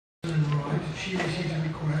she receives a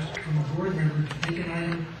request from a board member to take an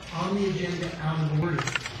item on the agenda out of order.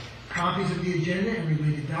 Copies of the agenda and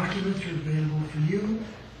related documents are available for you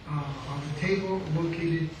on the table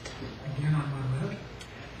located again on my left.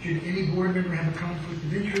 Should any board member have a conflict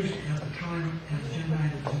of interest at the time an agenda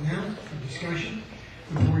item is announced for discussion,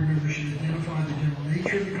 the board member should identify the general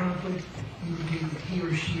nature of the conflict, indicate that he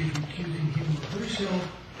or she is recusing him or herself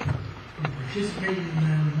from participating in the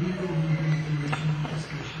matter of legal duration of the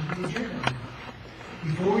discussion of the agenda item.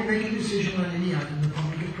 Before we make a decision on any item, the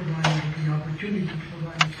public is provided with the opportunity to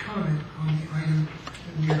provide its comment on the item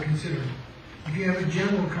that we are considering. If you have a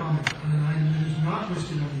general comment on an item that is not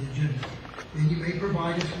listed on the agenda, then you may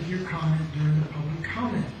provide us with your comment during the public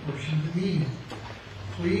comment portion of the meeting.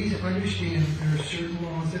 Please understand that there are certain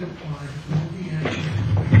laws that apply to all the actions that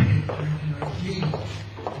we take during tonight's meeting.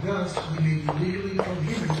 Thus, we may be legally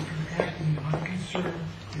prohibited from acting on a concern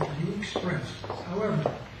that you expressed. However,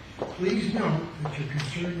 please note that your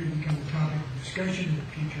concern may become the topic of discussion at a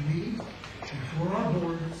future meeting before our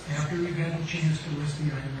board after we've had the chance to list the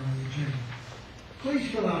item on the agenda.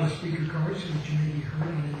 Please fill out a speaker card so that you may be heard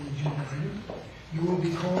on any agenda item. You will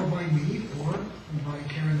be called by me or by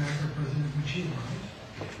Karen Macker, President, when she arrives,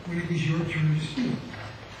 when it is your turn to speak.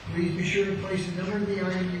 Please be sure to place the number of the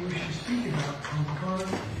item you wish to speak about on the card.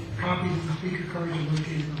 Copies of the speaker cards are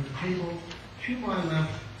located on the table to my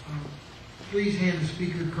left. Please hand the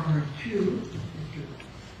speaker card to Mr.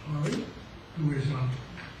 Holly, who is on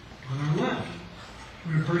our left.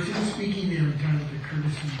 When a person is speaking, they are entitled to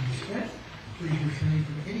courtesy and respect. Please refrain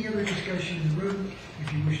from any other discussion in the room.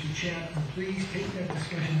 If you wish to chat, then please take that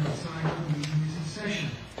discussion outside when the meeting is in session.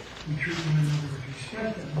 We treat one another with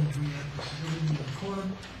respect. That means we have the civility and decorum.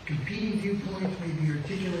 Competing viewpoints may be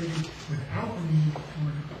articulated without the need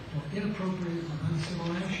for inappropriate or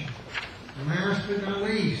uncivil action. Last but not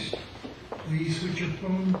least, please switch your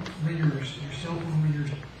phone ringers, your cell phone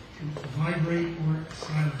ringers, to vibrate or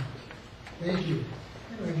silent. Thank you.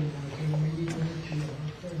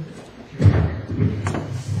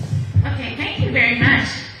 Okay, thank you very much.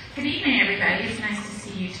 Good evening, everybody. It's nice to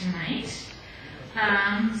see you tonight.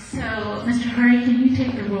 So, Mr. Hurry, can you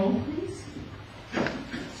take the roll, please?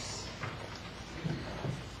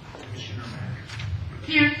 Commissioner Mack.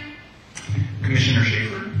 Here. Commissioner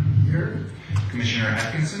Schaefer. Here. Commissioner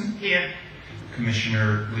Atkinson. Here.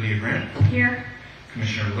 Commissioner Lydia Grant. Here.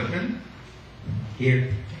 Commissioner Littman.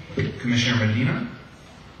 Here. Commissioner Medina.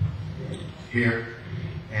 Here.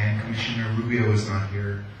 And Commissioner Rubio is not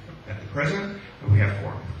here at the present, but we have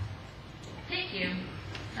 4. Thank you.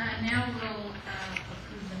 Now we'll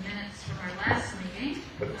approve the minutes from our last meeting.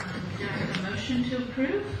 Do I have a motion to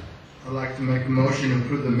approve? I'd like to make a motion to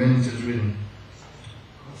approve the minutes as written.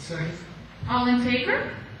 I'll second. All in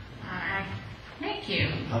favor? Thank you.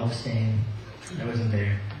 I'll abstain. I wasn't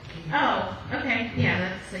there. Oh, okay. Yeah,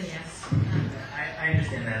 that's a yes. I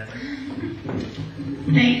understand that.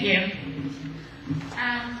 Thank you.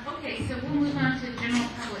 Okay, so we'll move on to general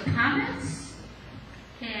public comments.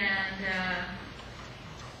 And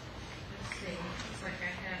let's see, looks like I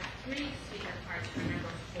have 3 speaker cards for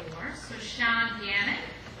number 4. So Sean Gannon.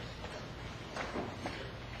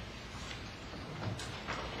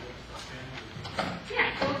 Yeah,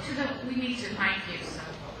 go to the, we need to mic you, so.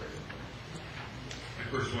 My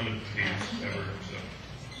first one of the games ever, so.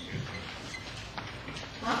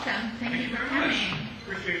 Welcome. Thank you for very coming. much.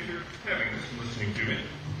 Appreciate your having us and listening to me.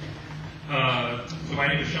 So my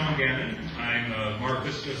name is Sean Gannon. I'm a Mar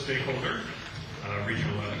Vista stakeholder, Region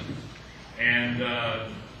 11. And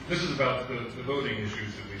this is about the voting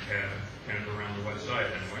issues that we've had kind of around the west side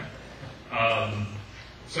anyway.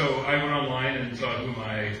 So I went online and saw who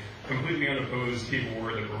my completely unopposed people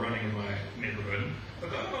were that were running in my neighborhood. I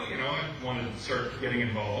thought, well, you know, I wanted to start getting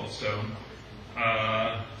involved, so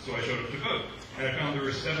I showed up to vote. And I found there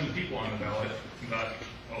were 7 people on the ballot. And thought,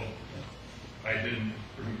 oh, I didn't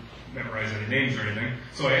memorize any names or anything.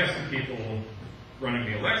 So I asked the people running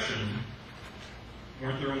the election,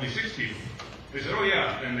 weren't there only 6 people? They said, oh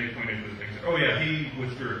yeah, and they pointed to the things. Oh yeah, he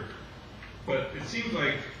withdrew. But it seems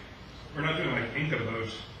like we're not doing like Inca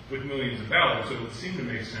votes with millions of ballots, so it would seem to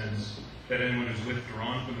make sense that anyone who's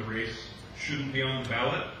withdrawn from the race shouldn't be on the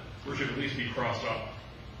ballot, or should at least be crossed off.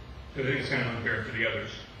 Because I think it's kind of unfair for the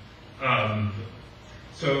others.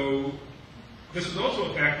 So this is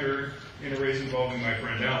also a factor in a race involving my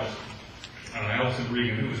friend Allison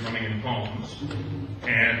Regan, who was running in Palms.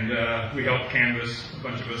 And we helped canvass, a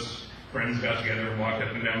bunch of us friends got together and walked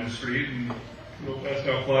up and down the street and passed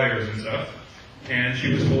out flyers and stuff. And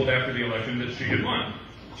she was told after the election that she had won.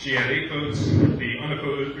 She had 8 votes. The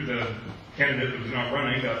unopposed, or the candidate that was not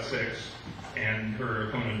running got 6, and her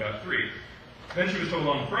opponent got 3. Then she was told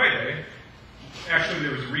on Friday actually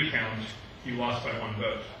there was a recount. He lost by 1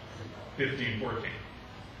 vote, 15-14.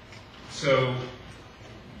 So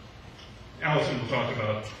Allison will talk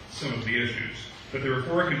about some of the issues, but there were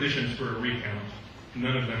 4 conditions for a recount.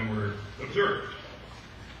 None of them were observed.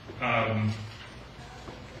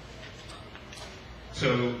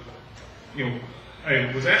 So,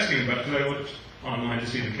 I was asking about, because I looked online to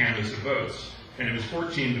see the canvass of votes, and it was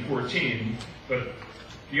 14-14, but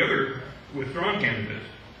the other withdrawn candidate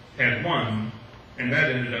had won, and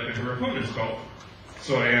that ended up in her opponent's column.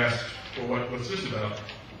 So I asked, well, what's this about?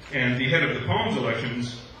 And the head of the Palms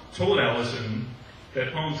elections told Allison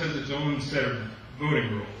that Palms has its own set of voting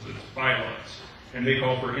rules, its bylaws, and they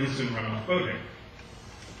call for instant runoff voting.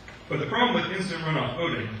 But the problem with instant runoff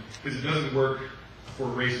voting is it doesn't work for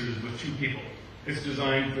races with 2 people. It's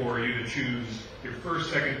designed for you to choose your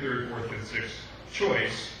first, second, third, fourth, fifth, sixth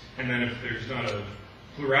choice, and then if there's not a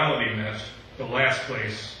plurality met, the last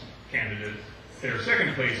place candidate, their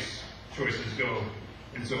second place choices go,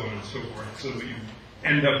 and so on and so forth, so that you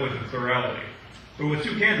end up with a plurality. But with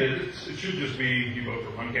 2 candidates, it should just be you vote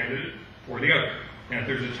for one candidate or the other. And if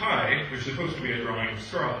there's a tie, there's supposed to be a drawing of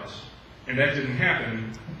straws. And that didn't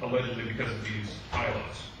happen, allegedly, because of these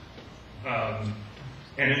bylaws.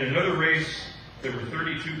 And in another race, there were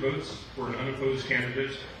 32 votes for an unopposed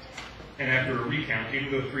candidate, and after a recount,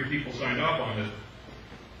 even though 3 people signed off on it,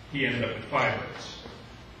 he ended up with 5 votes.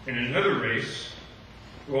 And in another race,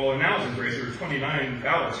 well, in Allison's race, there were 29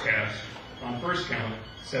 ballots cast. On first count,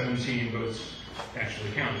 17 votes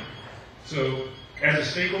actually counted. So, as a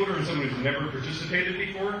stakeholder and someone who's never participated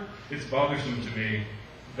before, it's bothersome to me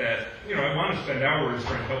that, I want to spend hours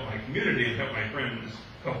trying to help my community and help my friends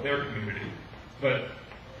help their community. But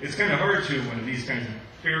it's kind of hard to when these kinds of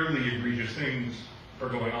fairly egregious things are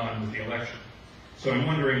going on with the election. So I'm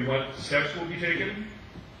wondering what steps will be taken.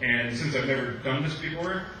 And since I've never done this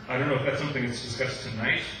before, I don't know if that's something that's discussed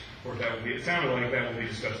tonight, or if that will be, it sounded like that will be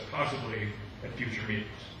discussed possibly at future meetings.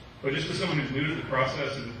 But just as someone who's new to the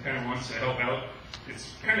process and kind of wants to help out,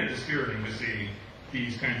 it's kind of dispiriting to see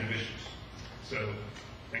these kinds of issues. So,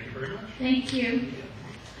 thank you very much. Thank you.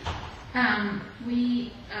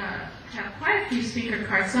 We have quite a few speaker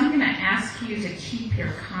cards, so I'm going to ask you to keep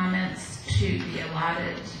your comments to the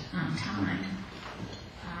allotted time.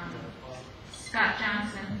 Scott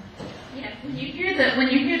Johnson. Yeah, when you hear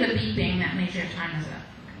the beeping, that means your time is up.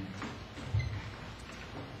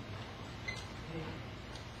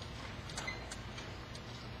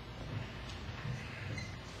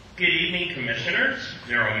 Good evening, commissioners,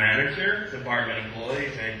 general manager, department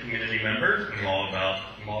employees, and community members from all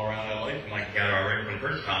around LA. Like you got already from the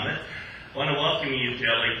first comment, I want to welcome you to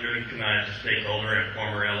LA 32 as a stakeholder and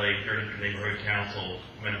former LA 32 Neighborhood Council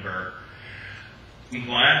member. I'm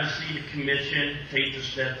glad to see the commission take the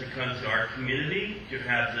step to come to our community to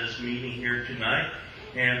have this meeting here tonight.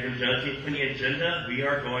 And from judging from the agenda, we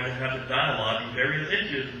are going to have a dialogue on various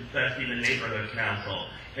issues affecting the neighborhood council.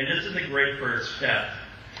 And this is a great first step.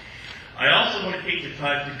 I also want to take the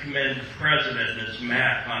time to commend the president, Ms.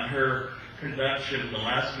 Mack, on her conduction of the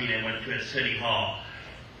last meeting I went to at City Hall.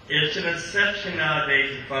 It's an exception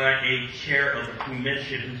nowadays to find a chair of a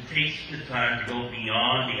commission who takes the time to go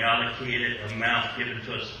beyond the allocated amount given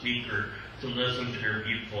to a speaker to listen to their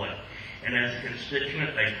viewpoint. And as a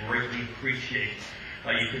constituent, I greatly appreciate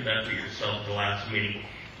how you conducted yourself at the last meeting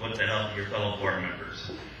with the help of your fellow board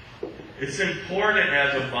members. It's important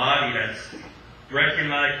as a body that's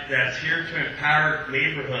here to empower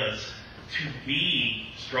neighborhoods to be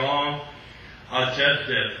strong,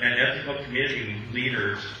 objective, and ethical community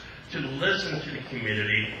leaders, to listen to the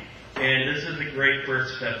community, and this is a great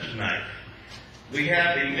first step tonight. We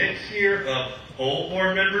have a mix here of old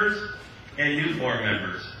board members and new board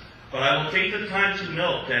members, but I will take the time to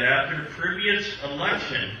note that after the previous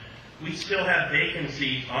election, we still have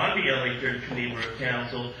vacancies on the LA 32 Neighborhood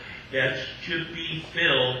Council that should be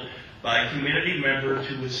filled by community members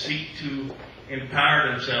who would seek to empower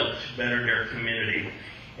themselves to better their community.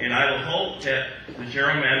 And I will hope that the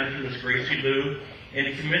General Manager, Ms. Gracie Liu, and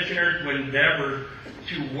the Commissioners will endeavor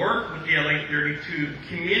to work with the LA 32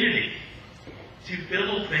 community to fill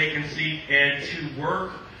those vacancies and to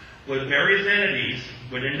work with various entities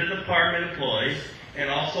within the department employees and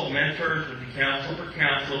also mentors with the Council for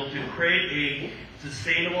Council to create a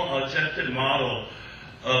sustainable, objective model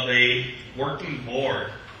of a working board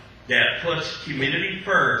that puts community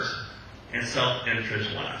first and self-interest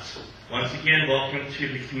last. Once again, welcome to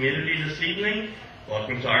the community this evening.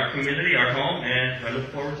 Welcome to our community, our home, and I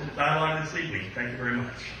look forward to the dialogue this evening. Thank you very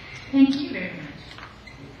much. Thank you very much.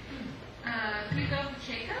 Hugo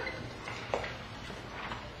Pacheco.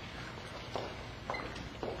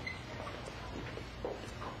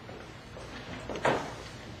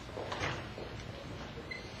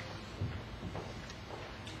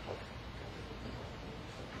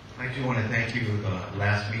 too want to thank you.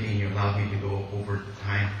 Last meeting, you allowed me to go over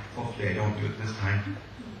time. Hopefully I don't do it this time.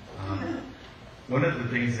 One of the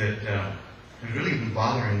things that has really been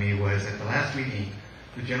bothering me was at the last meeting,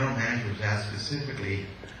 the general manager was asked specifically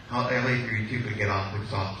how LA32 could get off the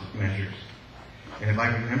exhaustive measures. And if I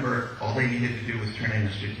remember, all they needed to do was turn in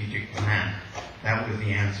a strategic plan. That was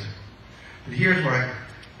the answer. But here's where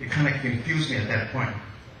it kind of confused me at that point.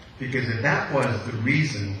 Because if that was the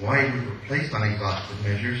reason why we were placed on exhaustive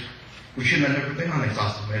measures, we shouldn't have never been on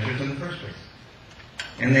exhaustive measures in the first place.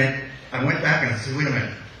 And then I went back and said, wait a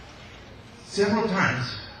minute. Several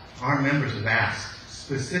times, our members have asked,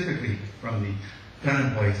 specifically from the gun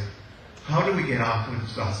employees, how do we get off with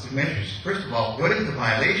exhaustive measures? First of all, what is the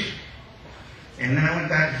violation? And then I went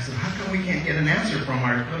back and said, how come we can't get an answer from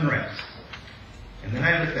our gun reps? And then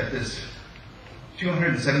I looked at this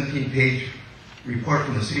 217-page report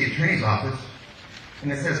from the city attorney's office,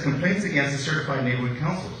 and it says complaints against the certified neighborhood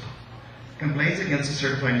councils. Complaints against the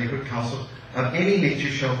certified neighborhood council of any nature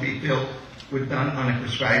shall be filled with done on a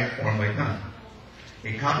prescribed form by done.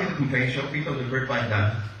 A copy of the complaint shall be delivered by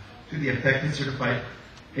done to the affected certified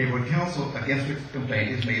neighborhood council against which the complaint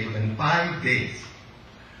is made within 5 days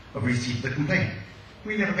of receipt of the complaint.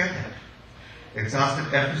 We never got that.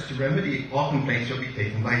 Exhaustive efforts to remedy all complaints shall be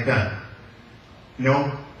taken by done.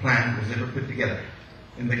 No plan was ever put together.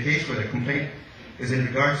 In the case where the complaint is in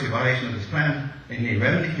regards to a violation of this plan and a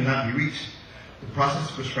remedy cannot be reached, the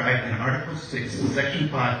process prescribed in Article 6, Section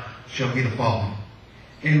 5 shall be the following: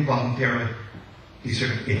 involuntary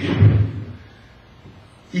decertification.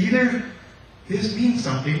 Either this means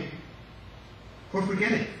something or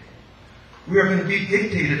forget it. We are going to be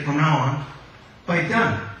dictated from now on by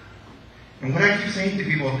done. And what I keep saying to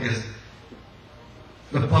people is,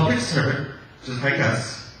 the public servant, just like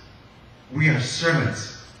us, we are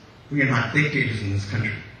servants. We are not dictators in this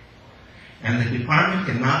country. And the department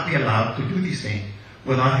cannot be allowed to do these things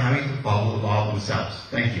without having to follow the law themselves.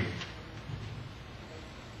 Thank you.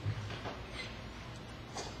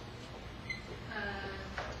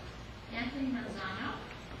 Anthony Manzano.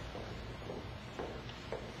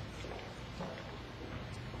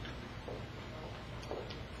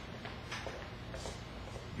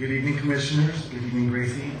 Good evening, Commissioners. Good evening,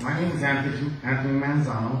 Gracie. My name is Anthony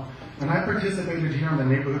Manzano, and I participated here on the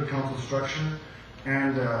Neighborhood Council structure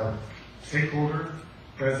and stakeholder,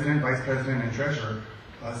 president, vice president, and treasurer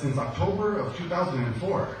since October of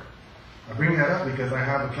 2004. I bring that up because I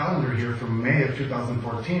have a calendar here from May of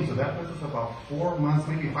 2014, so that puts us about 4 months,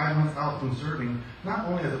 maybe 5 months out from serving, not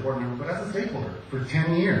only as a board member, but as a stakeholder for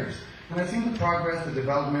 10 years. And I've seen the progress, the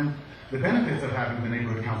development, the benefits of having the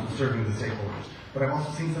Neighborhood Council serving the stakeholders. But I've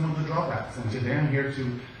also seen some of the drawbacks, and today I'm here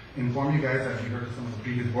to inform you guys, as you heard some of the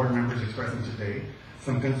previous board members expressing today,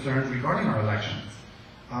 some concerns regarding our elections.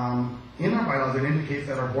 In our bylaws, it indicates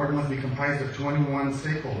that our board must be comprised of 21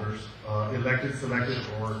 stakeholders, elected, selected,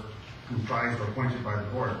 or comprised or appointed by the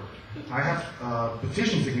board. I have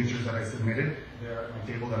petition signatures that I submitted there at my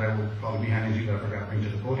table that I will probably be handing you, that I forgot to bring to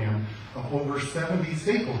the podium, of over 70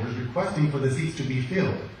 stakeholders requesting for the seats to be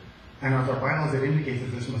filled. And as our bylaws, it indicates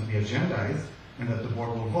that this must be agendized and that the board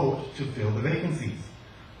will vote to fill the vacancies.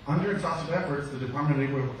 Under exhaustive efforts, the Department of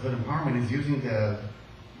Neighborhood Empowerment is using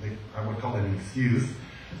I would call it an excuse,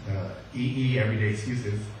 EE, everyday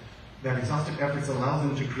excuses, that exhaustive efforts allows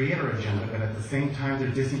them to create our agenda, but at the same time they're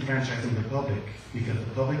disenfranchising the public, because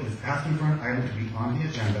the public is asking for an item to be on the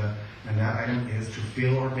agenda, and that item is to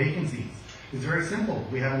fill our vacancies. It's very simple.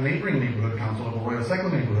 We have a neighboring neighborhood council, of Arroyo Seco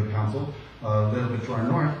Neighborhood Council, a little bit to our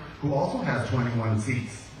north, who also has 21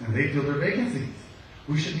 seats, and they fill their vacancies.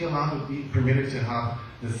 We should be allowed to be permitted to have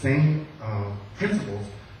the same principles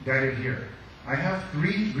guided here. I have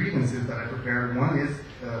 3 grievances that I prepared. One is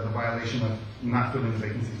the violation of not filling the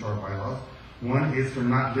vacancies to our bylaws. One is for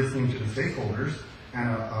not listening to the stakeholders and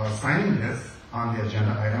assigning this on the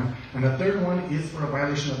agenda item. And the third one is for a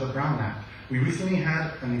violation of the Brown Act. We recently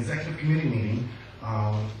had an executive committee meeting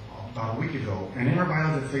about a week ago, and in our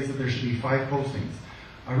bylaws it states that there should be 5 postings.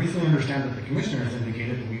 I recently understand that the commissioners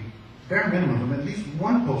indicated that we, bare minimum, at least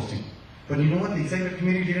 1 posting. But you know what? The executive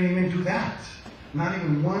committee didn't even do that. Not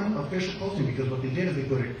even 1 official posting, because what they did is they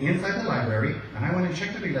put it inside the library, and I went and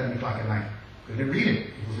checked it at 11 o'clock at night. Couldn't read it.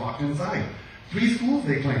 It was locked inside. 3 schools,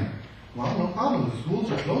 they claim. Well, no problem. The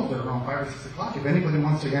schools are closed at around 5 or 6 o'clock. If anybody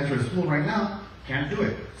wants to enter a school right now, can't do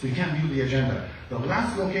it. So you can't view the agenda. The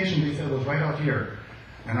last location they said was right out here.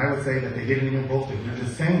 And I would say that they didn't even post it. They're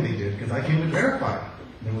just saying they did, because I came to verify.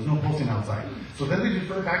 There was no posting outside. So then they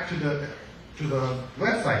refer back to the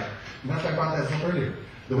website. And that's why I brought that up earlier.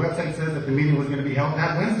 The website says that the meeting was going to be held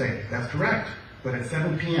that Wednesday. That's correct. But at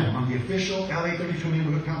 7 p.m. on the official LA32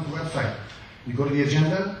 Neighborhood Council website. You go to the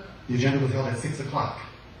agenda, The agenda was held at 6 o'clock.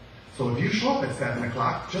 So if you show up at 7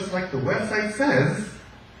 o'clock, just like the website says,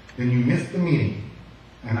 then you missed the meeting.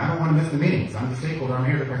 And I don't want to miss the meetings. I'm the stakeholder. I'm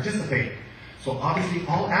here to participate. So obviously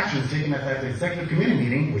all actions taken at that executive committee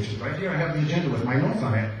meeting, which is right here, I have the agenda with my notes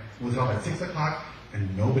on it, was held at 6 o'clock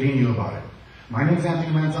and nobody knew about it. My name is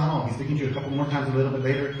Anthony Manzano. I'll be speaking to you a couple more times a little bit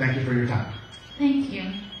later. Thank you for your time. Thank you.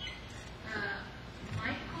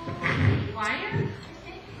 Michael Wire, I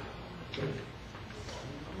think?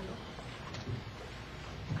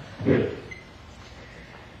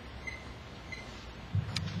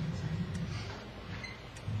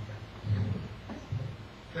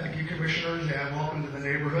 Thank you, Commissioners, and welcome to the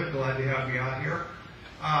neighborhood. Glad to have you out here.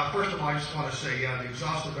 First of all, I just want to say, the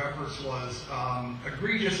exhaustive efforts was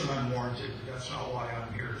egregious and unwarranted. That's not why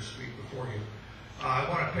I'm here to speak before you. I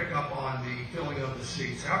want to pick up on the filling of the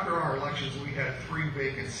seats. After our elections, we had 3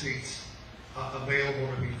 vacant seats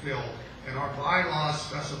available to be filled, and our bylaws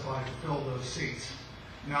specify to fill those seats.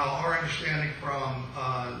 Now, our understanding from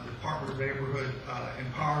the Department of Neighborhood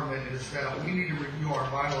Empowerment is that we need to review our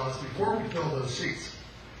bylaws before we fill those seats.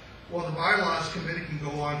 Well, the bylaws committee can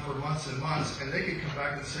go on for months and months, and they can come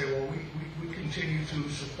back and say, well, we continue to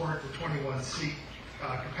support the 21-seat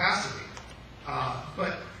capacity.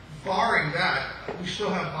 But barring that, we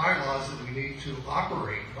still have bylaws that we need to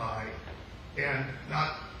operate by, and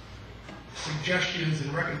not suggestions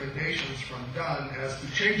and recommendations from Dunn as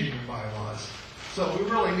to changing the bylaws. So we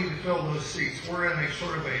really need to fill those seats. We're in a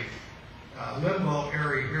sort of a limbo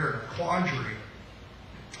area here, a quandary,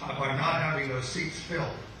 by not having those seats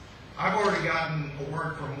filled. I've already gotten a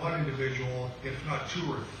word from one individual, if not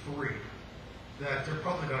 2 or 3, that they're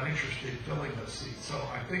probably not interested in filling those seats. So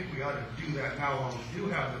I think we ought to do that now while we do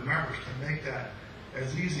have the members to make that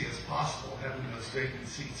as easy as possible, having those vacant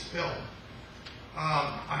seats filled.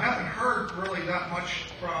 I haven't heard really that much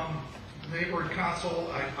from the neighborhood council.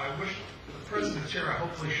 I wish the president's here.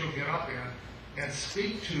 Hopefully she'll get up and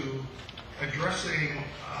speak to addressing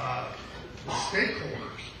the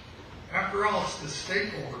stakeholders. After all, it's the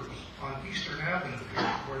stakeholders on Eastern Avenue here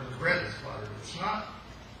where the bread is buttered. It's not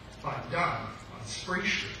by Dunn on Spring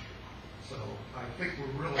Street. So I think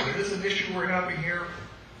it is an issue we're having here.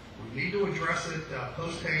 We need to address it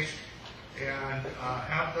post haste and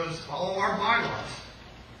have those follow our bylaws.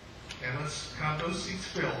 And let's have those seats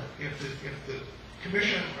filled. If the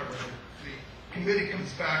commission or the committee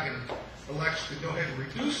comes back and elects to go ahead and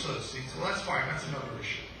reduce those seats, well, that's fine. That's another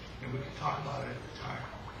issue, and we can talk about it at the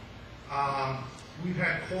time. We've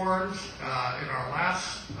had quorums in our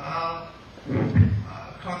last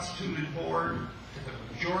constituted board.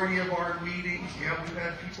 The majority of our meetings, yeah, we've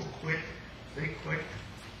had people quit. They quit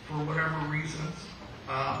for whatever reasons.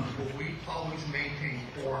 But we always maintain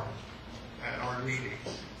quorum at our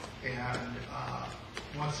meetings. And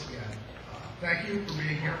once again, thank you for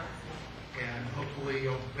being here. And hopefully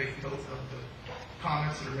you'll take note of the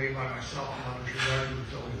comments that are made by myself and others regarding the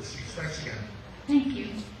filling of the seats. Thanks again. Thank you.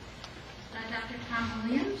 Dr. Tom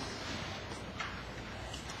Williams.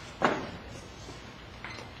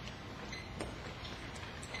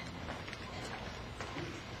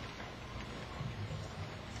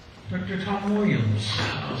 Dr. Tom Williams,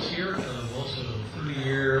 house here, also a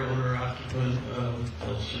 30-year owner-occupant of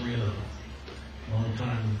El Sereno,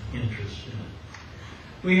 long-time interest in it.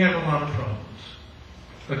 We have a lot of problems,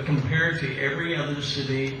 but compared to every other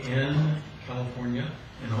city in California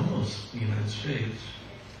and almost the United States,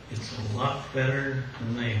 it's a lot better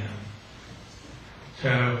than they have.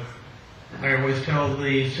 So I always tell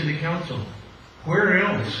the city council, where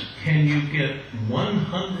else can you get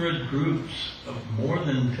 100 groups of more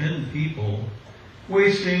than 10 people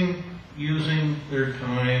using their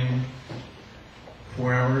time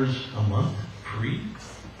 4 hours a month free?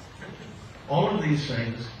 All of these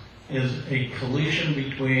things is a collision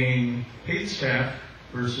between paid staff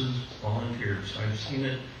versus volunteers. I've seen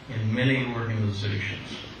it in many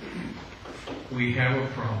organizations. We have a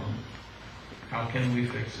problem. How can we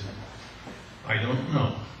fix it? I don't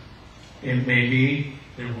know. It may be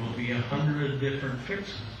there will be 100 different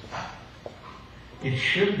fixes. It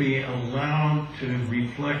should be allowed to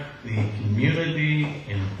reflect the community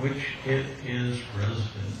in which it is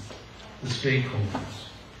resident, the stakeholders.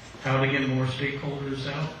 How to get more stakeholders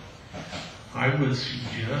out? I would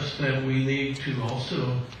suggest that we need to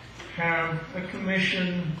also have a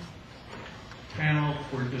commission panel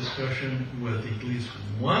for discussion with at least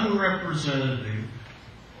one representative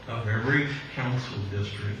of every council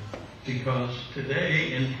district, because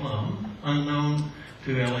today in Plum, unknown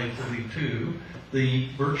to LA 32, the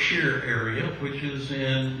Berkshire area, which is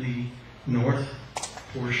in the north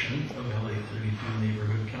portion of LA 32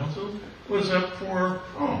 Neighborhood Council, was up for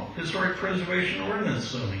historic preservation ordinance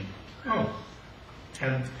zoning. Oh,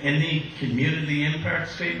 have any community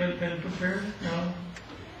impact statement been prepared? No.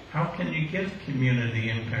 How can you get a community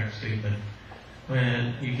impact statement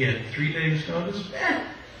when you get 3 days notice?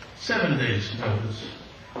 7 days notice.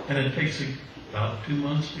 And it takes about 2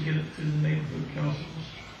 months to get it to the neighborhood councils?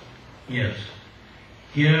 Yes.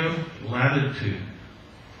 Give latitude,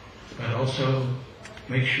 but also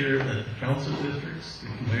make sure that the council districts, the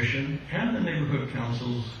commission, and the neighborhood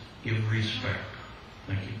councils give respect.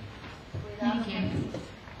 Thank you. Thank you.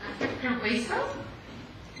 Cargueso?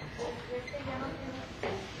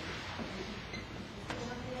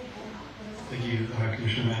 Thank you,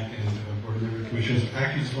 Commissioner Mack and board member commissioners. I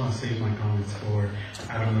actually just want to save my comments for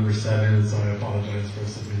item number 7, so I apologize for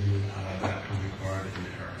submitting that comment card in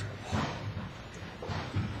error.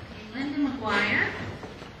 Linda McGuire.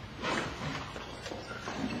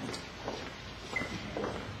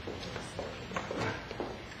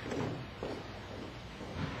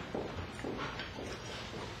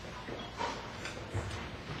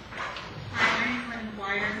 Hi, my name is Linda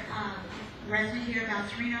McGuire, resident here about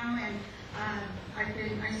Sereno, and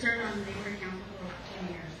I served on the neighborhood council for over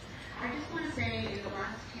 10 years. I just want to say in the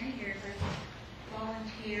last 10 years, I've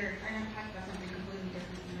volunteered, and I'm talking about something completely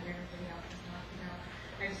different than what everybody else is talking about.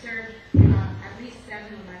 I've served at least 7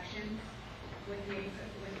 elections with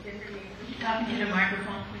different neighborhoods. Talking to the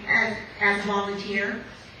microphone, please. As a volunteer.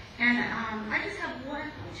 And I just have 1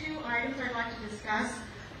 or 2 items I'd like to discuss.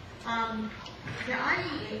 The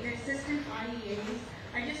IEA, the assistant IEAs,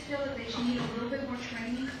 I just feel that they should need a little bit more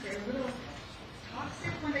training. They're a little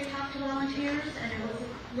toxic when they talk to volunteers, and it was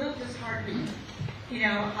a little disheartening. You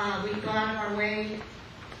know, we go out of our way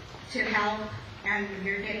to help, and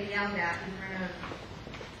you're getting yelled at in front of,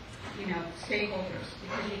 you know, stakeholders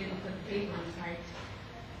because you didn't put the paper in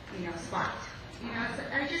the right, spot. So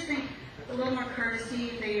I just think a little more courtesy,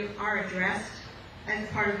 if they are addressed as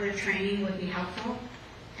part of their training, would be helpful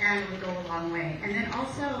and would go a long way. And then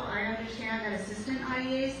also, I understand that assistant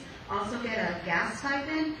IEAs also get a gas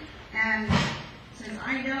stipend, and since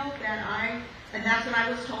I know that and that's what I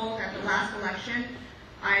was told at the last election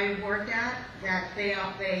I worked at, that the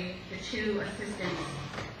 2 assistants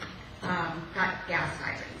got gas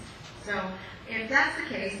stipends. So if that's the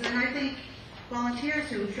case, then I think volunteers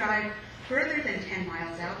who drive further than 10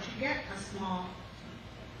 miles out should get a small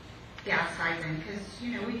gas stipend,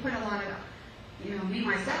 because, we put a lot of, me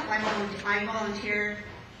myself, I volunteered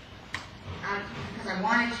because I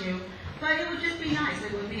wanted to, but it would just be nice.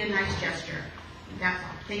 It would be a nice gesture. That's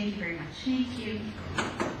all. Thank you very much. Thank you.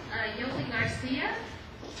 Yossi Garcia?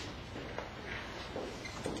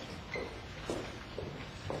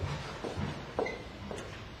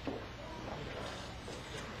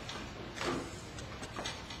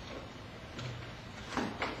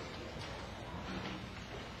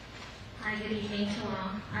 Hi, good evening to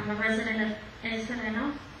all. I'm a resident of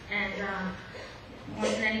Sereno, and more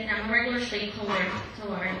than anything, I'm a regular stakeholder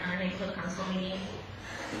to our neighborhood council meeting.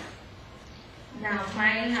 Now,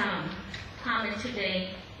 my comment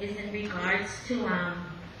today is in regards to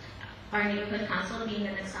our neighborhood council being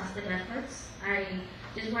an exhaustive efforts. I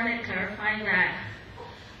just want to clarify that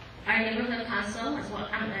our neighborhood council, as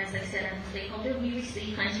I said, as a stakeholder, we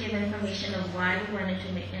received plenty of information of why we wanted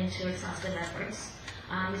to make into exhaustive efforts.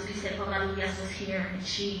 Ms. Lisa Covarrubias was here, and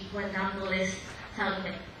she went down the list,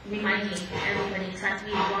 reminding everybody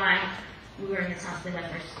exactly why we were in exhaustive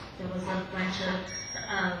efforts. There was a bunch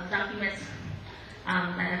of documents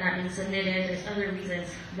that had not been submitted. There's other reasons,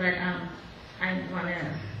 but I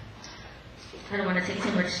don't want to take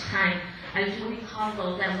too much time. I do recall,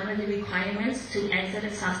 though, that one of the requirements to exit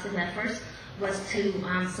exhaustive efforts was to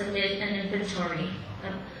submit an inventory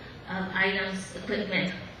of items,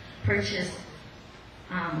 equipment purchased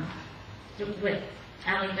with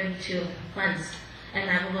LA 32 funds. And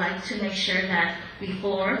I would like to make sure that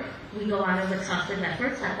before we go out of exhaustive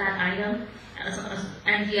efforts, that item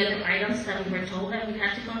and the other items that we were told that we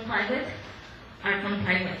had to comply with are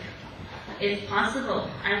complied with. If possible,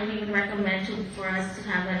 I would even recommend for us to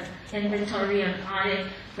have an inventory and audit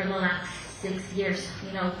for the last 6 years.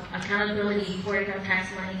 Accountability, where did our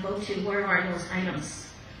tax money go to, where are those items?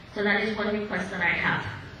 So that is one request that I have.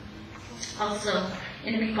 Also,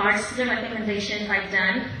 in regards to the recommendations I've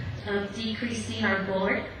done of decreasing our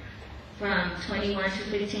board from 21 to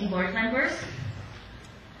 15 board members,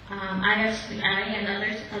 I and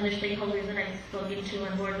other stakeholders that I've spoken to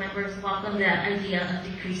and board members welcome the idea of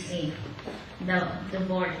decreasing the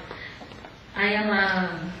board.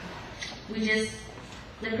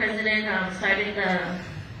 The president started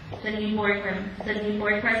the new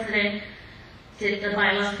board president did the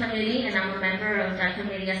bylaws committee, and I'm a member of that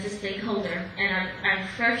committee as a stakeholder. And our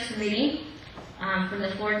first meeting, From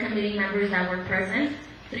the 4 committee members that were present,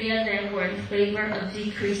 3 of them were in favor of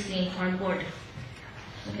decreasing our board.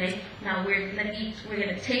 Okay, now we're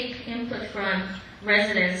gonna take input from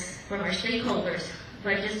residents, from our stakeholders,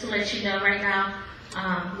 but just to let you know right now,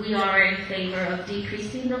 we are in favor of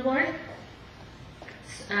decreasing the board.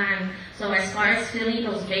 So as far as filling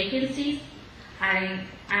those vacancies, I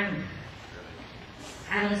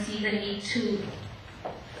don't see the need to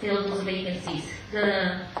fill those vacancies.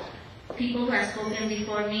 The people who have spoken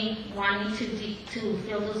before me wanting to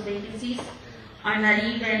fill those vacancies are not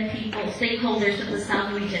even people, stakeholders of the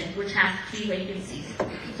South region, which has 3 vacancies.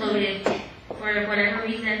 So if, for whatever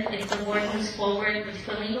reason, if the board moves forward with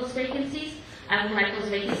filling those vacancies, I would like those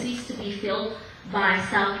vacancies to be filled by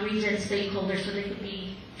South region stakeholders so they could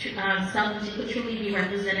be, South region could truly be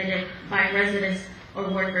represented by residents or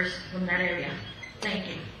workers from that area. Thank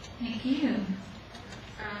you. Thank you.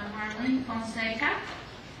 Marlene Fonseca.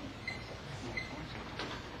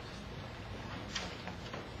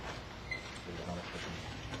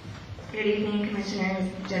 Good evening,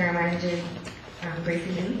 Commissioners, General Manager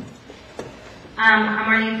Gracie Lee. I'm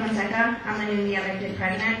Marlene Fonseca. I'm the newly elected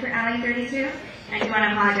president for LA 32. I do want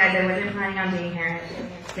to apologize. I wasn't planning on being here.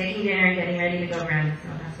 Taking dinner and getting ready to go run, so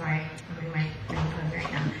that's why I'm in my clothes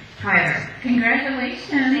right now. However, congratulations.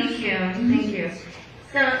 Thank you. Thank you.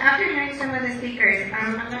 So after hearing some of the speakers,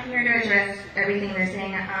 I'm not here to address everything they're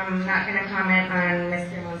saying. I'm not going to comment on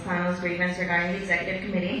Mr. Lozano's grievance regarding the executive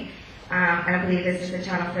committee. I don't believe this is the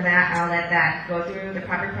channel for that. I'll let that go through the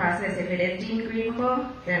proper process. If it is deemed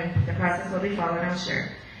grievable, then the process will be followed, I'm sure.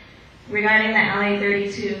 Regarding the LA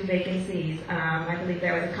 32 vacancies, I believe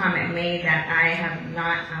there was a comment made that I have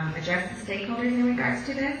not addressed the stakeholders in regards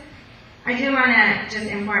to this. I do want to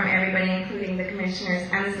just inform everybody, including the commissioners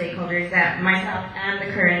and the stakeholders, that myself and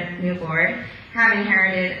the current new board have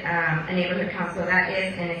inherited a neighborhood council that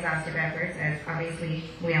is in exhaustive efforts, as obviously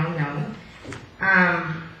we all know.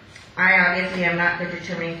 I obviously am not the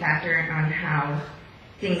determining factor on how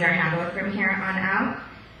things are handled from here on out.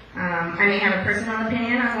 I may have a personal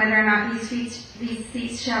opinion on whether or not these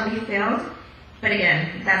seats shall be filled, but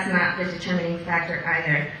again, that's not the determining factor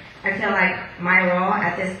either. I feel like my role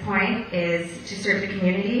at this point is to serve the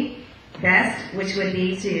community best, which would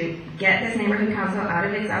be to get this neighborhood council out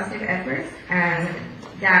of exhaustive efforts, and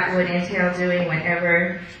that would entail doing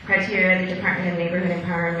whatever criteria the Department of Neighborhood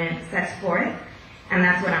Empowerment sets forth. And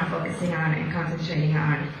that's what I'm focusing on and concentrating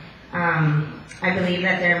on. I believe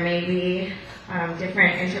that there may be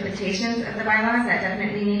different interpretations of the bylaws that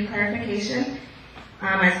definitely need clarification.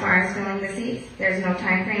 As far as filling the seats, there's no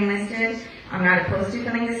time frame listed. I'm not opposed to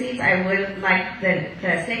filling the seats. I would like the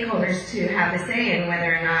stakeholders to have the say in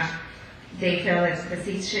whether or not they feel that the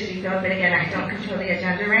seats should be filled. But again, I don't control the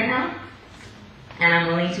agenda right now. And I'm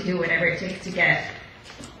willing to do whatever it takes to get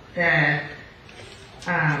the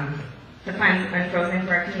funds unfrozen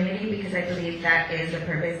for our community, because I believe that is the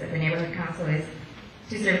purpose of the neighborhood council, is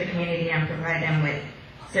to serve the community and provide them with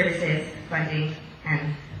services, funding,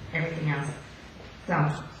 and everything else.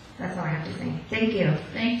 So that's all I have to say. Thank you.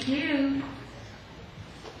 Thank you.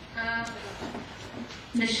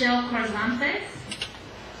 Michelle Corzantes.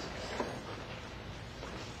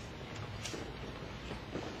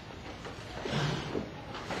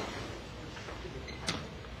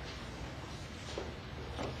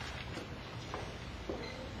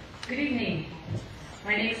 Good evening.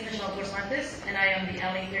 My name is Michelle Corsantes, and I am the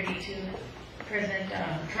LA 32 present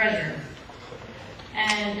treasurer.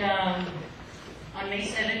 And on May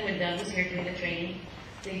 7th, when Doug was here doing the training,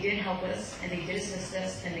 they did help us, and they did assist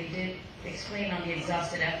us, and they did explain on the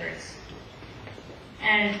exhausted efforts.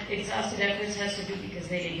 And exhausted efforts has to do because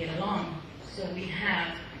they didn't get along. So we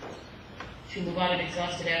have to move out of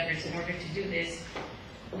exhausted efforts. In order to do this,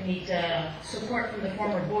 we need support from the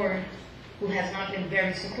former board, who has not been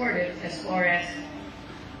very supportive as far as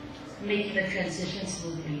making the transition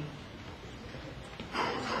smoothly.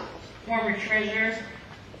 Former treasurer,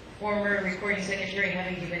 former recording secretary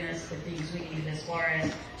haven't given us the things we need as far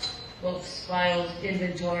as books, files,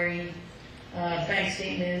 inventory, bank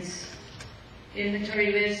statements,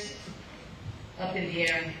 inventory list, up in the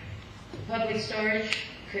air. Public storage,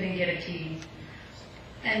 couldn't get a key.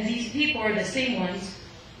 And these people are the same ones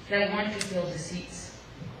that want to fill the seats.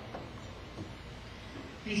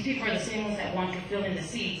 These people are the same ones that want to fill in the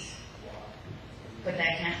seats, but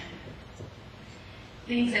that can't.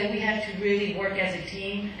 Things that we have to really work as a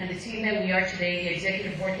team, and the team that we are today, the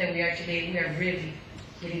executive board that we are today, we are really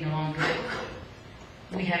getting along good.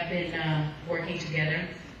 We have been working together.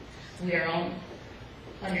 We are all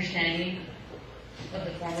understanding of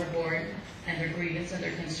the former board and their grievance and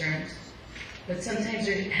their concerns. But sometimes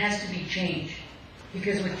there has to be change,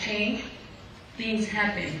 because with change things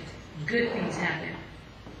happen, good things happen.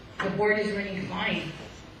 The board is running fine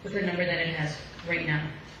with the number that it has right now.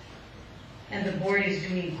 And the board is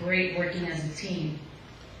doing great working as a team.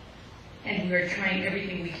 And we are trying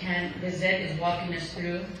everything we can. Lizette is walking us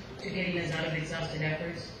through to getting us out of exhausted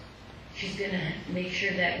efforts. She's going to make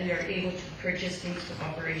sure that we are able to purchase things for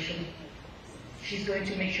operation. She's going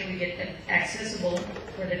to make sure we get that accessible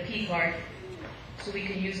for the P card so we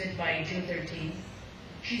can use it by June 13th.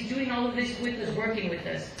 She's doing all of this with us, working with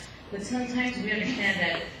us. But sometimes we understand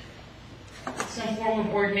that some former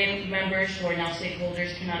board members who are now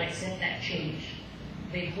stakeholders cannot accept that change.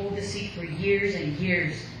 They hold the seat for years and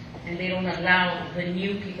years, and they don't allow the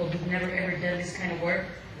new people who've never ever done this kind of work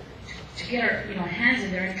to get our hands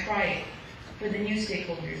in there and try it for the new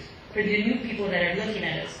stakeholders, for the new people that are looking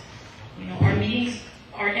at us. Our meetings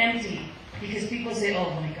are empty because people say,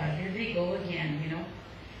 oh my God, here they go again,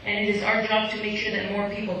 And it is our job to make sure that more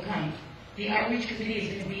people come. The outreach committee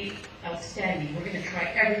is going to be outstanding. We're going to try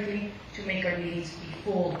everything to make our meetings be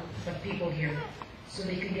full of people here so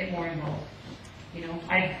they can get more involved.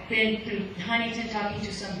 I've been through Huntington talking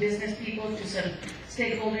to some business people, to some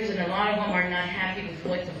stakeholders, and a lot of them are not happy with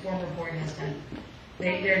what the former board has done.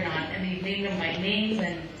 They're not. I mean, they know my names,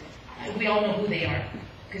 and we all know who they are,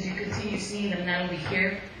 because you continue seeing them not only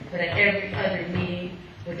here, but at every other meeting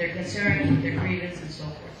with their concerns, with their grievance, and so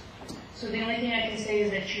forth. So the only thing I can say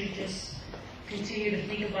is that you just continue to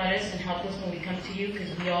think about us and help us when we come to you,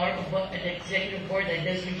 because we are an executive board that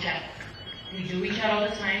does reach out. We do reach out all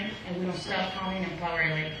the time, and we don't stop calling Empower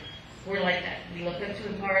LA. We're like that. We look up to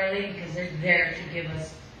Empower LA because they're there to give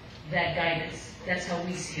us that guidance. That's how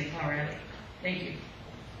we see Empower LA. Thank you.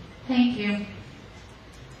 Thank you.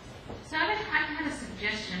 So I had a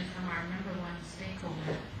suggestion from our number one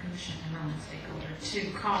stakeholder, Commission Enrollment stakeholder,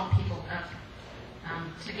 to call people up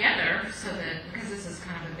together because this is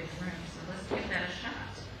kind of a big room, so let's give that a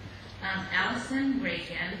shot. Allison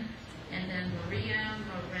Reagan, and then Maria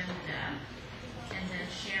Miranda, and then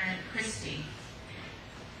Sharon Christie.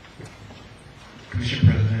 Commission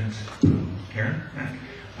President Karen,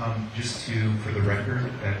 just for the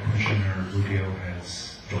record, that Commissioner Rubio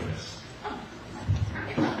has joined us. Oh,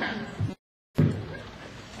 okay, welcome.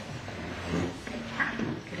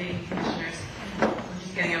 Good evening, Commissioners. I'm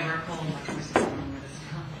just getting over a cold.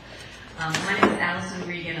 My name is Allison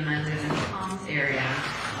Regan, and I live in the Palms area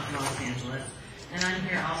of Los Angeles. And I'm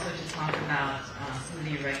here also to talk about some of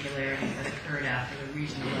the irregularities that occurred after the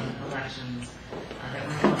Region 11 elections that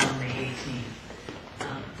were held on May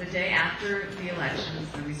 18th. The day after the elections,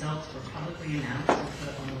 the results were publicly announced and put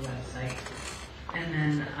up on the website. And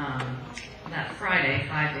then that Friday,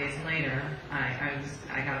 5 days later,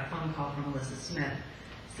 I got a phone call from Melissa Smith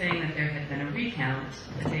saying that there had been a recount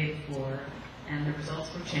the day before, and the results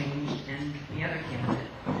were changed, and the other candidate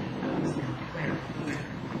was now declared the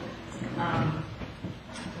winner.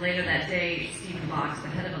 Later that day, Stephen Box, the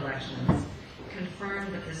head of elections,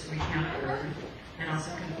 confirmed that this recount occurred and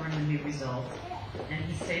also confirmed the new result. And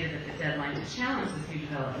he stated that the deadline to challenge this new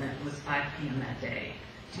development was 5 p.m. that day,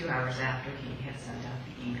 2 hours after he had sent out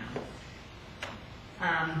the email.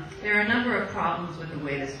 There are a number of problems with the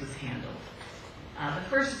way this was handled. The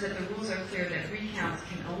first is that the rules are clear that recounts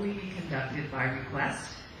can only be conducted by request,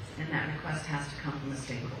 and that request has to come from a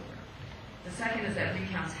stakeholder. The second is that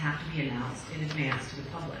recounts have to be announced in advance to the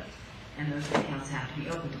public, and those recounts have to be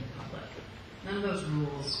open to the public. None of those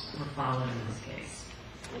rules were followed in this case.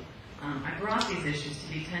 I brought these issues to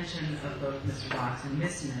the attention of both Mr. Box and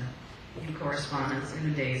Ms. Smith in correspondence in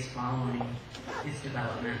the days following its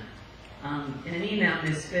development. In an email,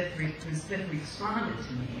 Ms. Smith responded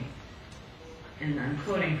to me, and I'm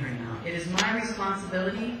quoting her now, "It is my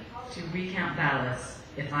responsibility to recount ballots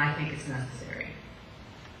if I think it's necessary."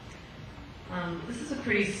 This is a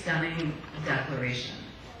pretty stunning declaration,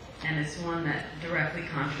 and it's one that directly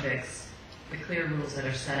contradicts the clear rules that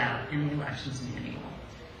are set out in the elections manual.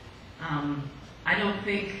 I don't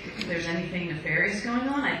think there's anything nefarious going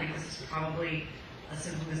on. I think this is probably a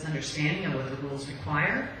simple misunderstanding of what the rules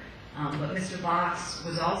require. But Mr. Box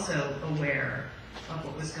was also aware of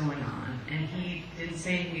what was going on, and he didn't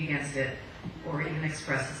say anything against it or even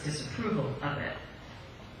express his disapproval of it.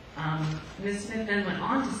 Ms. Smith then went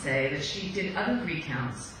on to say that she did other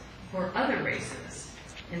recounts for other races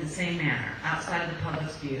in the same manner, outside of the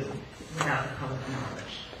public's view, without the public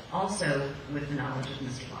knowledge, also with the knowledge of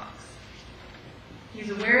Mr. Box. He's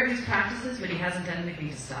aware of these practices, but he hasn't done anything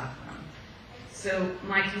to stop them. So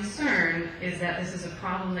my concern is that this is a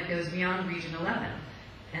problem that goes beyond Region 11,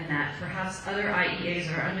 and that perhaps other IEAs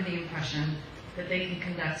are under the impression that they can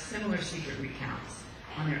conduct similar secret recounts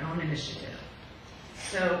on their own initiative.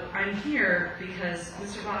 So I'm here because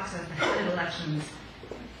Mr. Fox, as the head of elections,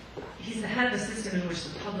 he's the head of a system in which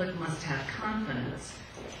the public must have confidence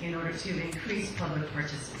in order to increase public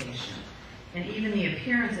participation. And even the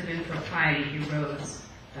appearance of impropriety erodes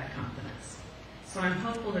that confidence. So I'm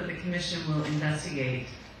hopeful that the Commission will investigate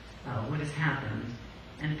what has happened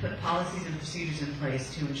and put policies and procedures in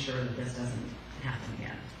place to ensure that this doesn't happen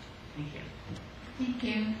again. Thank you. Thank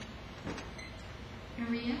you.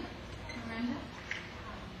 Maria? Miranda?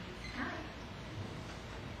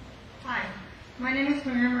 Hi, my name is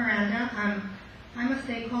Maria Miranda. I'm a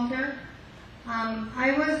stakeholder.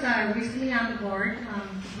 I was recently on the board,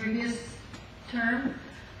 the previous term.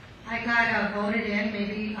 I got voted in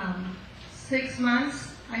maybe 6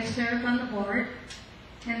 months. I served on the board,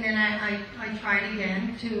 and then I tried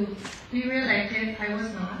again to be reelected. I was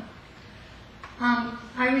not.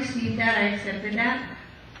 I received that, I accepted that.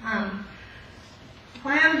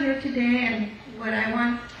 Why I'm here today and what I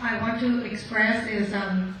want to express is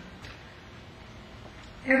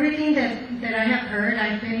everything that I have heard.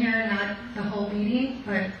 I've been here not the whole meeting,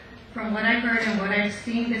 but from what I've heard and what I've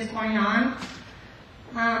seen that's going on,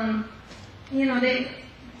 you know,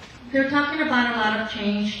 they're talking about a lot of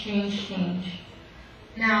change.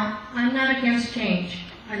 Now, I'm not against change.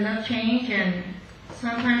 I love change, and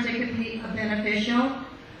sometimes it could be beneficial,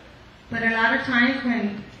 but a lot of times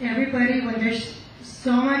when there's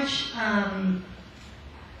so much,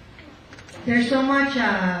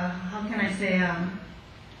 how can I say,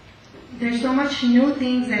 there's so much new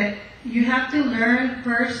things that you have to learn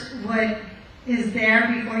first what is there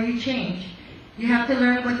before you change. You have to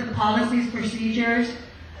learn what the policies, procedures,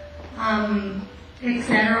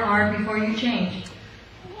 etc. are before you change.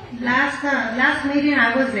 Last meeting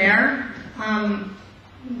I was there,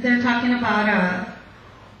 they're talking about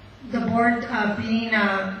the board being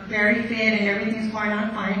very fit and everything's going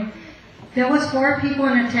on fine. There was 4 people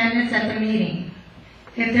in attendance at the meeting.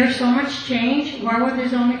 If there's so much change, why were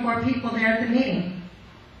there only 4 people there at the meeting?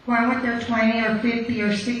 Why weren't there 20 or 50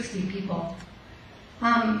 or 60 people?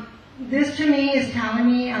 This to me is telling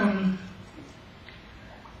me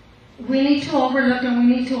we need to overlook and we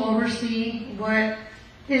need to oversee what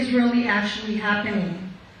is really actually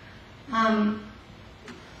happening.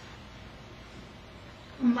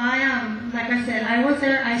 Like I said, I was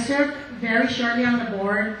there. I served very shortly on the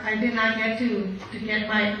board. I did not get to get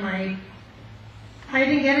I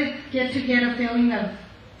didn't get a feeling of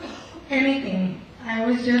anything. I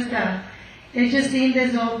was just, it just seemed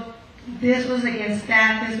as though this was against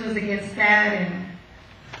that,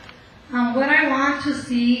 and what I want to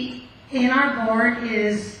see in our board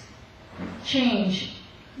is change.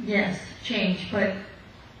 Yes, change, but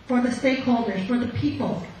for the stakeholders, for the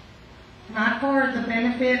people, not for the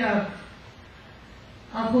benefit of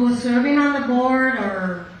who is serving on the board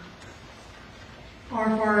or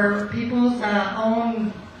for people's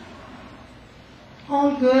own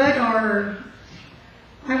good, or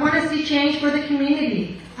I want to see change for the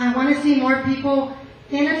community. I want to see more people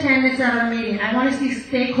in attendance at our meeting. I want to see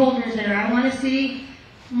stakeholders there. I want to see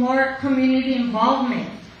more community involvement.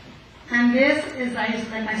 And this is, like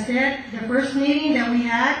I said, the first meeting that we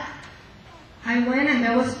had, I went and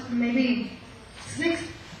there was maybe six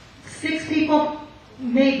people,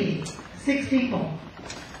 maybe 6 people.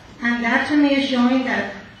 And that to me is showing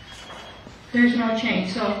that there's no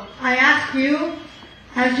change. So I ask you,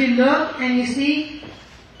 as you look and you see,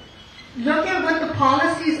 look at what the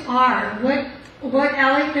policies are, what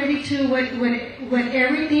LA 32, what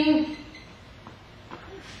everything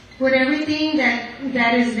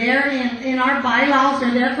that is there in our bylaws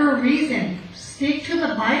are there for a reason. Stick to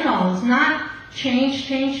the bylaws, not change.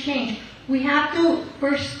 We have to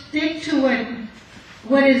first stick to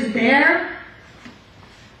what is there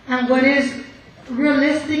and what is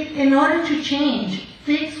realistic in order to change.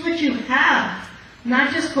 Fix what you have,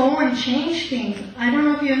 not just go and change things. I don't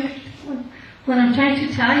know if you understand what I'm trying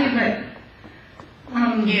to tell you, but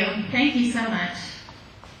Thank you so much.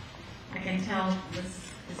 I can tell this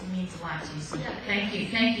means a lot to you. So thank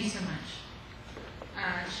you so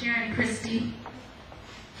much. Sharon Christie.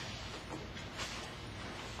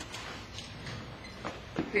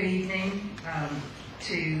 Good evening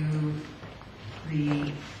to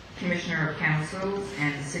the Commissioner of Councils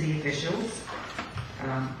and city officials.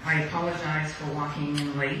 I apologize for walking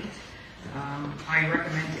in late. I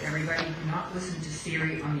recommend to everybody not listen to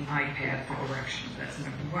Siri on the iPad for directions. That's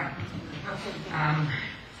number 1.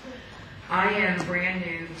 I am brand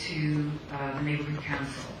new to the neighborhood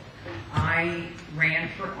council. I ran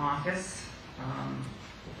for office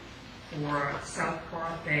for South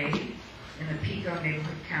Park Bay in the Pico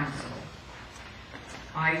Neighborhood Council.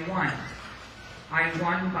 I won. I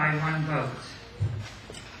won by 1 vote.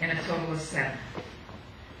 and a total of 7.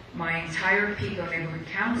 My entire Pico Neighborhood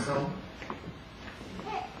Council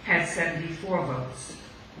had 74 votes.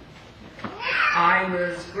 I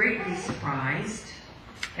was greatly surprised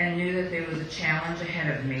and knew that there was a challenge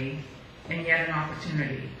ahead of me and yet an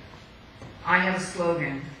opportunity. I have a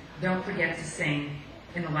slogan, don't forget to sing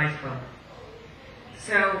in the lifeboat.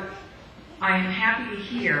 So I am happy to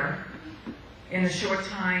hear in the short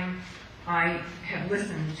time I have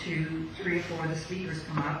listened to 3 or 4 of the speakers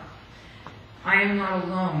come up, I am not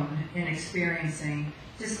alone in experiencing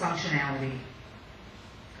dysfunctionality.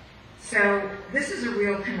 So this is a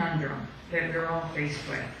real conundrum that we're all faced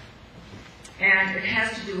with. And it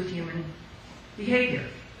has to do with human behavior.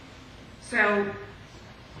 So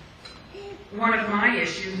one of my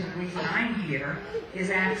issues, and the reason I'm here,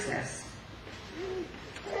 is access.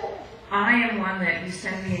 I am one that you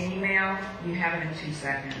send me an email, you have it in 2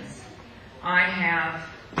 seconds. I have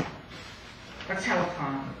a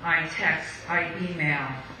telephone, I text, I email,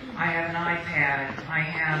 I have an iPad, I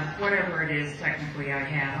have whatever it is technically I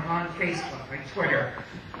have. I'm on Facebook, I Twitter.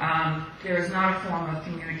 There is not a form of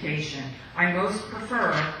communication. I most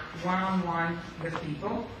prefer one-on-one with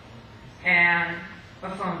people, and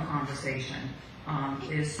a phone conversation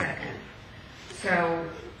is second. So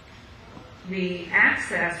the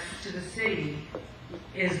access to the city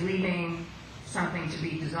is leaving something to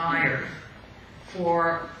be desired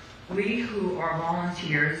for we who are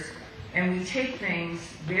volunteers, and we take things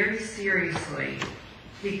very seriously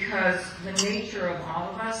because the nature of all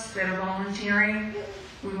of us that are volunteering,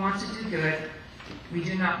 we want to do good, we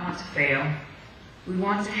do not want to fail, we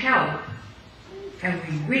want to help, and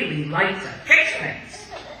we really like to fix things.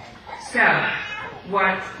 So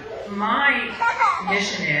what my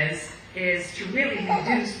mission is to really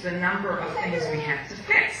reduce the number of things we have to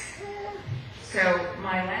fix. So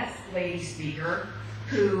my last lady speaker,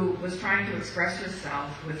 who was trying to express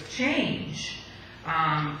herself with change,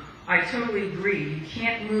 I totally agree. You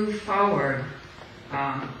can't move forward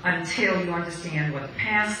until you understand what the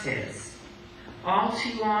past is. All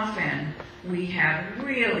too often, we have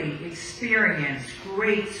really experienced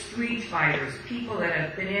great street fighters, people that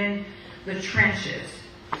have been in the trenches.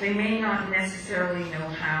 They may not necessarily know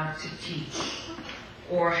how to teach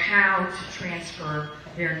or how to transfer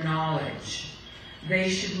their knowledge. They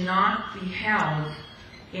should not be held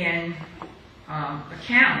in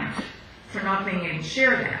account for not being able to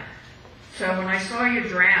share that. So when I saw your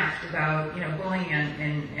draft about bullying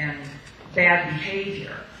and bad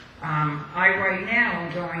behavior, I right now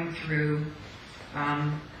am going through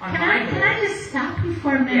on my board. Can I just stop you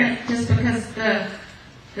for a minute, just because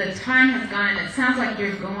the time has gone, and it sounds like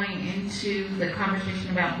you're going into the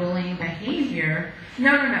conversation about bullying behavior.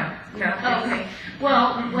 No. Oh, okay.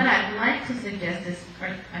 Well, what I'd like to suggest is,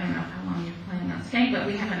 I don't know how long you're planning on staying, but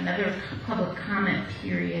we have another public comment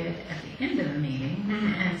period at the end of the meeting,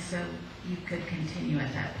 and so you could continue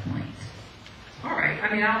at that point. All right.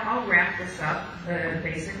 I mean, I'll wrap this up.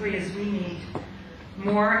 Basically, is we need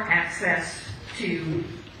more access to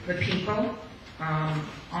the people on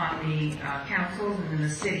the councils and in the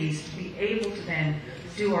cities to be able to then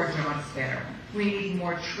do our jobs better. We need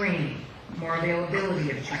more training, more availability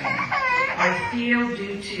of training. I feel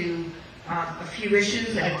due to a few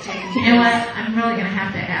issues that have taken place. You know what? I'm really going to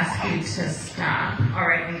have to ask you to stop. All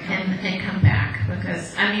right, and come back,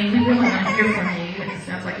 because I mean, we really want to hear from you. It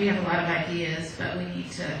sounds like you have a lot of ideas, but we need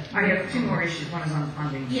to. I have 2 more issues. One is on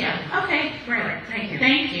funding. Yeah. Okay. Great. Thank you.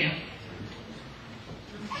 Thank you.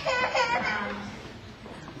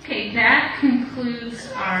 Okay, that concludes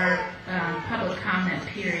our public comment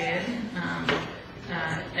period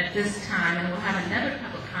at this time, and we'll have another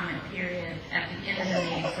public comment period at the end of the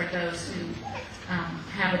meeting for those who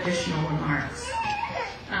have additional remarks.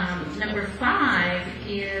 Number 5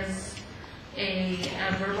 is a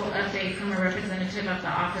verbal update from a representative of the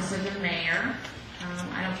Office of the Mayor.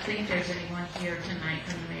 I don't think there's anyone here tonight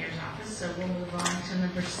from the Mayor's office, so we'll move on to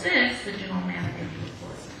number 6, the General Manager's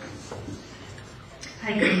report.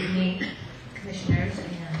 Hi, good evening, Commissioners and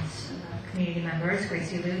community members.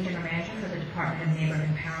 Gracie Liu, General Manager for the Department of Neighborhood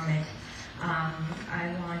Empowerment.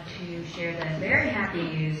 I want to share the very happy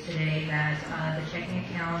news today that the checking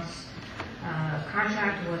accounts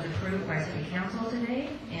contract was approved by City Council today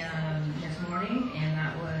this morning, and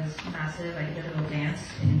that was massive. I did a little dance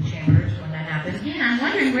in chambers when that happened. Yeah, I'm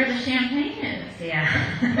wondering where the champagne is. Yeah,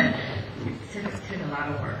 took a lot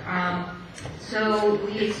of work. So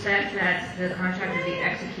we expect that the contract will be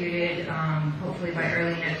executed hopefully by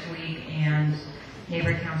early next week, and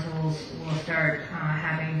neighborhood councils will start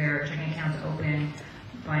having their checking accounts open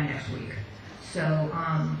by next week. So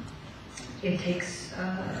it takes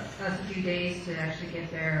us a few days to actually get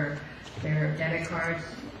their debit cards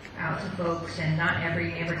out to folks, and not every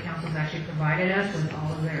neighbor council has actually provided us with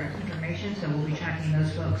all of their information, so we'll be tracking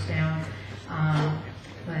those folks down.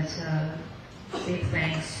 Big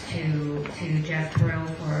thanks to Jeff Pearl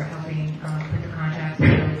for helping put the contract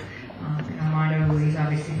through, and Armando Ruiz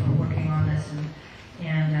obviously for working on this,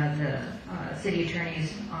 and the city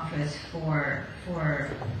attorney's office for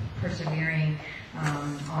persevering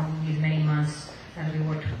on these many months as we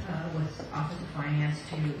worked with Office of Finance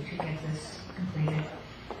to get this completed.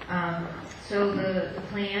 So the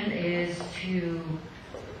plan is to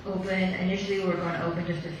open, initially we were going to open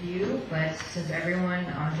just a few, but since everyone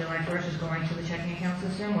on July 1st is going to the checking account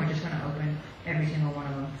system, we're just going to open every single one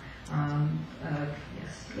of them.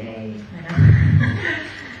 Yes, yay, I know.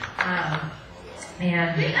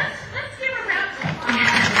 And Let's give a round of applause.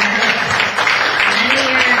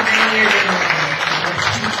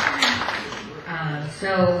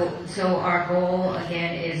 So our goal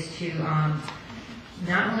again is to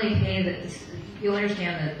not only pay the, you'll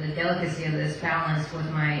understand the delicacy of this balance with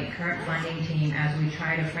my current funding team as we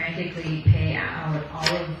try to frantically pay out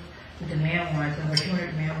all of the demand warrants, over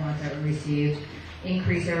 200 demand warrants that we received,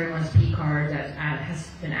 increase everyone's P card that has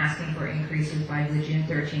been asking for increases by the June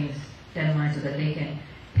 13th deadline so that they can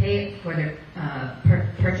pay for their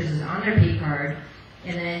purchases on their P card,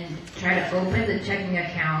 and then try to open the checking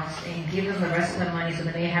accounts and give them the rest of the money so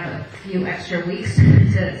that they have a few extra weeks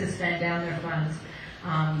to spend down their funds.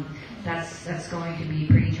 That's going to be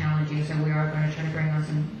pretty challenging, so we are going to try to bring on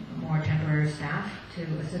some more temporary staff to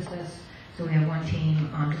assist us. So we have one team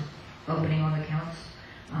just opening all the accounts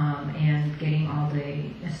and getting all the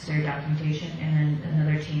necessary documentation, and then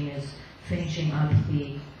another team is finishing up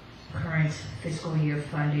the current fiscal year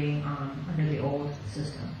funding under the old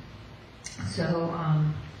system. So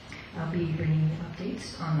I'll be bringing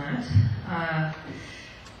updates on that.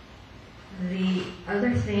 The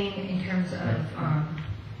other thing in terms of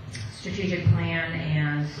strategic plan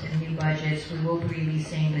and new budgets, we will be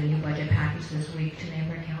releasing the new budget package this week to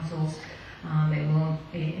neighborhood councils. It will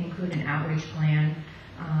include an outreach plan,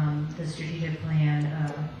 the strategic plan,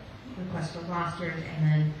 request for rosters, and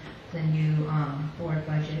then the new board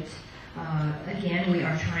budget. Again, we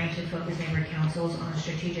are trying to focus neighborhood councils on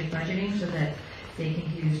strategic budgeting so that they can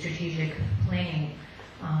do strategic planning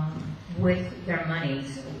with their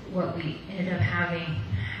monies. What we ended up having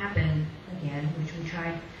happen again, which we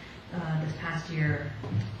tried this past year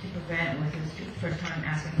to prevent with this first time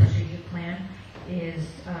asking for a strategic plan, is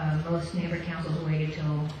most neighborhood councils waited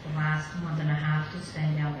till the last month and a half to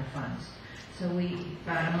spend down their funds. So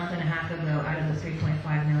about a month and a half ago, out of the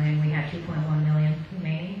 3.5 million, we had 2.1 million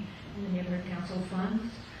remaining in the neighborhood council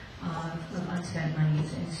funds of unspent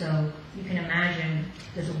monies. And so you can imagine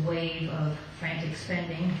there's a wave of frantic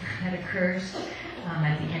spending that occurs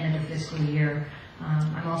at the end of the fiscal year.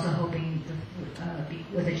 I'm also hoping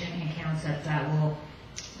with the checking accounts that will,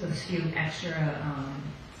 those few extra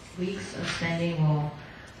weeks of spending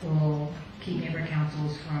will keep neighborhood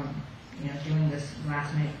councils from doing this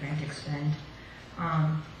last minute frantic spend.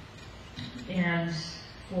 And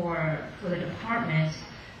for the department,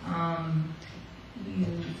 you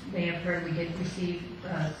may have heard we did receive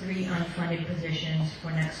 3 unfunded positions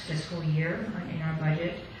for next fiscal year in our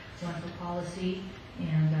budget, 1 for policy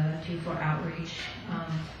and 2 for outreach.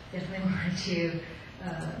 Definitely wanted to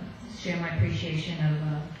share my appreciation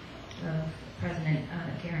of President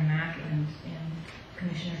Karen Mack and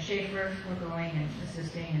Commissioner Schaefer for going and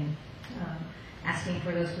assisting and asking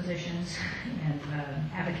for those positions and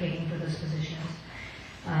advocating for those positions.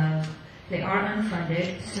 They are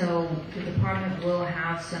unfunded, so the department will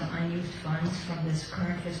have some unused funds from this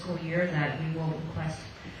current fiscal year that we will request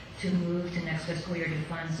to move to next fiscal year to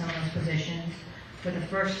fund some of those positions. For the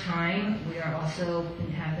first time, we are also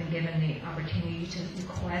have been given the opportunity to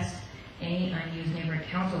request any unused neighborhood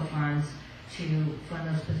council funds to fund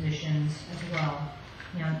those positions as well.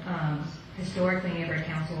 Historically, neighborhood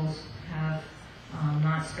councils have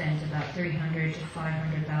not spent about $300,000 to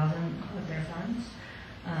 $500,000 of their funds.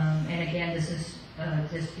 And again, this is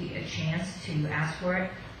just a chance to ask for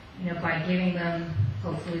it. By giving them,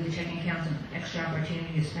 hopefully, the checking accounts an extra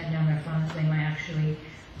opportunity to spend down their funds, they might not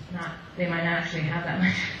actually have that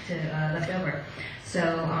much left over.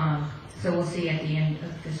 So we'll see at the end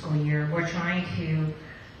of the fiscal year. We're trying to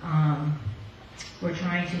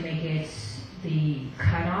make it the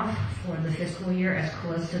cutoff for the fiscal year as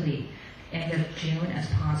close to the end of June as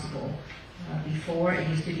possible. Before, it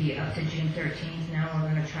used to be up to June 13th. Now we're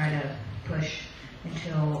going to try to push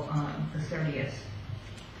until the 30th.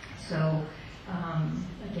 So,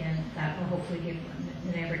 again, that will hopefully give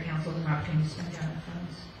the neighborhood councils an opportunity to spend down the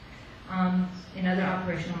In other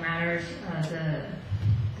operational matters, the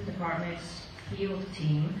department's field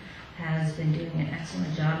team has been doing an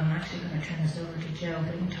excellent job. I'm actually going to turn this over to Joe,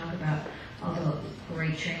 but we can talk about all the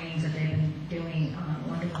great trainings that they've been doing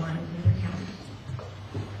one-to-one with neighborhood councils.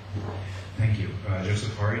 Thank you.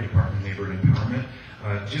 Joseph Hari, Department of Neighborhood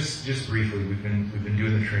Empowerment. Just briefly, we've been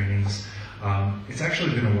doing the trainings. It's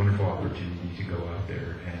actually been a wonderful opportunity to go out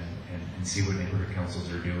there and see what neighborhood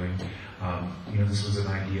councils are doing. This was an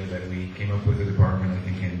idea that we came up with the department, I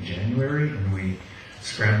think, in January, and we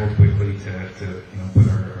scrambled quickly to put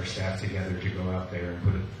our staff together to go out there and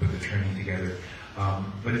put the training together.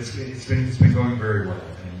 But it's been going very well,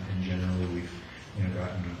 and generally we've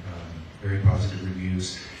gotten very positive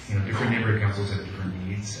reviews. Different neighborhood councils have different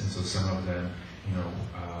needs, and so some of them,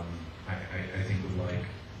 I think would like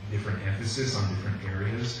different emphasis on different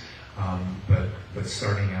areas. But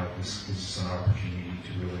starting out, this gives us an opportunity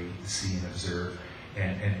to really see and observe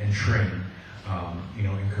and train.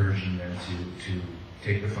 Encouraging them to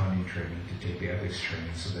take the funding training, to take the ethics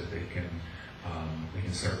training, so that they can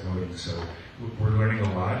start voting. So we're learning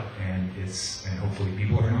a lot, and hopefully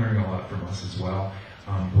people are learning a lot from us as well.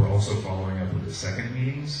 We're also following up with the second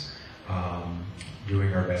meetings,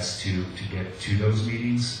 doing our best to get to those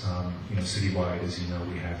meetings. Citywide, as you know,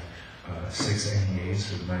 we have 6 NEAs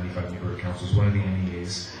for the 95 neighborhood councils. One of the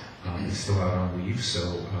NEAs is still out on leave,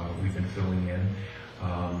 so we've been filling in.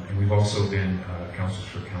 And we've also been councils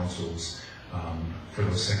for councils for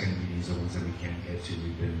those second meetings, the ones that we can't get to.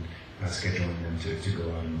 We've been scheduling them to go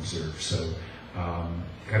out and observe. So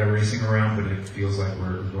kind of racing around, but it feels like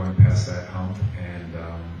we're going past that hump, and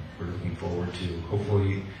we're looking forward to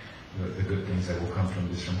hopefully the good things that will come from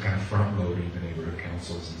this, from kind of front loading the neighborhood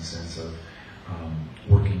councils in the sense of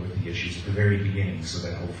working with the issues at the very beginning, so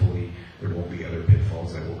that hopefully there won't be other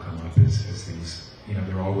pitfalls that will come up as things,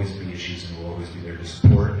 there will always be issues, and we'll always be there to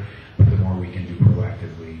support, but the more we can do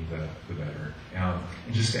proactively, the better. And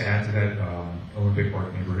just to add to that, Olympic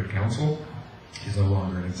Park Neighborhood Council is no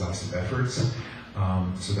longer in exhaustive efforts,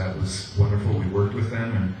 so that was wonderful. We worked with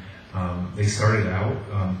them, and they started out,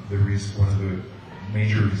 one of the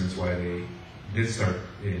major reasons why they did start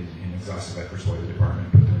in exhaustive efforts, why the department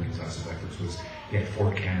put them in exhaustive efforts, was they had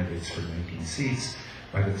 4 candidates for 19 seats.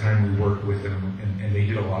 By the time we worked with them, and they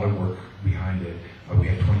did a lot of work behind it, we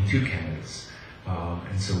had 22 candidates.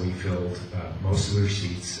 And so we filled most of their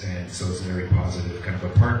seats, and so it's a very positive kind of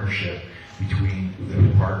a partnership between the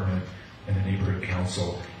department and the neighborhood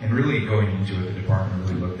council. And really going into it, the department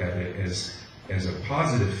really looked at it as a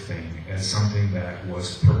positive thing, as something that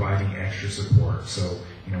was providing extra support. So,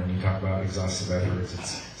 when you talk about exhaustive efforts,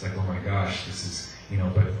 it's like, oh my gosh, this is,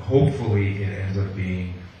 but hopefully it ends up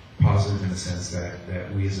being positive in the sense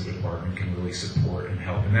that we as a department can really support and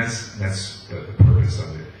help. And that's the purpose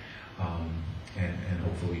of it. And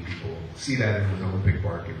hopefully people see that. And with Olympic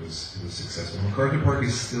Park, it was successful. MacArthur Park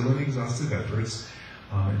is still in exhaustive efforts,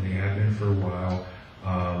 and they have been for a while.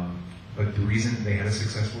 But the reason they had a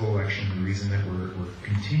successful election, the reason that we're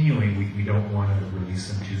continuing, we don't want to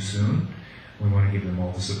release them too soon. We want to give them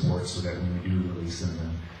all the support so that when we do release them,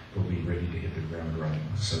 then they'll be ready to hit the ground running.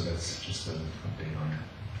 So that's just an update on that.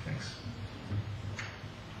 Thanks.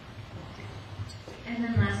 And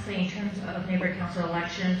then lastly, in terms of neighborhood council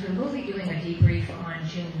elections, we will be doing a debrief on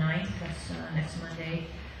June 9th, that's next Monday,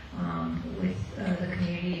 with the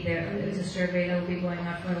community. There is a survey that will be going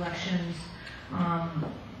out for elections.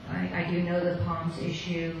 I do know the POMS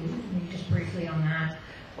issue, just briefly on that.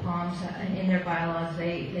 POMS, in their bylaws,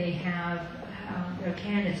 they have, their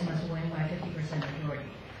candidates must win by 50% majority.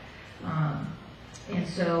 And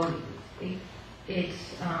so they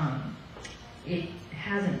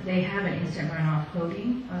have an instant runoff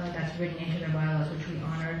voting that's written into their bylaws, which we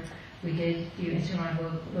honored. We did do instant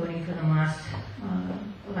runoff voting for the last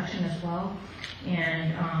election as well.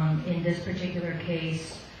 And in this particular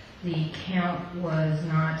case, the count was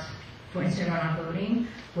not, for instant runoff voting,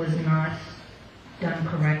 was not done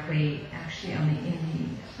correctly actually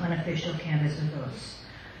in the unofficial canvass of votes.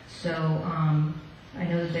 So I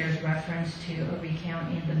know that there's reference to a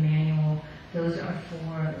recount in the manual. Those are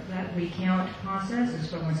for, that recount process is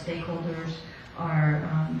for when stakeholders are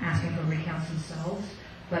asking for recounts themselves.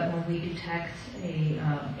 But when we detect a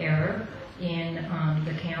error in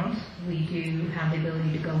the count, we do have the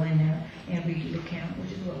ability to go in there and redo the count,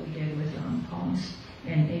 which is what we did with POMS.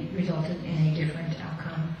 And it resulted in a different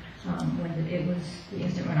outcome when the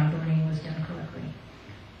instant runoff voting was done correctly.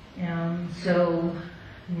 So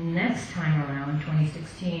next time around,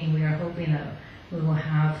 2016, we are hoping that we will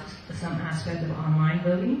have some aspect of online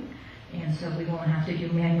voting, and so we won't have to do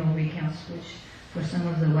manual recounts, which for some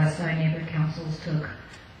of the West Side neighborhood councils took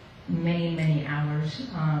many, many hours,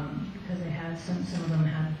 because they had some of them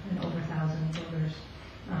had over 1,000 voters.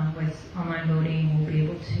 With online voting, we'll be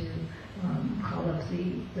able to call up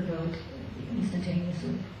the vote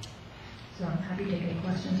instantaneously. So I'm happy to take any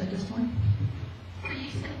questions at this point. So you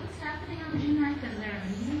said what's happening on June 9th? Is there a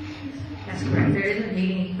meeting? That's correct. There is a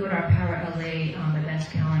meeting. You can go to our Power LA events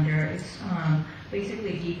calendar. It's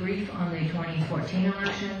basically a debrief on the 2014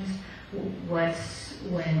 elections, what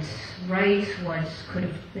went right, what could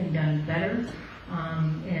have been done better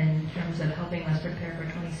in terms of helping us prepare for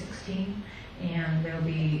 2016. And there will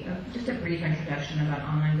be just a brief introduction about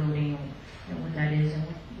online voting and what that is and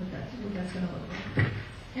what that's going to look like.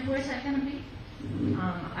 And where's that going to be?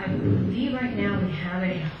 I believe right now we have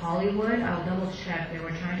it in Hollywood. I'll double check. They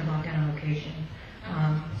were trying to lock down a location.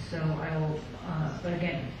 So I will, but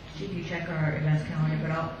again, if you check our events calendar,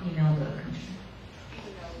 but I'll email the commission.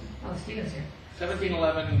 Oh, Stephen's here.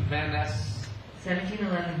 1711 Van Ness.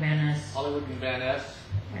 1711 Van Ness. Hollywood and Van Ness.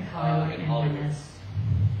 And Hollywood and Van Ness.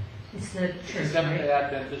 It's the church, Seventh-day right?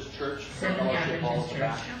 Adventist Church. Seventh-day Adventist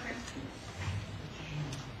Church.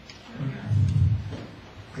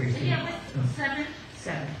 Okay. Yeah, what, 7?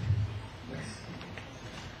 7.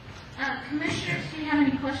 Commissioners, do you have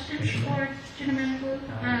any questions for Gentleman Blue?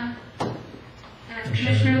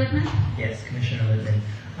 Commissioner Lippman? Yes, Commissioner Lippman.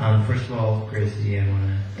 First of all, Gracie, I want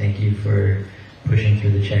to thank you for pushing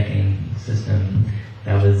through the checking system.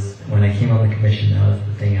 That was, when I came on the commission, that was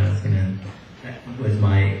the thing I was going to, that was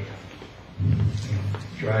my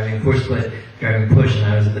driving push, and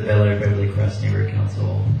I was at the Bel Air Beverly Crest Neighborhood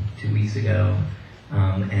Council 2 weeks ago,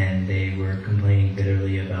 and they were complaining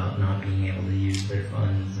bitterly about not being able to use their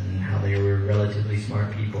funds and how they were relatively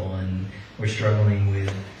smart people and were struggling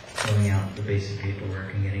with filling out the basic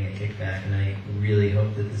paperwork and getting a kickback. And I really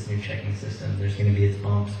hope that this new checking system, there's going to be its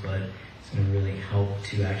bumps, but it's going to really help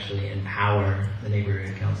to actually empower the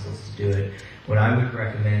neighborhood councils to do it. What I would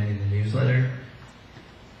recommend in the newsletter,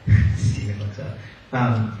 Stephen looks up,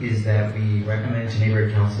 is that we recommend to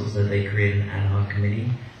neighborhood councils that they create an ad hoc committee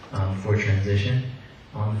for transition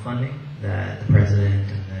on the funding, that the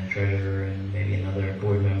president and the treasurer and maybe another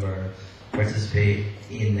board member participate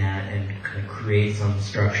in that and kind of create some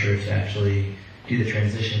structure to actually do the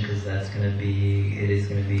transition, because it is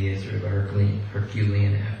going to be a sort of a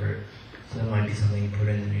Herculean effort. So that might be something to put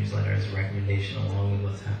in the newsletter as a recommendation along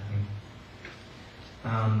with what's happening.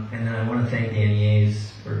 And then I want to thank the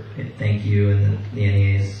NEAs, or thank you and the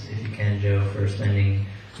NEAs, if you can, Joe, for spending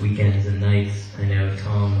weekends and nights. I know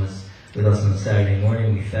Tom was with us on the Saturday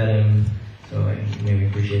morning. We fed him, so we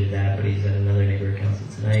appreciated that, but he's at another neighborhood council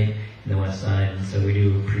tonight in the West Side, and so we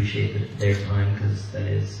do appreciate their time, because that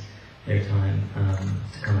is their time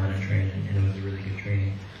to come out and train, and it was a really good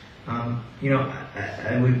training.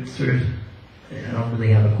 I would sort of, I don't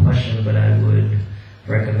really have a question, but I would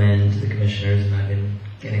recommend to the commissioners, and I've been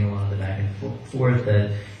getting a lot of the back and forth,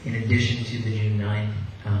 that in addition to the June 9th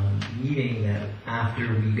meeting, that after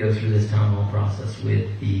we go through this town hall process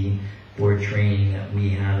with the board training, that we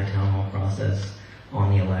have a town hall process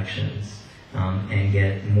on the elections and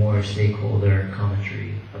get more stakeholder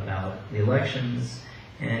commentary about the elections.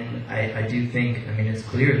 And I do think, it's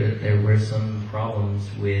clear that there were some problems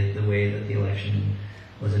with the way that the election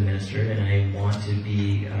was administered, and I want to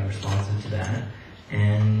be responsive to that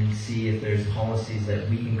and see if there's policies that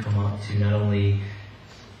we can come up to not only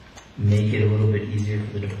make it a little bit easier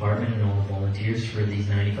for the department and all the volunteers for these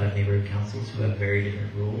 95 neighborhood councils who have very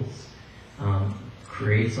different rules,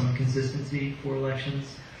 create some consistency for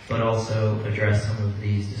elections, but also address some of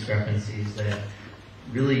these discrepancies that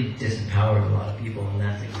really disempowered a lot of people, and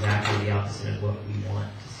that's exactly the opposite of what we want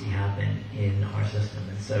to see happen in our system.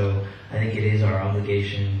 And so I think it is our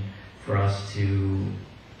obligation for us to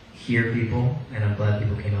hear people, and I'm glad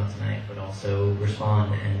people came out tonight, but also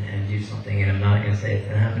respond and do something. And I'm not going to say it's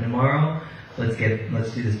going to happen tomorrow. Let's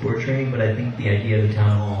do this board training, but I think the idea of the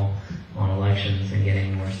town hall on elections and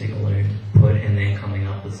getting more stakeholder input and then coming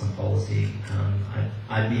up with some policy,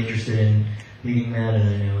 I'd be interested in leading that, and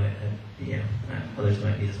I know others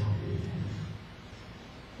might be as well.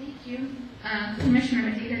 Thank you.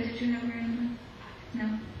 Commissioner Medina, did you know where anyone?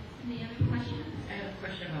 No? Any other questions? I have a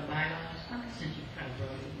question about bylaws, since you kind of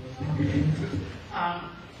brought it.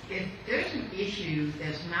 If there's an issue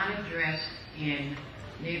that's not addressed in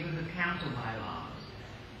neighborhood council bylaws,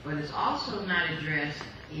 but it's also not addressed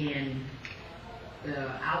in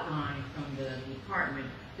the outline from the department,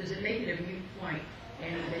 does it make it a moot point?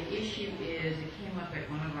 And the issue is, it came up at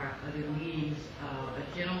one of our other meetings,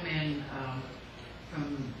 a gentleman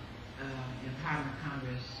from Empowerment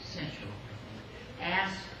Congress Central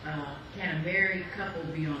asked, can a married couple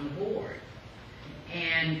be on the board?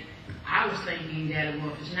 And I I was thinking that,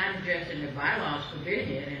 well, if it's not addressed in the bylaws, forbid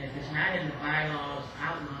it, and if it's not in the bylaws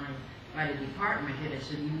outlined by the department, that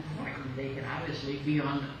it's a new point, and they could obviously be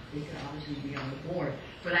on the board.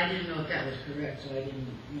 But I didn't know if that was correct, so I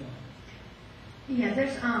didn't, Yeah,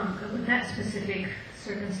 there's, with that specific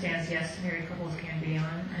circumstance, yes, married couples can be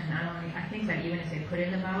on, and I think that even if they put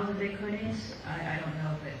in the bylaws that they couldn't, I don't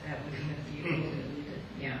know if that would even be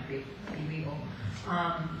legal.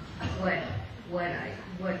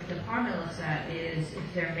 What the department looks at is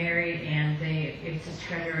if they're married and it's a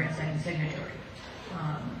treasurer and second signatory,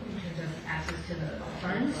 in terms of access to the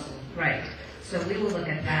funds, right? So we will look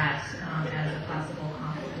at that as a possible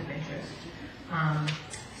conflict of interest.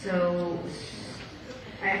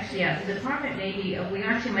 The department we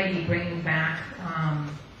actually might be bringing back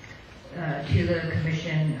to the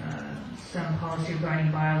commission some policy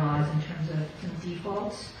regarding bylaws in terms of some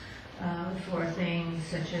defaults for things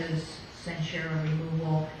such as censure or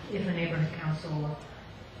removal if a neighborhood council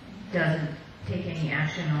doesn't take any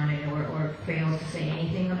action on it or fails to say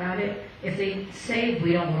anything about it. If they say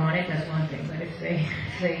we don't want it, that's one thing, but if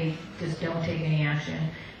they just don't take any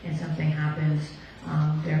action and something happens,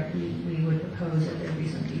 we would propose that there be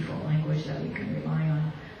some default language that we can rely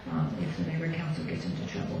on if the neighborhood council gets into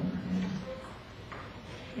trouble.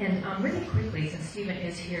 And really quickly, since Stephen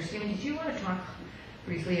is here, Stephen, did you want to talk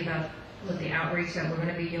briefly about what the outreach that we're going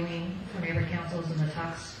to be doing for neighborhood councils and the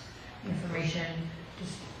TUX information?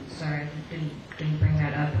 Sorry, didn't bring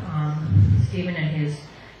that up. Stephen and his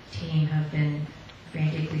team have been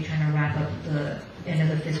frantically trying to wrap up the end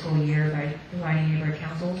of the fiscal year by providing neighborhood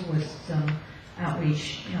councils with some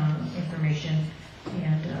outreach information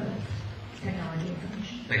and technology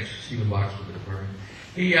information. Thanks, Stephen Box with the department.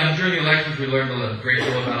 During the elections, we learned a great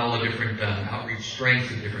deal about all the different outreach strengths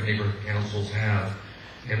that different neighborhood councils have,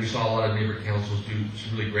 and we saw a lot of neighborhood councils do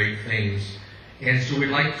some really great things. And so we'd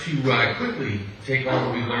like to quickly take all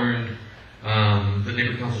that we learned that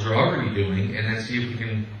neighborhood councils are already doing, and then see if we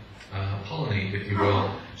can pollinate, if you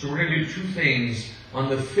will. So we're going to do two things. On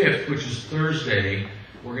the 5th, which is Thursday,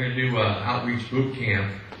 we're going to do an outreach boot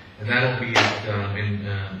camp, and that'll be in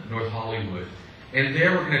North Hollywood. And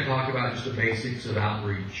there we're going to talk about just the basics of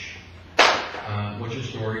outreach. What's your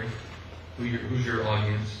story? Who's your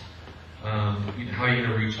audience? How are you going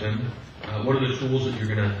to reach them? What are the tools that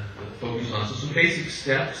you're going to focus on? So some basic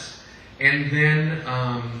steps. And then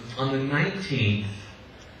on the 19th,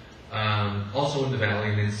 also in the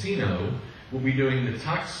Valley, in Encino, we'll be doing the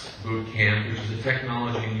TUX boot camp, which is a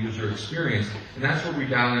technology and user experience. And that's where we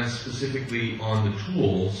dial in specifically on the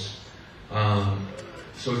tools.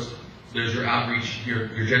 There's your outreach,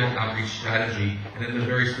 your general outreach strategy, and then the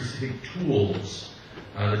very specific tools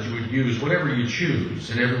that you would use, whatever you choose.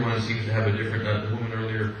 And everyone seems to have a different, the woman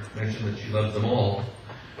earlier mentioned that she loves them all.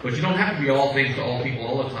 But you don't have to be all things to all people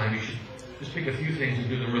all the time. You should just pick a few things and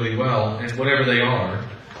do them really well, and whatever they are,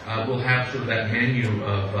 we'll have sort of that menu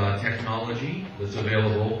of technology that's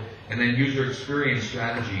available, and then user experience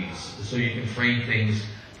strategies, so you can frame things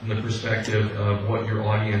from the perspective of what your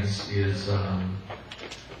audience is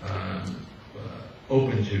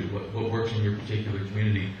open to, what works in your particular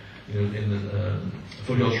community. In the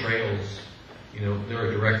foothill trails, there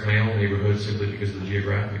are direct mail neighborhoods simply because of the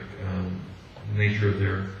geographic nature of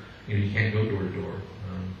their, you can't go door to door.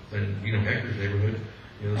 Then, Hector's neighborhood,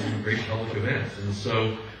 there's some great public events. And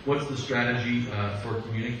so, what's the strategy for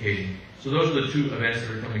communicating? So those are the two events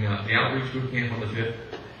that are coming up. The Outreach Boot Camp on the 5th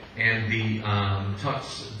and the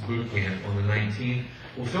TUX Boot Camp on the 19th.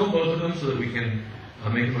 We'll film both of them so that we can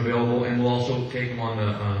make them available, and we'll also take them on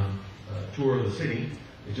the tour of the city.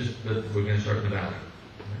 It's just that we're going to start in the Valley.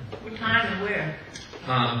 What time and where?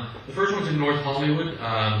 The first one's in North Hollywood.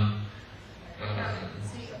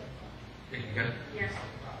 Yes.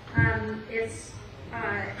 It's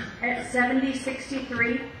at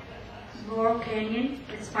 7063 Laurel Canyon.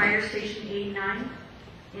 It's Fire Station 89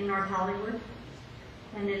 in North Hollywood.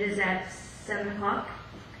 And it is at 7 o'clock.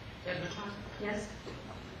 7 o'clock? Yes.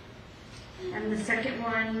 And the second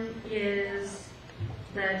one is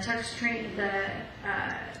the TUX train, the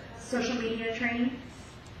social media training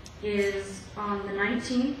is on the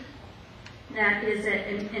 19th. That is at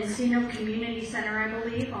Encino Community Center, I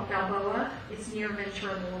believe, on Balboa. It's near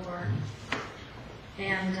Ventura Boulevard.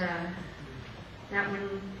 And that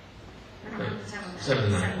one, I don't know the time on that. 7 to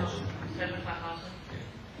 9 also. 7 o'clock also.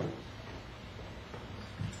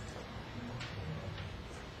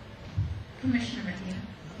 Commissioner Medina.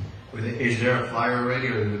 Is there a flyer already,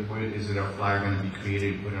 or is it a flyer going to be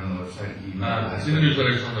created and put on the website? It's in the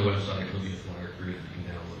newsletter, it's on the website. There'll be a flyer created you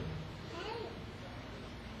can download.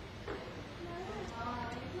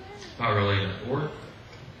 PowerLA.org.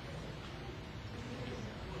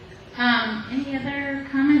 Any other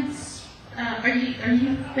comments? Are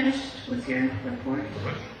you finished with your report?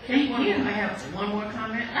 Thank you. I have one more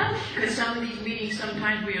comment. Oh, sure. Could some of these meetings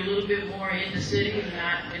sometimes be a little bit more in the city and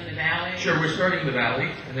not in the valley? Sure, we're starting in the valley,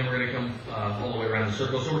 and then we're going to come all the way around the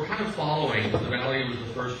circle. So we're kind of following. The valley was the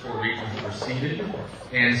first 4 regions that were seated,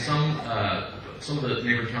 and some of the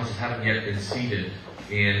neighborhood councils haven't yet been seated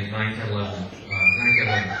in 9, 10, 11,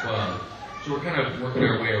 12. So we're kind of working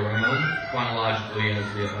our way around chronologically as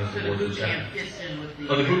the board is set.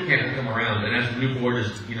 Oh, the boot camp will come around, and as the new board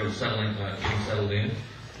is, settling, getting settled in,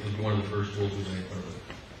 it'll be one of the first tools we make part of it.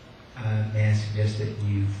 May I suggest that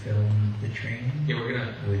you film the training? Yeah, we're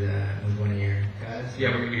gonna with one of your guys.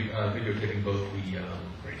 Yeah, we're gonna be videotaping both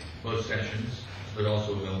both sessions, but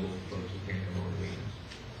also available for folks who can't come over the weekends.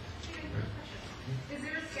 Is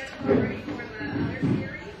there a schedule already for the other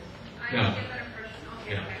series? I No. get that impression.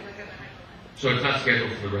 Okay, Yeah. okay, look at that. So it's not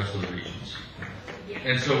scheduled for the rest of the regions.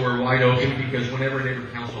 And so we're wide open because whenever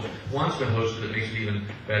neighborhood council wants to host it, it makes it even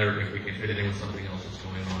better if we can fit it in with something else that's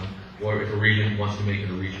going on. Or if a region wants to make it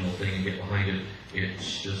a regional thing and get behind it,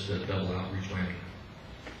 it's just a double outreach whammy.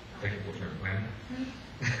 Technical term, whammy.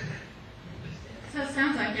 So it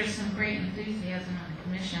sounds like there's some great enthusiasm on the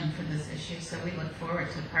commission for this issue, so we look forward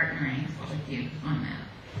to partnering with you on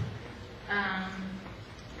that.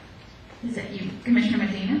 Is that you, Commissioner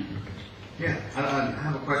Medina? Yeah, I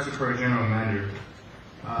have a question for our general manager.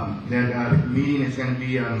 That meeting is going to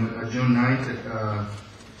be on June 9th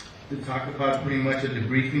to talk about pretty much a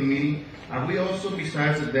debriefing meeting. Are we also,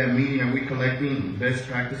 besides that meeting, are we collecting best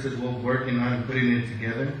practices, what we're working on and putting it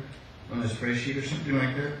together on a spreadsheet or something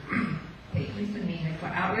like that? We've been meeting for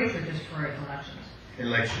outreach or just for elections?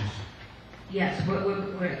 Elections. Yes, we're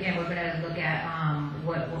going to look at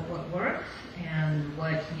what works and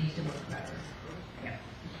what needs to work better. Yeah.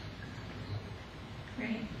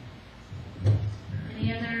 Great.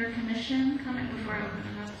 Any other commission comment before I open it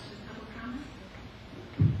up to public comment?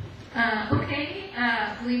 Okay,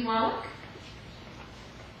 Lee Wallach.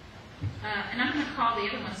 And I'm going to call the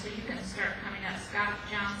other ones so you can start coming up. Scott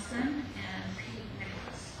Johnson and Pete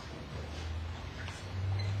Nicholas.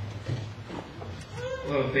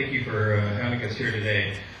 Hello, thank you for having us here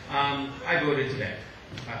today. I voted today.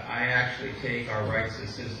 I actually take our rights as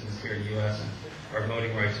citizens here in the U.S. and our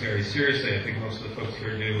voting rights very seriously. I think most of the folks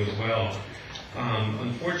here do as well.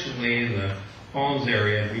 Unfortunately, in the Palms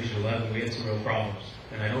area, Region 11, we had some real problems.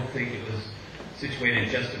 And I don't think it was situated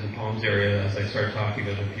just in the Palms area as I started talking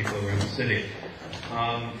to other people around the city.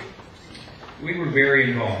 We were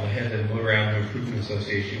very involved. I had the Motor Avenue Improvement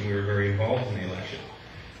Association. We were very involved in the election.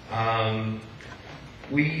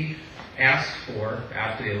 We asked for,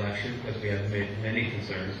 after the election, because we had made many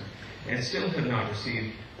concerns, and still have not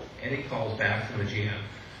received any calls back from the GM.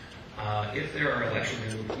 If there are election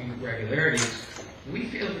irregularities, we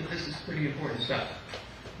feel that this is pretty important stuff.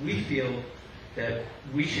 We feel that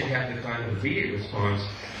we should have the kind of immediate response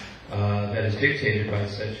that is dictated by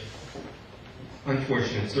such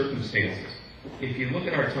unfortunate circumstances. If you look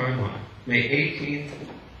at our timeline, May 18th,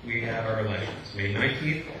 we had our elections. May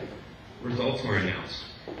 19th, results were announced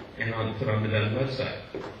and put on the Devon website.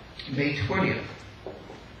 May 20th,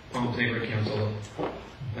 Palms Neighborhood Council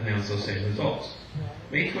announced those same results.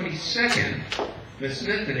 May 22nd, Ms.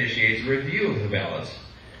 Smith initiates a review of the ballots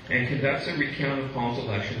and conducts a recount of Palms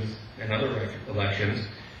elections and other elections,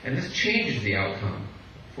 and this changes the outcome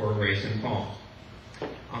for a race in Palms.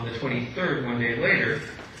 On the 23rd, one day later,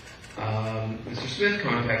 Mr. Smith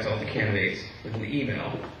contacts all the candidates with an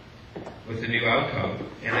email with the new outcome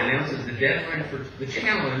and announces the deadline for the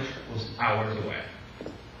challenge was hours away.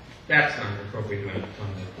 That's not an appropriate amount of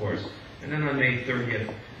time, of course. And then on May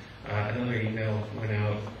 30th, another email went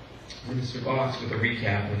out from Mr. Box with a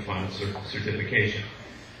recap and final certification.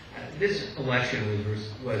 This election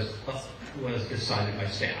was decided by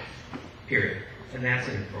staff, period. And that's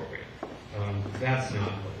inappropriate. That's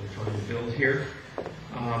not what we're trying to build here.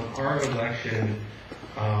 Our election,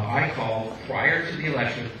 I called prior to the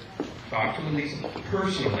election, talked to Elisa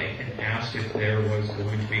personally and asked if there was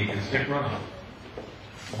going to be instant runoff.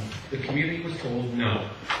 The community was told no.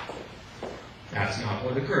 That's not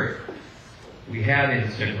what occurred. We had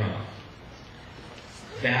instant runoff.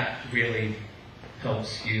 That really helped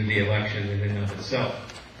skew the election in and of itself.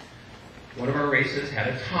 One of our races had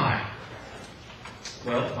a tie.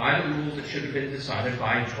 Well, by the rules, it should have been decided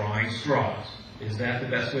by drawing straws. Is that the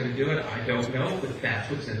best way to do it? I don't know, but that's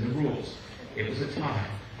what's in the rules. It was a tie.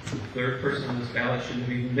 The third person on this ballot shouldn't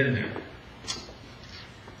have even been there.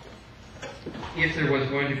 If there was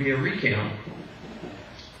going to be a recount,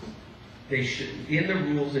 they should, in the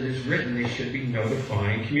rules it is written, they should be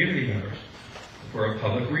notifying community members for a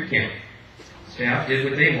public recount. Staff did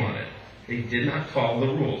what they wanted. They did not follow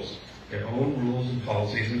the rules, their own rules and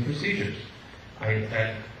policies and procedures.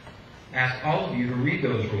 I ask all of you to read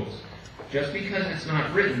those rules. Just because it's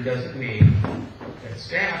not written doesn't mean that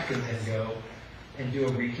staff can then go and do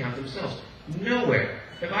a recount themselves. Nowhere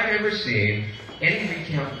have I ever seen any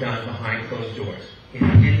recount done behind closed doors in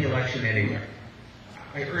any election anywhere.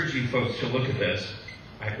 I urge you folks to look at this.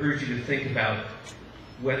 I urge you to think about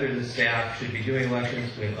whether the staff should be doing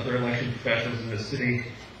elections with other election professionals in the city.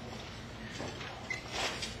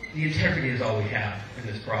 The integrity is all we have in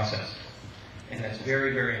this process. And that's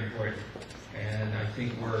very, very important. And I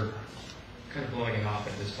think we're kind of blowing it off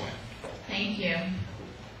at this point. Thank you.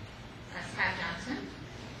 Scott Johnson.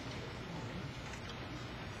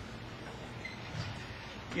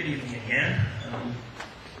 Good evening again.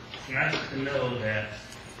 It's nice to know that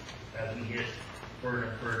as we get further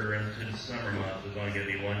and further into the summer months, there's only going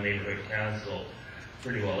to be one neighborhood council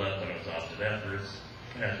pretty well up on exhausted efforts,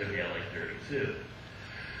 and that's going to be LA 32.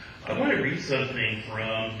 I want to read something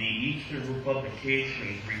from the Eastern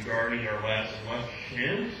Republication regarding our last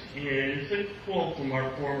elections, and it's a quote from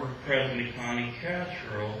our former President Connie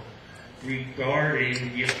Castro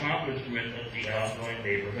regarding the accomplishment of the outgoing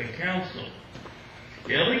neighborhood council.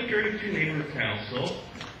 The LA 32 Neighborhood Council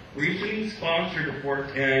recently sponsored the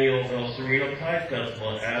 4th annual El Sereno Kite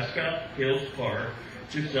Festival at Ascot Hills Park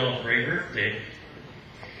to celebrate Earth Day.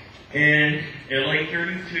 And LA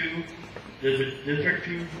 32, the District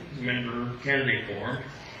 2 member candidate forum,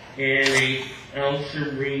 and a El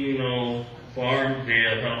Sereno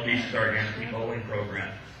Farmdale Healthy Start anti-bowling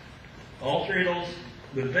program. All three of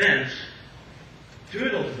those events, two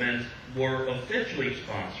of those events were officially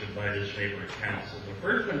sponsored by this neighborhood council. The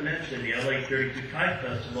first one mentioned, the LA 32 Kite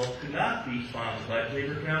Festival, could not be sponsored by the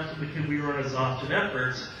neighborhood council because we were on exhausted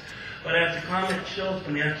efforts. But as the comment shows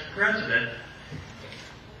from the ex-president,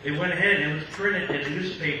 it went ahead and it was printed in the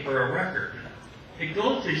newspaper a record. It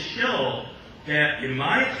goes to show that, in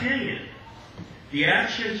my opinion, the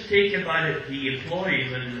actions taken by the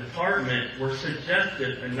employees in the department were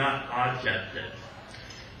suggestive and not objective.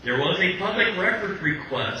 There was a public records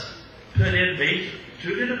request put in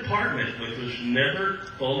to the department, which was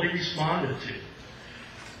never fully responded to,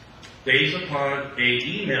 based upon an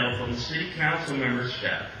email from the city council member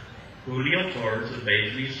staff, Julio Torres, who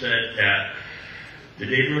basically said that the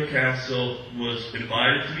neighborhood council was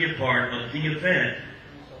invited to be a part of the event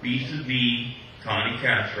vis-a-vis Connie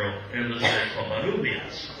Castro and Lisette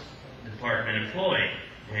Covarrubias, department employee,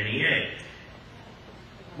 NEA.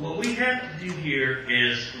 What we have to do here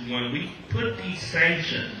is, when we put these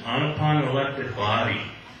sanctions upon an elected body,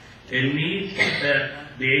 it needs to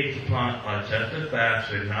be based upon objective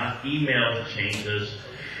facts and not email changes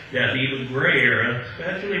that leave a gray area,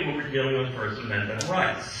 especially when we're dealing with First Amendment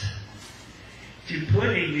rights. To put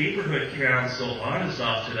a neighborhood council on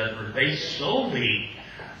exhausted effort based solely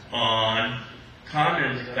on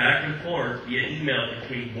comments back and forth via email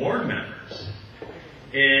between board members,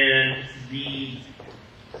 and the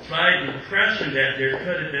slight impression that there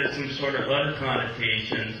could have been some sort of other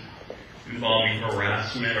connotations involving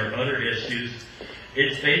harassment or other issues,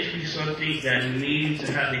 it's basically something that needs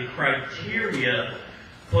to have a criteria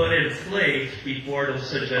put in place before those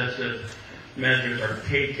suggestive measures are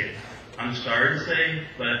taken. I'm sorry to say,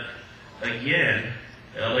 but again,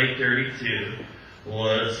 LA 32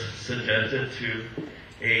 was suggested to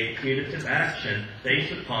a punitive action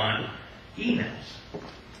based upon emails.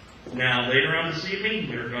 Now, later on this evening,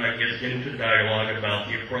 we're going to get into dialogue about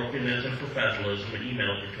the appropriateness and professionalism of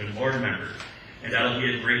emails between board members. And that'll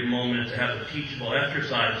be a great moment to have a teachable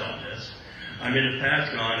exercise on this. I'm going to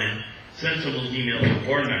pass on and send some of those emails to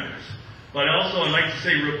board members. But also, I'd like to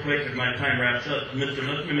say real quick, as my time wraps up, Mr.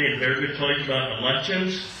 Lippman made a very good choice about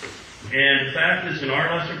elections. And the fact is, in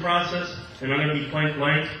our election process, and I'm going to be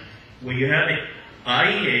blank, when you have an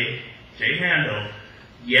IEA, Jay Handel,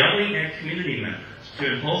 yelling at community members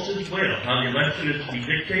to impose his will, how the election is to be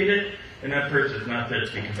dictated, and that person is not fit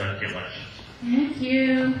to conduct the elections. Thank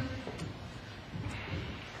you.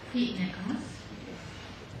 Pete Nicholas.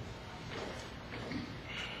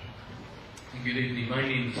 Good evening. My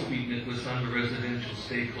name is Pete Nicholas. I'm a residential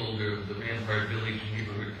stakeholder of the Rampart Village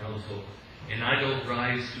Neighborhood Council, and I don't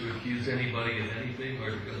rise to accuse anybody of anything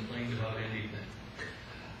or to complain about anything.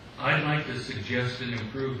 I'd like to suggest an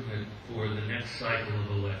improvement for the next cycle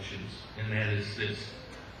of elections, and that is this.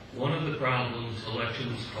 One of the problems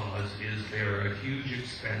elections cause is they're a huge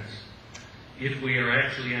expense. If we are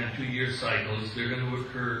actually on 2-year cycles, they're going to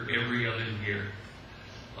occur every other year.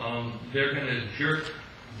 They're going to jerk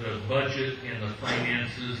the budget and the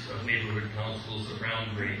finances of neighborhood councils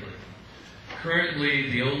around greatly. Currently,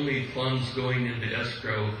 the only funds going into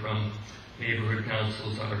escrow from neighborhood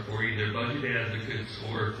councils are for either budget advocates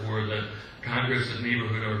or for the Congress of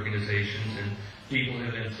Neighborhood Organizations, and people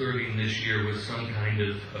have been flirting this year with some kind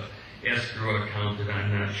of escrow account that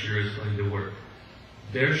I'm not sure is going to work.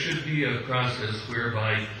 There should be a process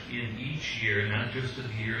whereby in each year, not just in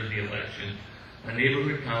the year of the election, a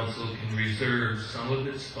neighborhood council can reserve some of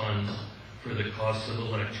its funds for the cost of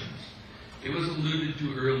elections. It was alluded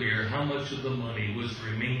to earlier how much of the money was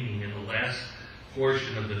remaining in the last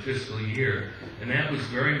portion of the fiscal year, and that was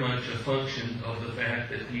very much a function of the fact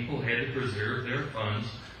that people had to preserve their funds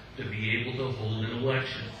to be able to hold an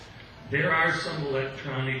election. There are some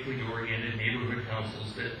electronically oriented neighborhood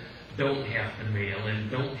councils that don't have to mail and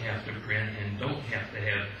don't have to print and don't have to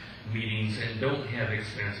have meetings and don't have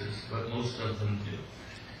expenses, but most of them do.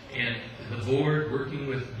 And the board, working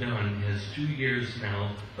with Dunn, has 2 years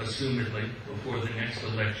now, assumedly, before the next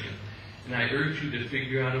election. And I urge you to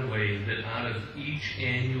figure out a way that out of each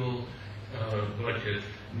annual budget,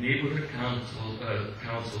 neighborhood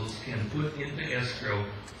councils can put into escrow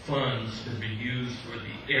funds to be used for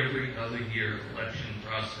the every other year election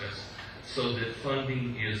process, so that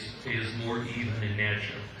funding is more even and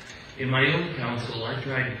natural. In my own council, I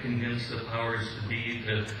try to convince the powers to be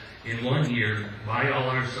to, in 1 year, buy all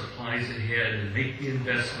our supplies ahead and make the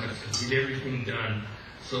investments and get everything done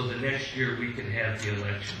so the next year we can have the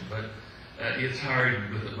election. But it's hard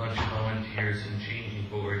with a bunch of volunteers and changing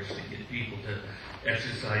boards to get people to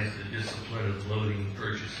exercise the discipline of loading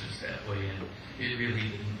purchases that way, and it really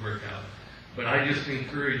didn't work out. But I just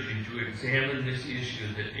encourage you to examine this issue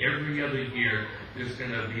that every other year there's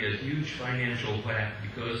going to be a huge financial whack,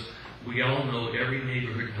 because we all know every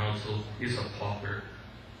neighborhood council is a pauper.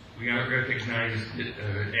 We aren't recognized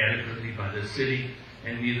adequately by the city,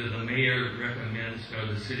 and neither the mayor recommends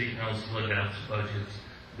nor the city council adopts budgets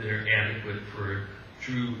that are adequate for a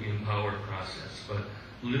true empowered process. But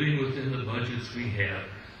living within the budgets we have,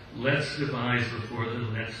 let's devise before the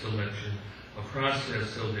next election a process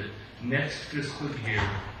so that next fiscal year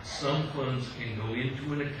some funds can go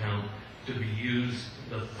into an account to be used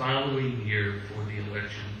the following year for the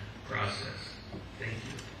election process. Thank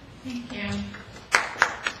you. Thank you.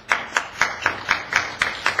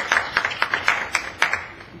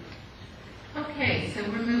 Okay, so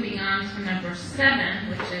we're moving on to number 7,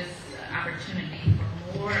 which is opportunity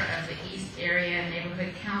for more of the East Area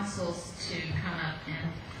neighborhood councils to come up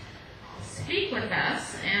and speak with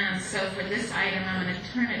us. And so for this item, I'm going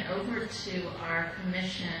to turn it over to our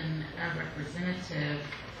commission representative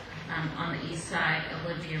on the east side,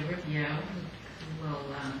 Olivia Rubio, who will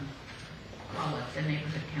call up the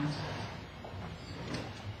neighborhood council.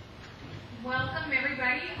 Welcome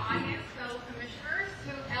everybody, audience, fellow commissioners,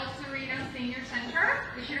 to El Sereno Senior Center.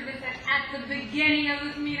 We should have been at the beginning of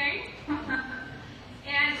this meeting.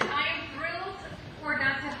 And I am thrilled for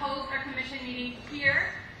Dunn to host our commission meeting here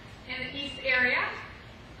in the East area.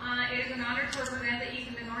 It is an honor to represent the East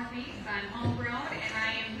and the Northeast. I'm homegrown, and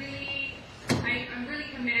I'm really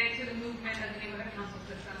committed to the movement of the neighborhood council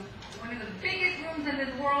system. One of the biggest rooms in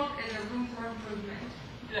this world is a room for improvement.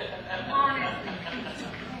 Honestly.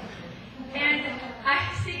 And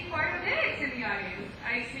I see quite a mix in the audience.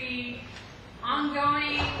 I see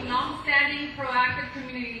ongoing, long-standing, proactive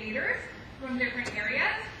community leaders from different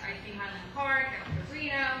areas. I see Highland Park, El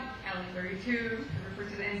Sereno, LE32, to refer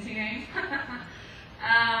to the NC name.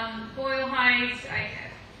 Boyle Heights,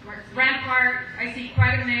 Rampart. I see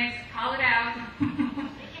quite a mix. Call it out. Lincoln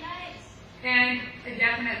Heights. And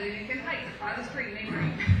definitely Lincoln Heights, across the street,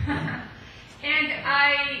 neighboring. And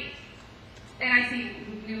I see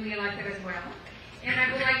newly elected as well. And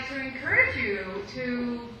I would like to encourage you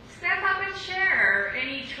to step up and share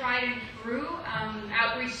any tried and true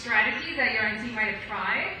outreach strategies that your NC might have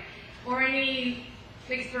tried, or any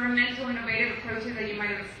experimental, innovative approaches that you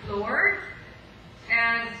might have explored.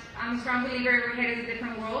 And I'm a strong believer every head is a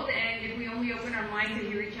different world, and if we only open our minds to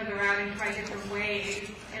hear each other out and try different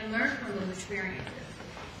ways and learn from those experiences.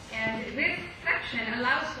 And this section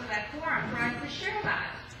allows for that forum for us to share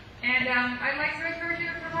that. And I'd like to encourage you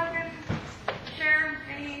to come up and share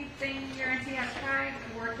anything your NC has tried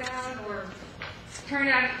and worked out, or turned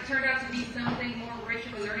out to be something more rich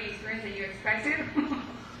of a learning experience than you expected.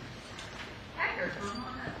 Hector, come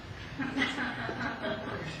on up.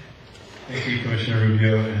 Thank you, Commissioner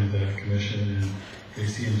Rubio and the Commission, and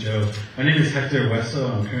Gracie and Joe. My name is Hector Wesso.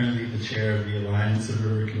 I'm currently the chair of the Alliance of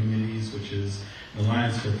River Communities, which is an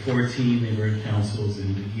alliance for 14 neighborhood councils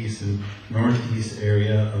in the east and northeast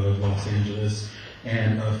area of Los Angeles,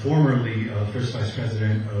 and formerly first vice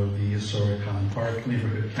president of the historic Highland Park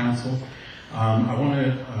Neighborhood Council. I want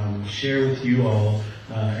to share with you all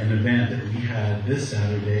an event that we had this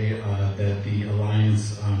Saturday that the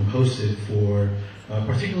Alliance hosted for,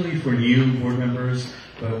 particularly for new board members,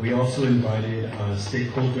 but we also invited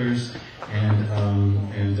stakeholders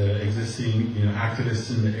and existing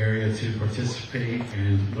activists in the area to participate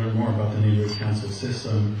and learn more about the neighborhood council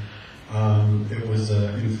system. It was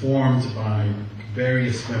informed by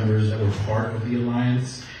various members that were part of the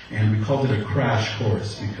Alliance, and we called it a crash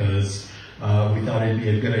course because we thought it'd be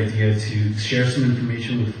a good idea to share some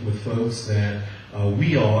information with folks that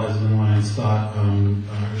we all as an Alliance thought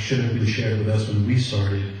should have been shared with us when we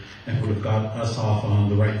started and would have got us off on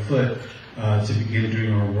the right foot to begin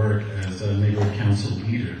doing our work as neighborhood council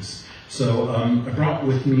leaders. So I brought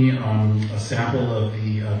with me a sample of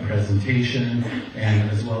the presentation and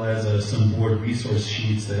as well as some board resource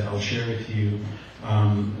sheets that I'll share with you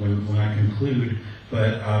when I conclude.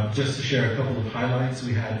 But just to share a couple of highlights,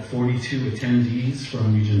 we had 42 attendees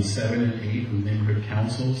from Region 7 and 8 of neighborhood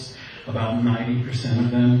councils. About 90%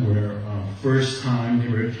 of them were first-time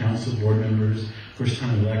neighborhood council board members,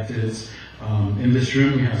 first-time electeds. In this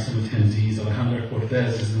room, we have some attendees. Alejandra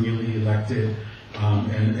Cortez is newly elected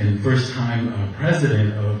and first-time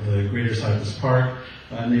president of the Greater Cypress Park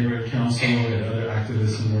Neighborhood Council, and other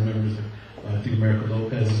activists and board members. I think America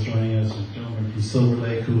Lopez is joining us, a gentleman from Silver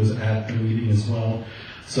Lake who was at the meeting as well.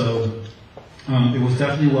 So it was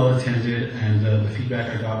definitely well attended, and the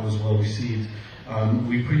feedback I got was well received.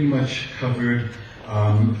 We pretty much covered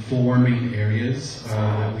 4 main areas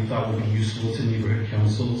that we thought would be useful to neighborhood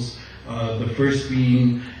councils. The first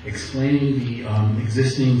being explaining the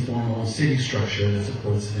existing formal city structure that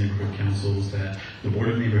supports neighborhood councils, that the Board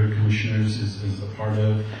of Neighborhood Commissioners is a part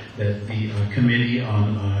of, that the Committee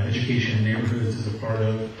on Education and Neighborhoods is a part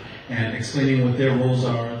of, and explaining what their roles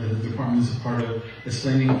are, that the department is a part of,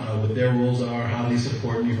 explaining what their roles are, how they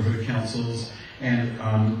support neighborhood councils, and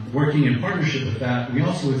working in partnership with that, we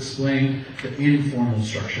also explained the informal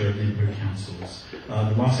structure of neighborhood councils.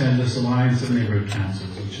 The Los Angeles Alliance of Neighborhood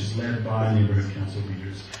Councils, which is led by neighborhood council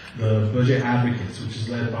leaders. The Budget Advocates, which is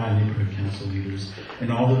led by neighborhood council leaders.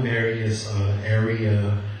 And all the various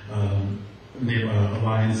area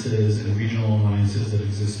alliances and regional alliances that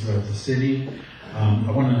exist throughout the city.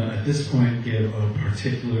 I want to, at this point, give a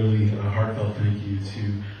particularly heartfelt thank you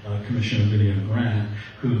to Commissioner Lydia Grant,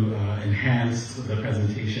 who enhanced the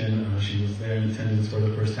presentation. She was there in attendance for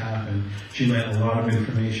the first half, and she lent a lot of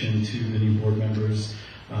information to the new board members,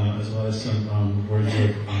 as well as some words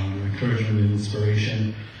of encouragement and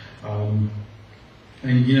inspiration.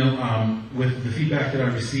 With the feedback that I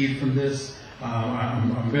received from this,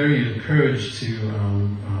 I'm very encouraged to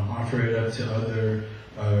offer it up to other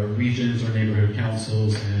regions or neighborhood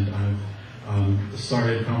councils, and I've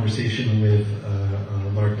started a conversation with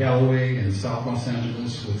Lark Galloway in South Los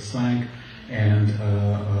Angeles with SLANC, and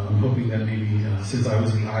I'm hoping that maybe since I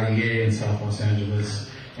was the IEA in South Los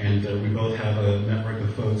Angeles, and we both have a network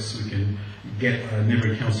of folks, we can get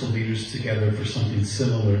neighborhood council leaders together for something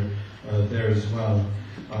similar there as well.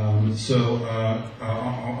 I'll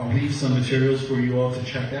leave some materials for you all to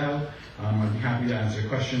check out. I'd be happy to answer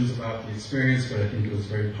questions about the experience, but I think it was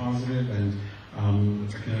very positive, and I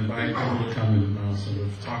can invite people to come and sort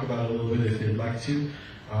of talk about it a little bit if they'd like to.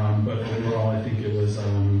 But overall, I think it was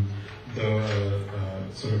the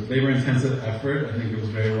sort of labor-intensive effort. I think it was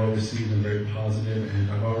very well received and very positive,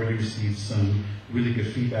 and I've already received some really good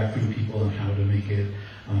feedback from people on how to make it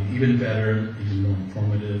even better, even more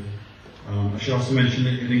informative. I should also mention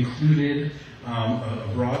that it included a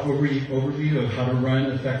broad overview of how to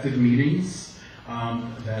run effective meetings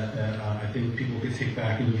that I think people could take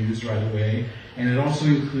back and use right away. And it also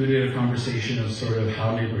included a conversation of sort of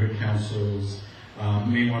how neighborhood councils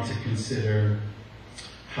may want to consider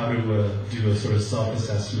how to do a sort of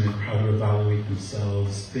self-assessment, how to evaluate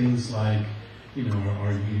themselves, things like,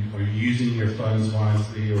 are you using your funds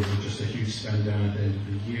wisely, or is it just a huge spend down at the end of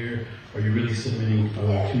the year? Are you really submitting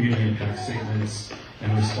community impact statements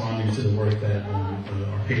and responding to the work that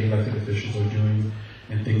our paid elected officials are doing,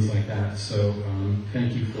 and things like that? So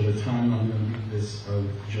thank you for the time. I'm going to leave this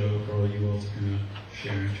with Joe for all you all to kind of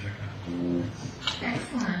share and check out.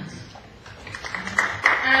 Excellent.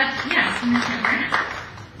 Yes, Commissioner Grant.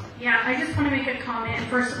 Yeah, I just want to make a comment.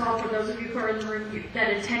 First of all, for those of you who are in the room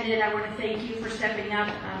that attended, I want to thank you for stepping up.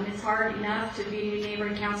 It's hard enough to be a new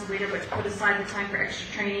neighborhood council leader, but to put aside the time for extra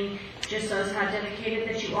training just shows how dedicated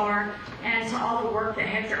that you are. And to all the work that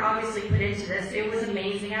Hector obviously put into this, it was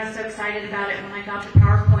amazing. I was so excited about it when I got the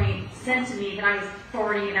PowerPoint sent to me that I was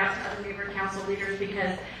forwarding it out to other neighborhood council leaders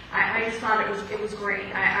because I just thought it was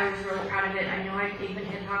great. I was really proud of it. I know I even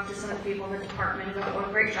had talked to some of the people in the department about what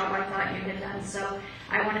a great job I thought you had done. So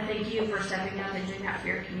I want to thank you for stepping up and doing that for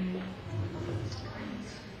your community.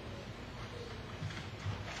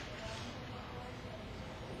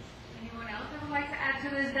 Anyone else that would like to add to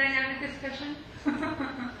this dynamic discussion?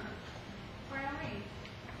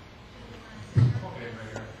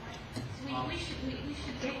 We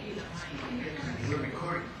should get you the mic. We're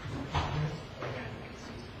recording.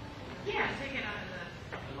 Yeah, take it out of the.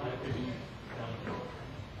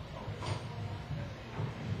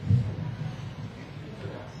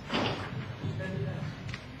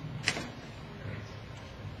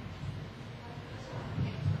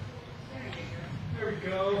 There we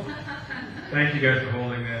go. Thank you guys for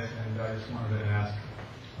holding this, and I just wanted to ask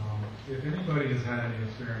if anybody has had any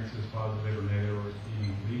experiences, positive or negative, or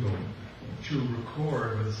being legal, to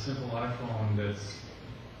record with a simple iPhone that's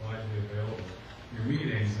widely available your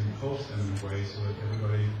meetings and post them in a way so that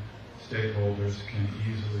everybody, stakeholders, can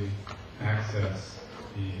easily access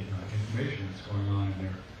the information that's going on in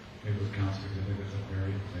their neighborhood council, because I think it's a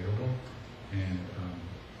very available and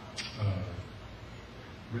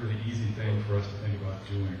really easy thing for us to think about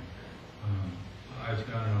doing. I've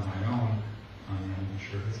done it on my own. I'm not even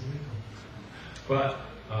sure if it's illegal. But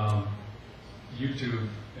YouTube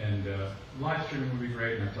and live streaming would be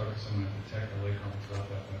great, and I talked to someone at the Tech LA conference about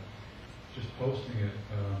that, but just posting it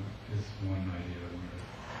is one idea I wanted to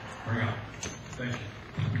bring up. Thank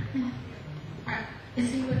you. Is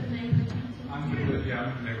he with the neighborhood council? I'm with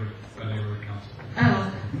the neighborhood council.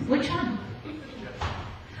 Oh, which one?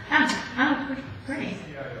 Oh, great.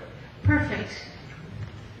 Perfect.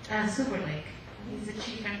 Silver Lake. He's the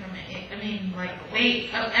chief information,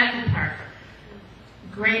 at the park.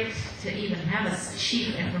 Great to even have a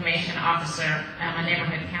chief information officer at a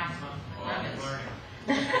neighborhood council. Love it.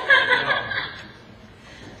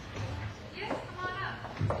 Yes, come on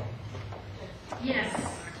up. Yes,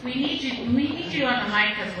 we need you on the mic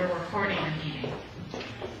because we're recording the meeting.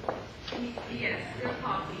 Yes, good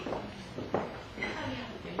coffee.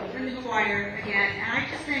 From the choir again, and I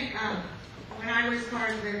just think when I was part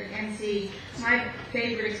of the NC, my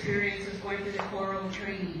favorite experience was going through the choral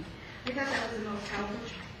training. I thought that was the most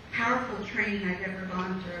powerful training I've ever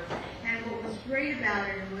gone through. And what was great about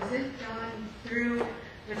it wasn't done through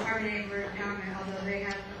the Department of Neighborhood Empowerment, although they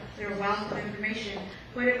have their wealth of information,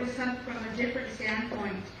 but it was from a different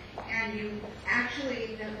standpoint. And you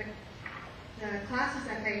actually, the classes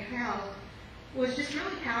that they held was just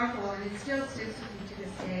really powerful, and it still sticks with me to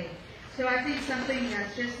this day. So I think something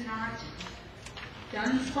that's just not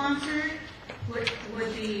done sponsored would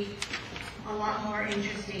be a lot more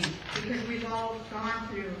interesting, because we've all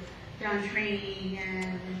done training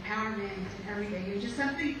and empowerment and everything, and just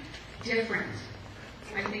something different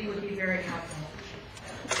I think would be very helpful.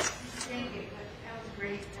 Thank you. That was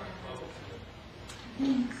great.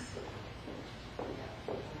 Thanks.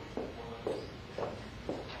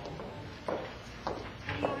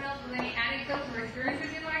 Anyone else with any anecdotes or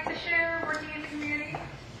experiences you'd like to share working in the community?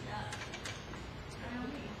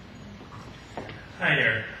 Hi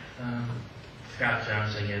there. Scott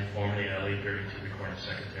Johnson again, formerly LA 32 Recording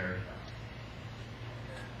Secretary.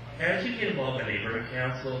 As you get involved in neighborhood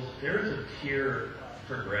councils, there is a tier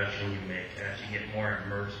progression you make as you get more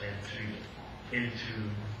immersed into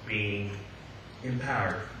being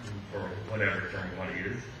empowered, or whatever term you want to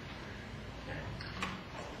use.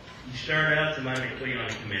 You start out, somebody may put you on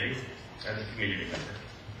a committee as a community member,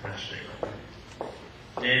 as a stakeholder.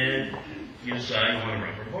 Then you decide you want to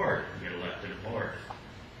run for board, you get elected to board.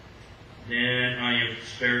 Then on your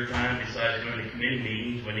spare time, besides going to committee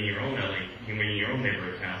meetings, winning your own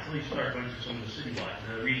neighborhood council, you start going to some of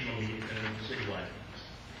the regional meetings and the citywide meetings.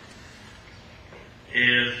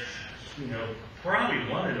 If, probably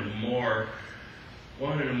one of the more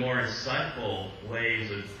insightful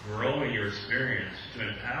ways of growing your experience, to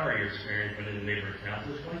empower your experience within the neighborhood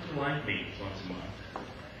council, is going to life meetings once a month.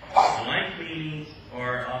 The life meetings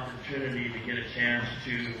are an opportunity to get a chance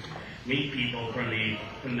to meet people from the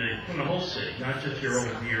whole city, not just your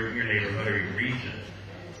neighborhood or your region.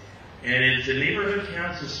 And it's the neighborhood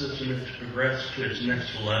council system that's progressed to its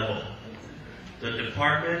next level. The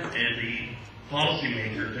department and the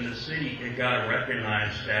policymakers in the city have got to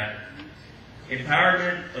recognize that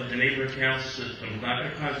empowerment of the neighborhood council system is not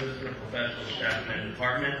going to come just from the professional staff in the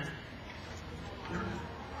department.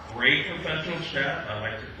 Great professional staff. I'd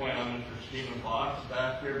like to point out Mr. Stephen Fox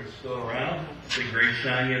back there, who's still around. It's a great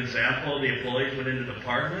shining example of the employees within the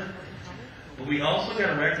department. But we also got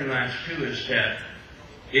to recognize too is that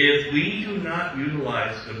If we do not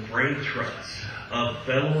utilize the brain trust of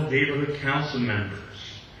fellow neighborhood council members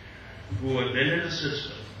who have been in the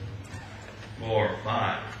system for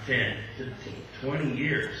 5, 10, 15, 20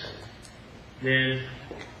 years, then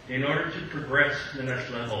in order to progress to the next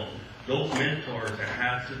level, those mentors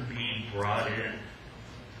have to be brought in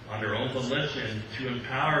on their own volition to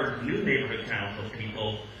empower new neighborhood council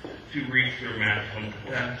people to reach their maximum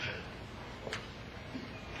potential.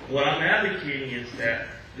 What I'm advocating is that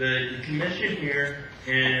the commission here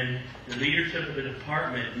and the leadership of the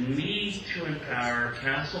department need to empower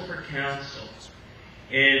council for council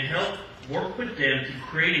and help work with them to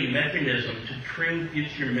create a mechanism to train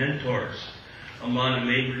future mentors among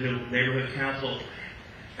the neighborhood council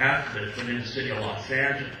activists within the city of Los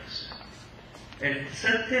Angeles. And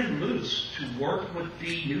set them loose to work with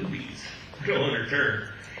the newbies, to go on their turn,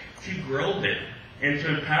 to grow them and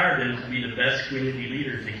to empower them to be the best community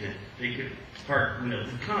leaders they could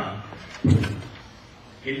become.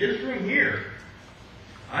 In this room here,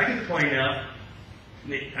 I can point out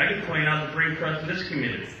the brain trust of this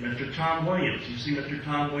community, Mr. Tom Williams. You see Mr.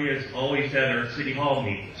 Tom Williams always at our city hall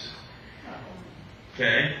meetings.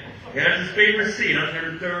 Okay? That's his favorite seat up there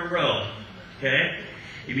in the third row. Okay?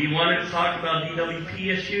 If you wanted to talk about DWP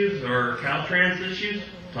issues or Caltrans issues,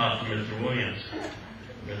 talk to Mr. Williams.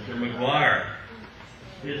 Mr. McGuire.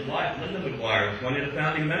 His wife, Linda McGuire, was one of the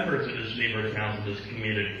founding members of this neighborhood council, this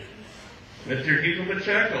community. Mr. Hugo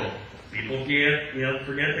Pacheco. People forget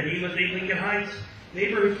that he was a Lincoln Heights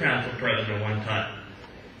neighborhood council president one time.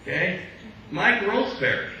 Okay? Mike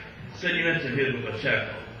Roseberry. Said you mentioned Hugo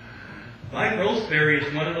Pacheco. Mike Roseberry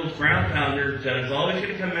is one of those ground pounders that is always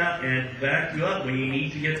going to come out and back you up when you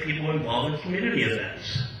need to get people involved in community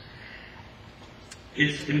events.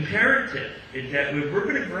 It's imperative that if we're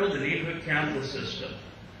going to grow the neighborhood council system,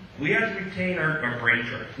 we have to retain our brain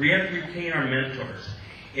trust. We have to retain our mentors.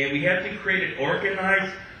 And we have to create an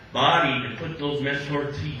organized body to put those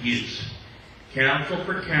mentors to use. Council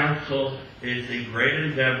for council is a great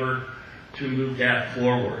endeavor to move that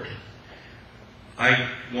forward. I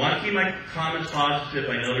want to keep my comments positive.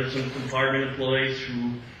 I know there's some department employees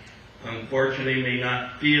who unfortunately may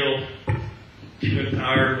not feel too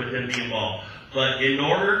empowered with them being involved. But in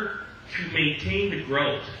order to maintain the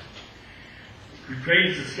growth, we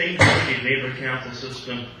create a sustainability of neighborhood council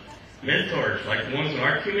system, mentors like the ones in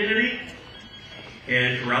our community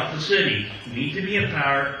and throughout the city need to be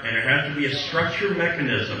empowered, and there has to be a structured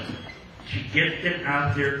mechanism to get them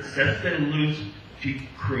out there, set them loose, to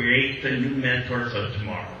create the new mentors of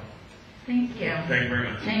tomorrow. Thank you. Thank you very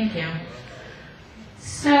much. Thank you.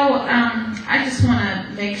 So I just want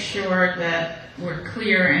to make sure that we're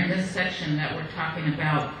clear in this section that we're talking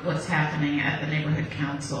about what's happening at the neighborhood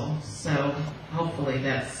council. So hopefully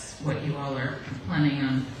that's what you all are planning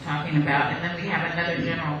on talking about. And then we have another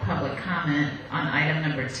general public comment on item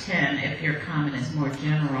number 10, if your comment is more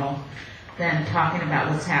general than talking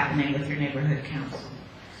about what's happening with your neighborhood council.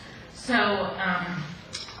 So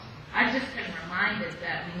I've just been reminded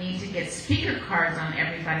that we need to get speaker cards on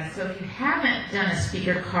everybody. So if you haven't done a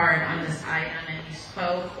speaker card on this item and you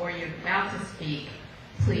spoke or you're about to speak,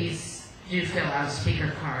 please do fill out a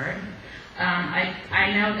speaker card.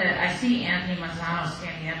 I know that I see Anthony Mazzano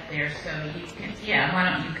standing up there, so you can, why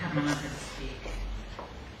don't you come on up and speak?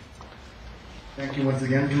 Thank you once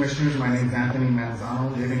again, Commissioners. My name is Anthony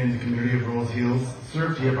Manzano, living in the community of Rose Hills,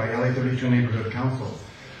 served here by LA 32 Neighborhood Council.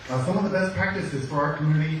 Some of the best practices for our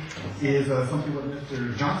community is something what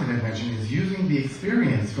Mr. Johnson had mentioned, is using the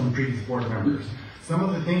experience from previous board members. Some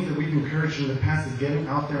of the things that we've encouraged in the past is getting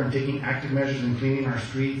out there and taking active measures in cleaning our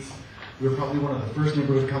streets. We're probably one of the first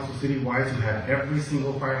neighborhood council citywide who had every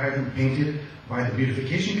single fire hydrant painted by the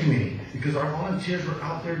beautification committee, because our volunteers were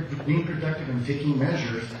out there being productive and taking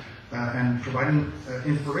measures and providing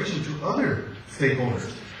inspiration to other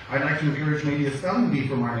stakeholders. I'd like to encourage maybe a spelling bee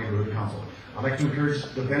from our neighborhood council. I'd like to encourage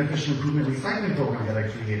the beneficial improvement recycling program that I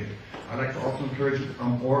created. I'd like to also encourage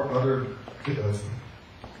more other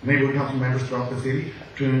neighborhood council members throughout the city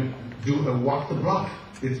to do a walk the block.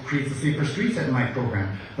 It creates a safer streets at night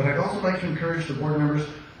program. But I'd also like to encourage the board members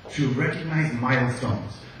to recognize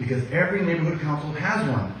milestones, because every neighborhood council has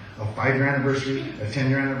one. A 5-year anniversary, a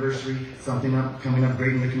 10-year anniversary, something coming up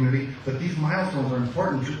great in the community. But these milestones are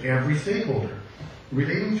important to every stakeholder.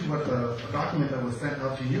 Relating to what the document that was sent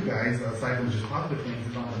out to you guys, aside from just positive things,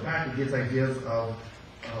 is on the back. It gives ideas of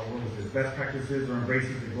best practices or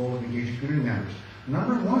embraces the goal of engaging community members.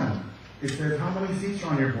 Number 1, it says how many seats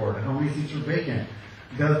are on your board and how many seats are vacant.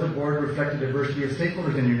 Does the board reflect the diversity of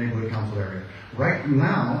stakeholders in your neighborhood council area? Right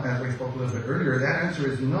now, as I spoke a little bit earlier, that answer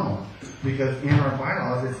is no, because in our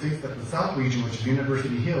bylaws, it states that the South Region, which is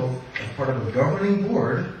University Hills, as part of a governing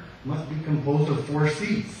board, must be composed of 4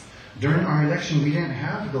 seats. During our election, we didn't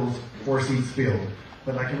have those 4 seats filled.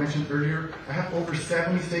 But like I mentioned earlier, I have over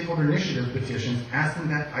 70 stakeholder initiative petitions asking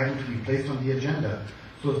that item to be placed on the agenda.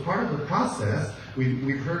 So as part of the process,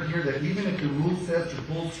 we've heard here that even if the rule says to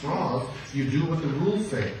pull straws, you do what the rules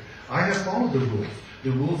say. I have followed the rules.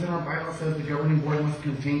 The rules in our bylaw says the governing board must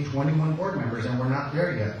contain 21 board members, and we're not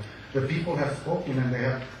there yet. The people have spoken, and they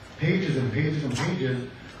have pages and pages and pages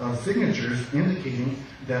of signatures indicating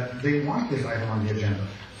that they want this item on the agenda.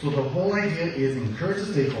 So the whole idea is encourage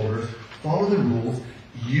the stakeholders, follow the rules,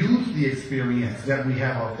 use the experience that we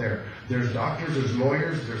have out there. There's doctors, there's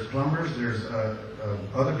lawyers, there's plumbers, there's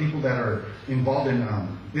other people that are involved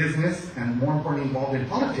in business, and more importantly, involved in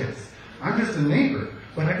politics. I'm just a neighbor,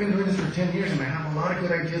 but I've been doing this for 10 years, and I have a lot of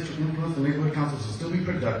good ideas to influence the neighborhood councils to still be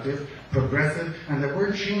productive, progressive, and the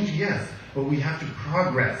word change, yes, but we have to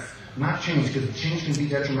progress, not change, because change can be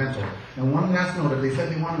detrimental. And one last note, if they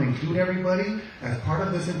said they want to include everybody as part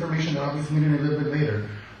of this information that I'll be submitting a little bit later,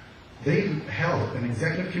 they held an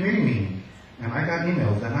executive committee meeting, and I got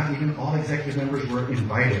emails that not even all executive members were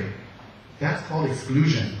invited. That's called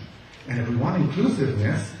exclusion. And if we want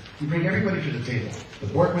inclusiveness, we bring everybody to the table. The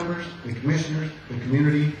board members, the commissioners, the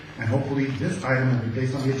community, and hopefully this item will be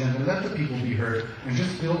placed on the agenda and let the people be heard and just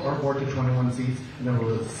fill our board to 21 seats, and it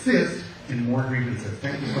will assist in more grievances.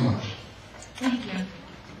 Thank you so much. Thank you.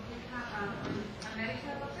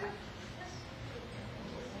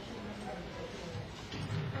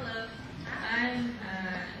 Hello,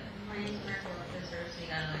 my name is America Lopez, I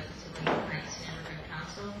got elected to Lincoln Heights Neighborhood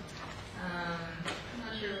Council. I'm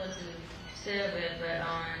not sure what to say of it, but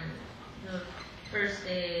on the first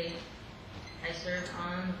day I served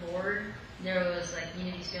on the board, there was like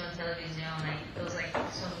Univision, Television, like it was like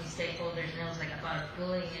so many stakeholders, and it was like about a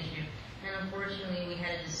bullying issue. And unfortunately, we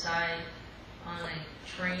had to decide on like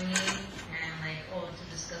training and like to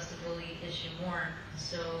discuss the bullying issue more.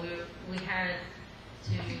 So we had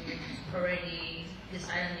to already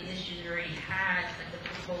decide on the issues we already had, like the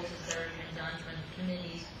proposals that already been done from the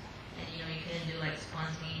committees, and you couldn't do like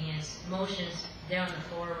spontaneous motions there on the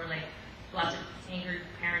floor where like lots of angry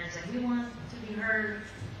parents like, we want to be heard,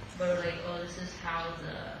 but we're like, this is how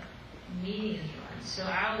the meeting is run. So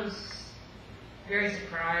I was very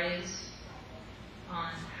surprised on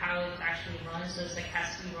how it's actually run. So it's like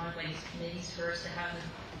has to be run by these committees first to have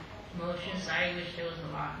the motions. I wish there was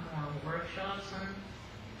a lot more workshops on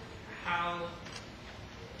how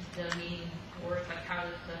the meeting works, like how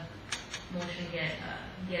does the motion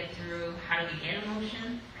get through, how do we get a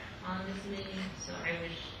motion on this meeting. So I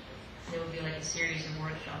wish there would be like a series of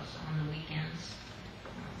workshops on the weekends.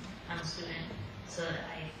 I'm a student, so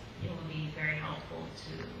it would be very helpful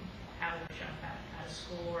to have a workshop at a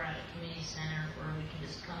school or at a community center where we can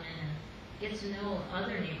just come in and get to know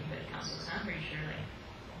other neighborhood councils. I'm pretty sure like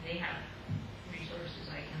they have resources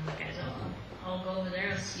I can look at. So I'll go over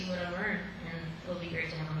there and see what I learned, and it'll be great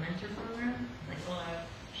to have a mentor program. Like, I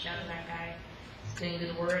shout at that guy, he's doing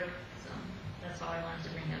good work. So that's all I wanted to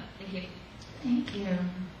bring up. Thank you. Thank you.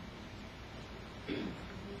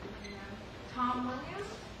 Tom Williams?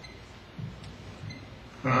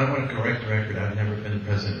 I want to correct the record. I've never been the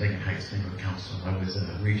president of Lincoln Heights Neighborhood Council. I was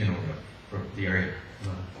a regional rep for the area.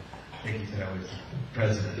 I think he said I was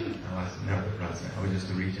president. No, I was never the president. I was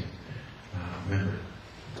just a region member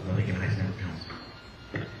of the Lincoln Heights Neighborhood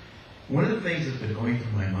Council. One of the things that's been going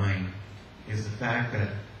through my mind is the fact that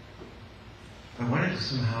I wanted to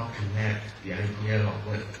somehow connect the idea of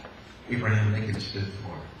what Abraham Lincoln stood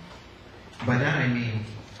for. By that I mean,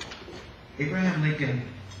 Abraham Lincoln,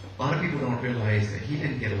 a lot of people don't realize that he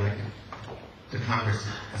didn't get elected to Congress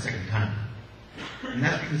a second time. And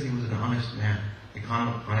that's because he was an honest man,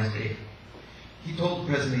 honest Abe. He told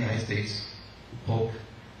the President of the United States, Polk,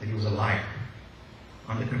 that he was a liar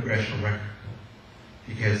on the congressional record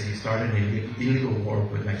because he started an illegal war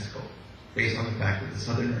with Mexico based on the fact that the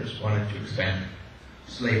Southerners wanted to expand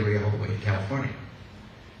slavery all the way to California.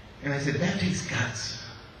 And I said, that takes guts.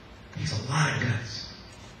 It takes a lot of guts.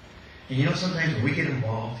 And sometimes when we get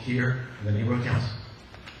involved here in the neighborhood council,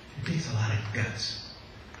 it takes a lot of guts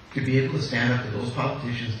to be able to stand up to those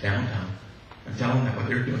politicians downtown and tell them that what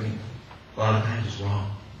they're doing a lot of times is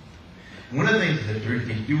wrong. And one of the things that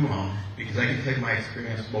they do wrong, because I can take my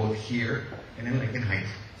experience both here and in Lincoln Heights,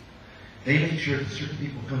 they make sure that certain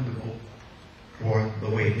people come to vote for the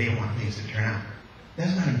way they want things to turn out.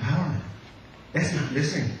 That's not empowerment. That's not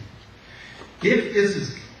listening. If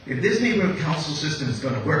this neighborhood council system is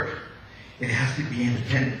going to work, It has to be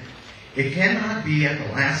independent. It cannot be at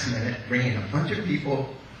the last minute bringing a bunch of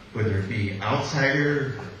people, whether it be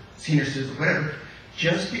outsider, senior citizen, whatever,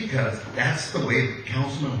 just because that's the way the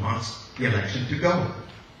councilman wants the election to go.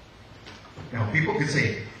 Now, people could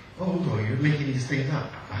say, oh, well, you're making these things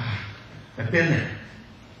up. I've been there.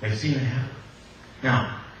 I've seen it happen.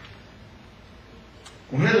 Now,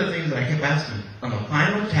 one of the things I kept asking, on the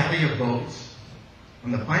final tally of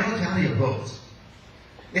votes,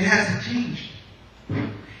 it hasn't changed.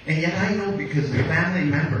 And yet I know because the family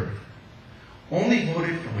member only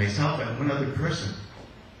voted for myself and one other person.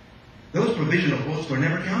 Those provisional votes were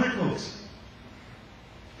never counted votes.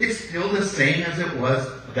 It's still the same as it was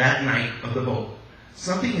that night of the vote.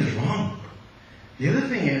 Something is wrong. The other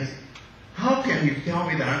thing is, how can you tell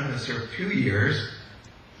me that I'm going to serve 2 years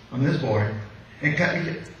on this board and cut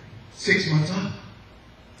me 6 months off?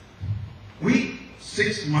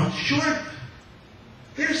 6 months short.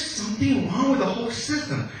 There's something wrong with the whole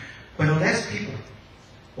system. But unless people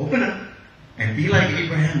open up and be like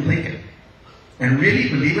Abraham Lincoln and really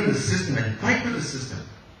believe in the system and fight for the system,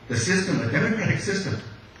 the democratic system,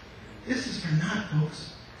 this is for naught,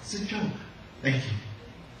 folks. It's a joke. Thank you.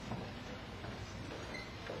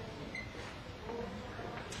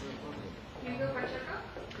 Hugo Pacheco?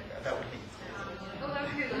 That would be. Oh, that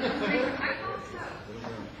was good. I thought so.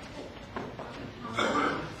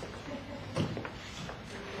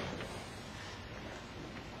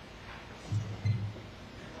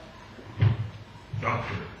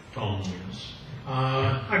 Dr. Tom Williams.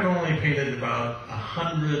 I've only painted about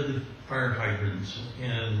 100 fire hydrants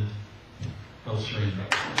in El Sereno.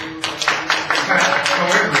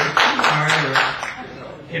 However,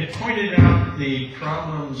 it pointed out the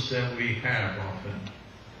problems that we have often.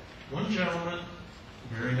 One gentleman,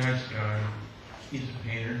 very nice guy, he's a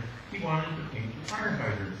painter, he wanted to paint the fire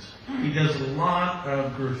hydrants. He does a lot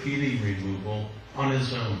of graffiti removal on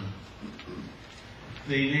his own.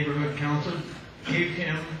 The neighborhood council gave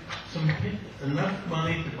him enough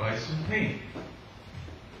money to buy some paint.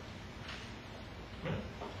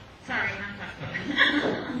 Sorry, not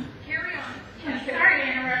talking. Carry on. Yeah, sorry to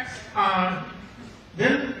interrupt.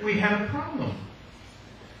 Then we had a problem.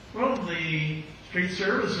 Well, the street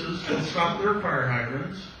services had stopped their fire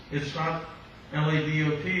hydrants. It's not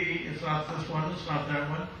LADOT, it's not this one, it's not that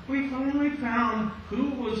one. We finally found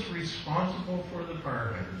who was responsible for the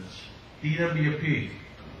fire hydrants. DWP.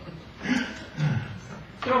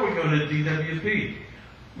 So we go to DWP.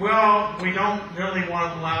 Well, we don't really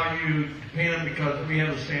want to allow you to paint them because we have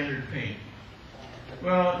a standard paint.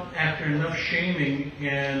 Well, after enough shaming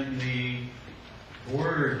and the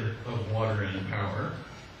Board of Water and Power,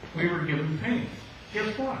 we were given paint.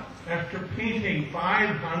 Guess what? After painting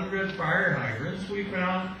 500 fire hydrants, we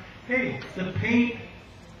found, hey, the paint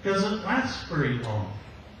doesn't last very long.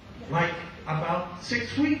 Like about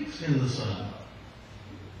 6 weeks in the sun.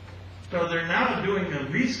 So they're now doing a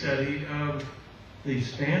restudy of the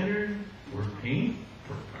standard for paint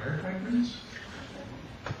for fire hydrants.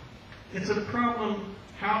 It's a problem.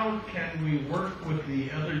 How can we work with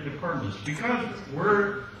the other departments? Because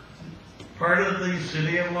we're part of the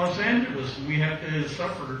city of Los Angeles, and we have to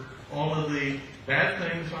suffer all of the bad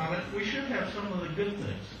things on it. We should have some of the good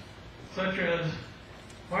things, such as,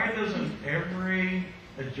 why doesn't every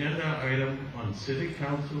agenda item on city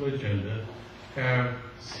council agenda have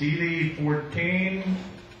CD 14,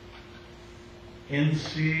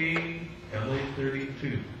 NC, LA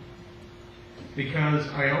 32? Because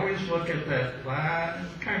I always look at that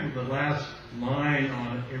kind of the last line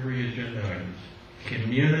on every agenda item.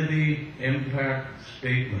 Community impact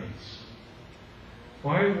statements.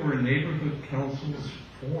 Why were neighborhood councils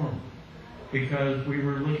formed? Because we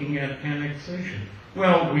were looking at annexation.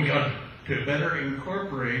 Well, we got to better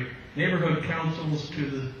incorporate neighborhood councils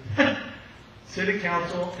to the city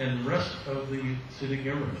council and the rest of the city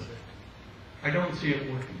government. I don't see it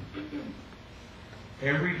working.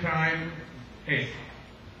 Every time, hey,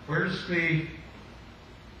 where's the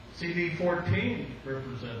CD14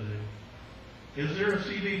 representative? Is there a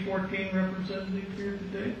CD14 representative here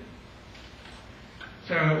today?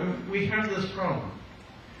 So we have this problem.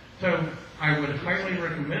 So I would highly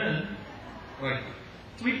recommend, like,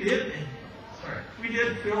 we did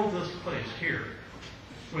fill this place here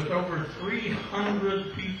with over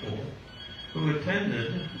 300 people who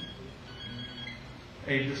attended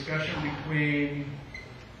a discussion between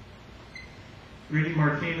Rudy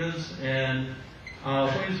Martinez and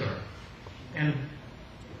Huizar. And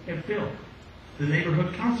it filled. The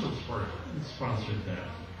neighborhood council sponsored that.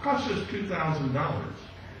 It cost us $2,000,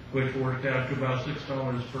 which worked out to about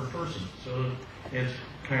 $6 per person. So it's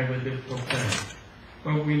kind of a difficult thing.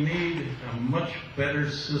 but we need a much better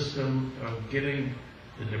system of getting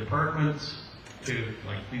the departments to,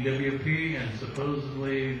 like DWP and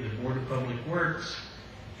supposedly the Board of Public Works,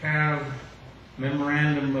 have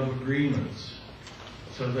memorandum of agreements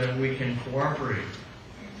so that we can cooperate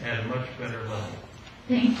at a much better level.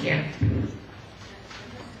 Thank you.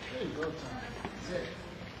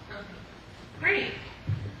 Great.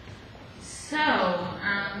 So,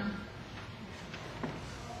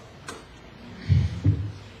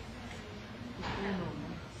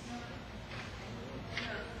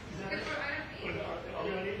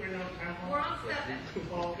 We're on 7.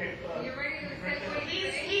 You ready to segue?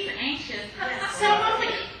 He's anxious. So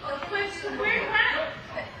where, no.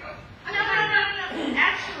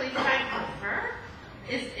 Actually, what I prefer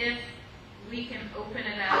is if we can open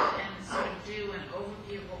it up and sort of do an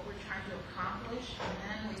overview of what we're trying to accomplish, and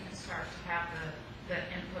then we can start to have the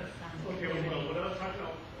input from the community. Well, what I was talking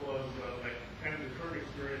about was like kind of the current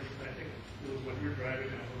experience, and I think it was what you're driving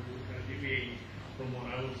at, when we were kind of deviating from what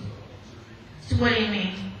I was observing. So what do you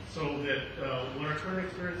mean? So that what our current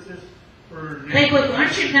experience is for... Wait,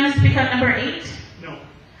 aren't you going to speak on number 8? No.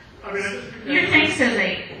 I mean, Your thing says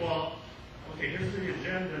 8. Well, okay, here's the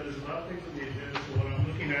agenda. There's a lot of things on the agenda, so what I'm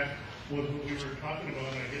looking at was what we were talking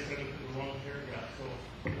about, and I guess I looked at the wrong paragraph. So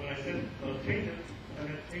when I said change it, I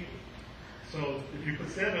meant take it. So if you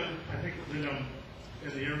put 7, I think then I'm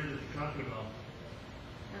in the area that you're talking about.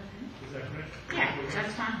 Is that correct? Yeah,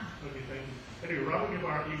 that's fine. Okay, thank you. Anyway, Robert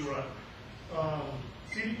Guevara, EROC.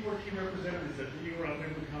 CD14 representatives at the EROC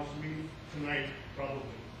Neighborhood Council meeting tonight, probably.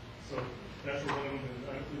 So that's the one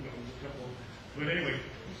that I think there was a couple. But anyway,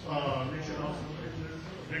 they should also,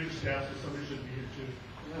 bigger staff, so somebody should be here too.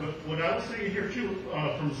 But what I was saying here too,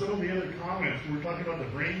 from some of the other comments, we were talking about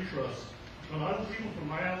the brain trust. A lot of people,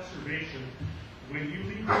 from my observation, when you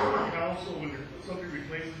leave the council, when somebody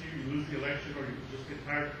replaces you, you lose the election, or you just get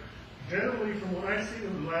tired. Generally, from what I've seen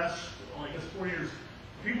in the last, I guess, 4 years,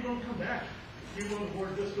 people don't come back. People on the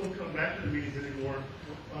board just don't come back to the meetings anymore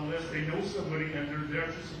unless they know somebody and they're there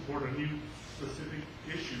to support a new specific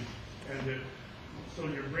issue. And that, so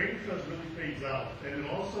your brain trust really fades out. And then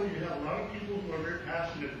also you have a lot of people who are very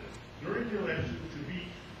passionate during the election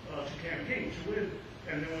to campaign, to win.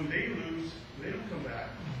 And then when they lose, they don't come back.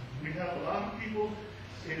 We have a lot of people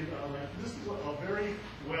in, this is a very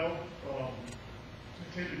well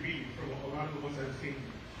attended meeting from a lot of the ones I've seen.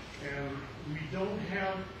 And we don't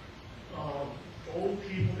have old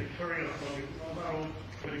people that carry us on, not old,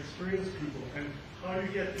 but experienced people. And how do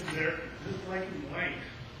you get them there? Just like in White,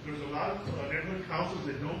 there's a lot of neighborhood councils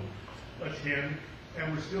that don't attend,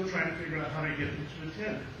 and we're still trying to figure out how to get them to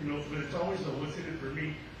attend. You know, but it's always a what's in it for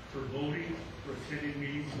me, for voting, for attending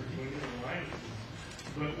meetings, for joining alliances.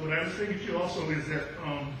 But what I was thinking too also is that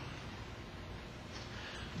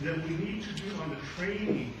that we need to do on the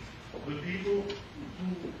training, the people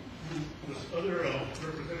who this other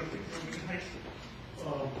representative from high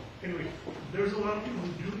school. Anyway, there's a lot of people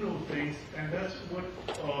who do know things, and that's what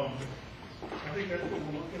I think that's what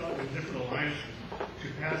we're looking at with different alliances to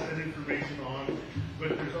pass that information on. But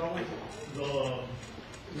there's always the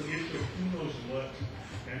issue of who knows what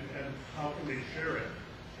and how can they share it.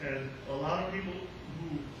 And a lot of people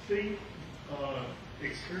who think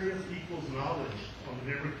experience equals knowledge on the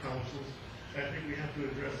neighborhood councils, I think we have to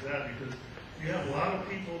address that because you have a lot of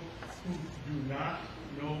people who do not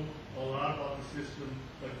know a lot about the system.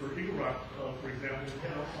 Like for Eagle Rock, for example, we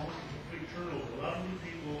had almost a complete turnover. A lot of new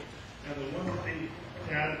people, and the one that they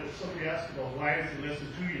had, somebody asked about why it's in less than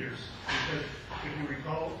 2 years. Because if you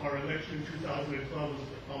recall, our election in 2012 was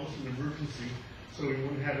almost an emergency, so we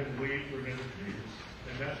wouldn't have it wait for another 2 years.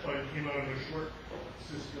 And that's why it came out of a short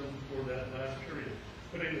system for that last period.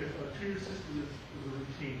 But a 2-year system is a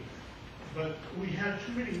routine. But we had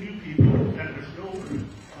too many new people, and there's no,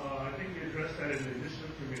 I think we addressed that in the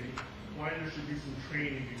initiative committee, why there should be some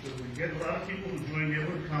training, because we get a lot of people who join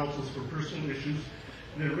neighborhood councils for personal issues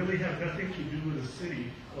that really have nothing to do with the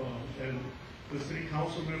city. And the city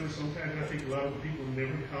council members, sometimes I think a lot of the people in the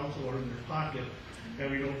neighborhood council are in their pocket,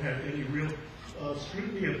 and we don't have any real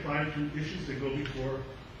scrutiny applied to issues that go before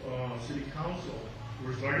city council.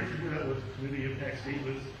 We're starting to do that with community impact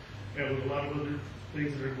statements and with a lot of other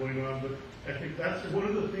things that are going on, but I think that's one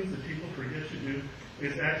of the things that people forget to do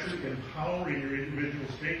is actually empowering your individual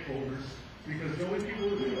stakeholders, because the only people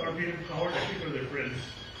who are being empowered, I think, are their friends.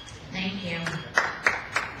 Thank you.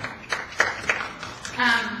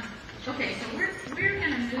 Okay, so we're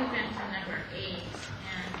going to move into number 8,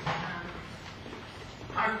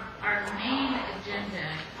 and our main agenda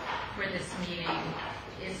for this meeting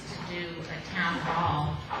is to do a town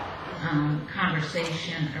hall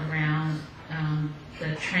conversation around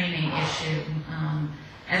the training issue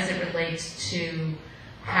as it relates to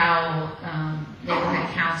how neighborhood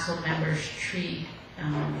council members treat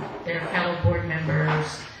their fellow board members,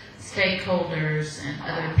 stakeholders, and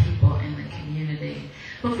other people in the community.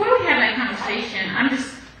 Before we have that conversation,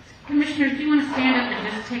 Commissioners, do you want to stand up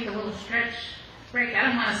and just take a little stretch break? I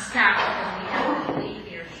don't want to stop because we have to leave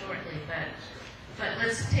here shortly, but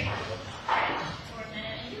let's take a little stretch for a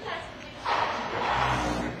minute. And you guys can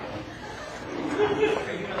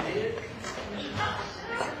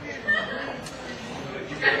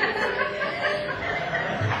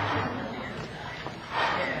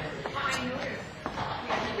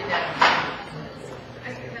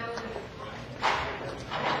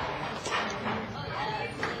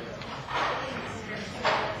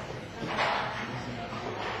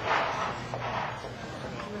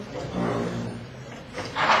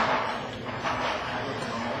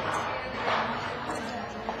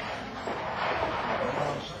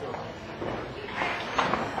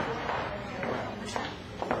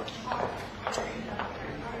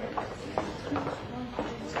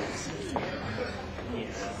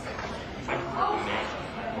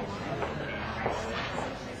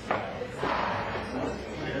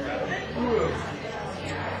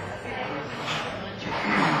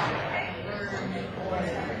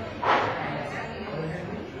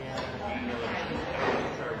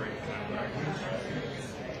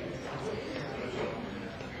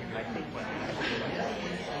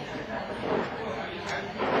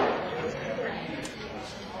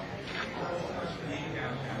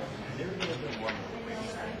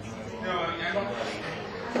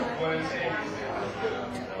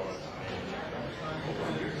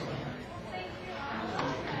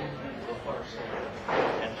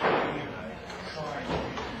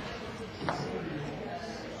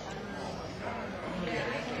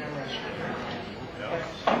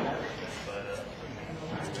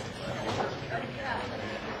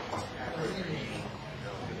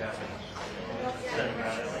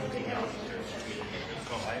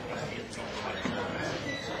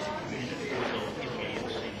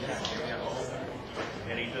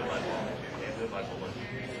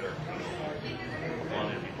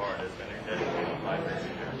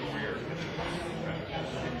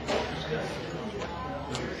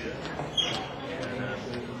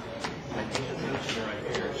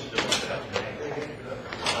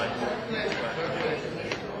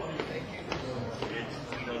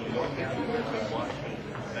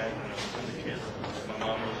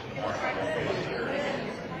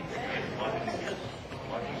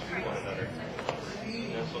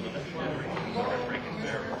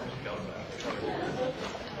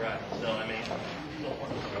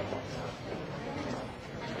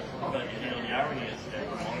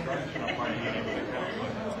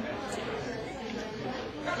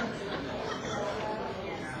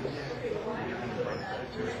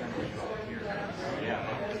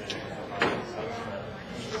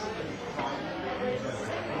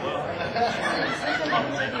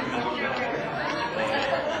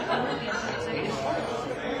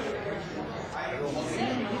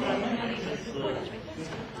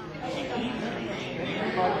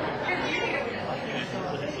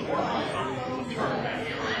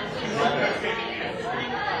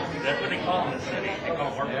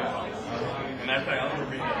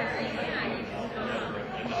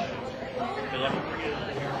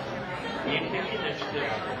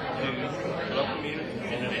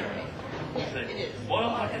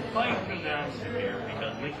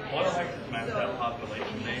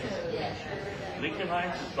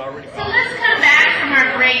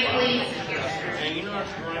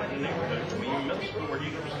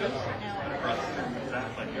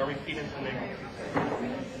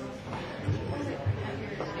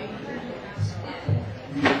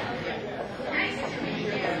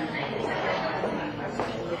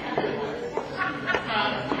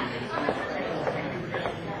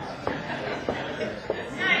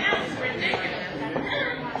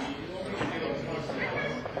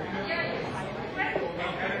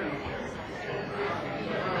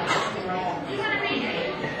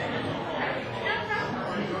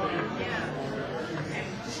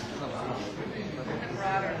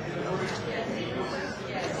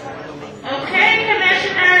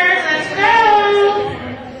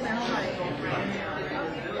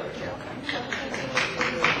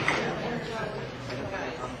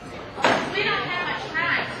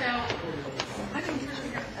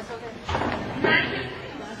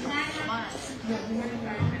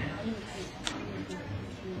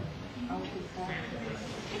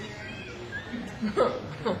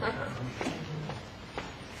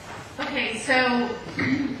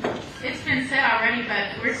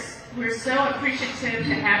we're so appreciative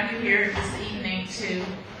to have you here this evening to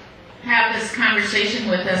have this conversation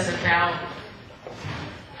with us about,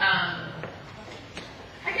 I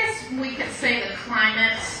guess we could say the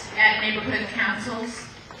climate at neighborhood councils.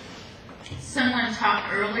 Someone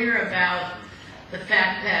talked earlier about the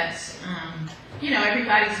fact that,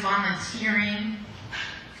 everybody's volunteering.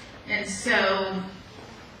 And so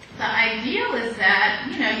the ideal is that,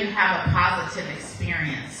 you have a positive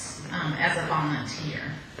experience as a volunteer.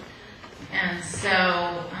 And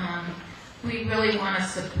so we really want to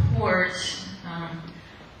support,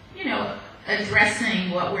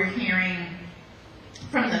 addressing what we're hearing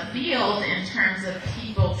from the field in terms of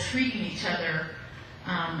people treating each other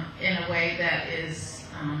in a way that is,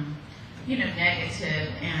 negative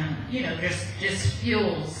and, just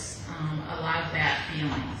fuels a lot of bad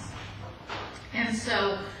feelings. And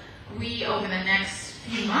so we, over the next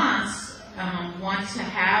few months, want to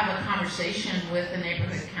have a conversation with the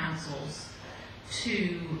neighborhood councils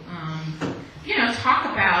to, talk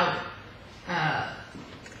about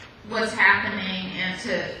what's happening and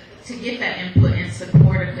to get that input in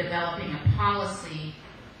support of developing a policy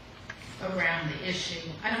around the issue.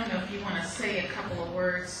 I don't know if you want to say a couple of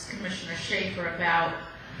words, Commissioner Schaefer, about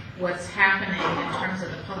what's happening in terms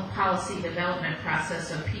of the policy development process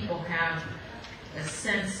so people have a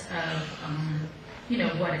sense of,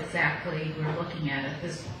 what exactly we're looking at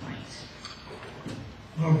this point.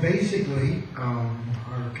 Well, basically,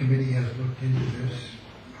 our committee has looked into this.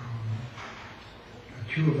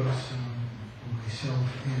 Two of us, myself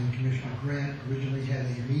and Commissioner Grant, originally had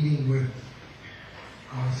a meeting with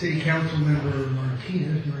City Council member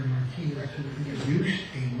Martinez, Mary Martinez, who introduced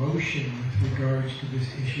a motion with regards to this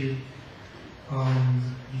issue.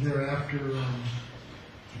 Thereafter,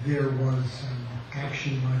 there was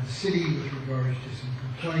action by the city with regards to some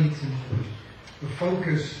complaints, and the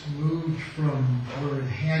focus moved from where it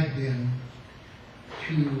had been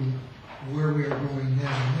to where we are going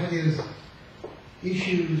now. And that is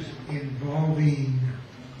issues involving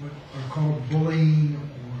what are called bullying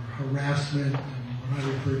or harassment, and what I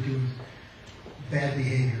refer to as bad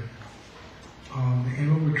behavior.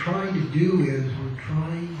 And what we're trying to do is we're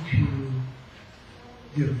trying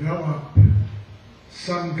to develop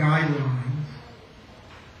some guidelines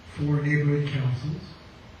for neighborhood councils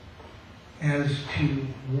as to,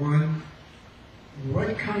 one,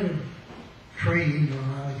 what kind of training, or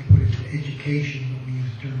I like to put it as education, but we use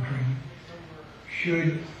the term training,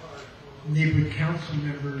 should neighborhood council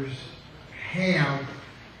members have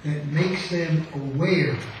that makes them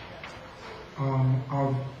aware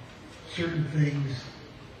of certain things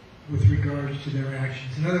with regards to their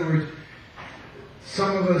actions. In other words,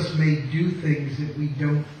 some of us may do things that we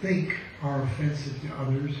don't think are offensive to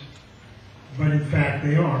others, but in fact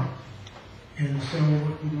they are. And so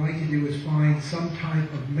what we'd like to do is find some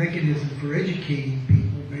type of mechanism for educating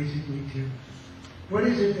people, basically, to what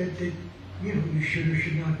is it that you should or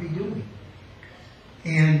should not be doing.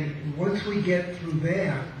 And once we get through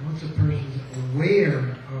that, once a person's aware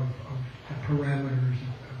of the parameters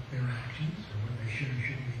of their actions, or what they should or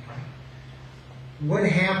shouldn't be doing, what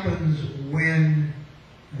happens when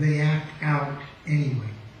they act out anyway?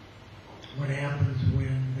 What happens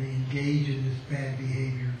when they engage in this bad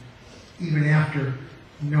behavior, even after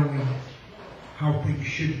knowing how things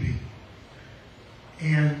should be?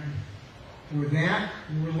 And for that,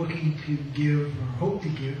 we're looking to give, or hope to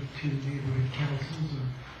give, to neighborhood councils,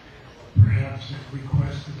 or perhaps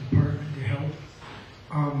request the department to help,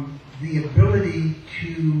 the ability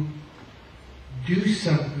to do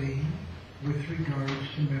something with regards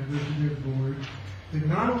to members of their board that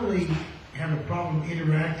not only have a problem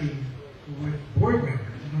interacting with board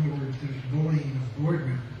members, in other words, there's bullying of board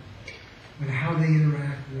members, but how they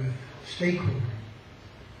interact with stakeholders.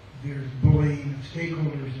 There's bullying of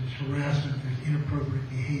stakeholders, there's harassment, there's inappropriate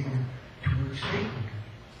behavior towards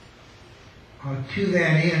stakeholders. To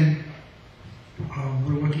that end,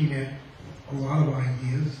 we're looking at a lot of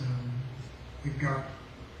ideas. We've got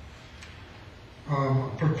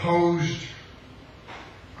proposed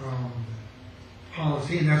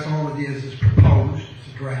policy, and that's all it is proposed.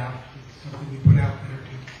 It's a draft. It's something we put out there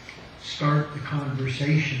to start the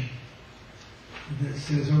conversation that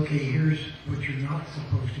says, okay, here's what you're not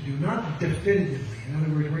supposed to do. Not definitively. In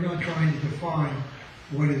other words, we're not trying to define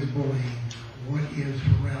what is bullying, what is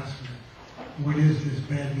harassment, what is this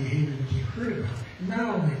bad behavior that we've heard about. And not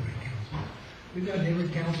all neighborhood councils. We've got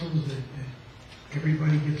neighborhood councils that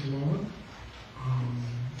everybody gets along.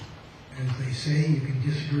 As they say, you can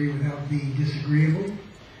disagree without being disagreeable.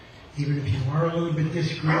 Even if you are a little bit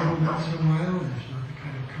disagreeable once in a while, there's not the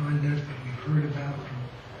kind of conduct that we've heard about from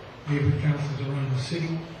neighborhood councils around the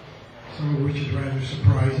city. some of which is rather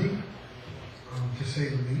surprising, to say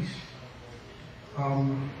the least.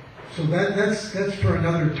 So that's for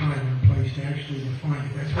another time and place to actually define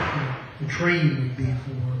it. That's what the training would be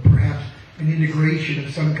for, perhaps an integration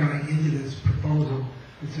of some kind into this proposal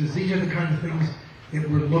that says these are the kind of things that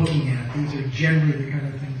we're looking at. These are generally the kind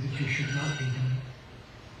of things that you should not be doing.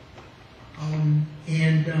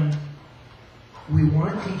 We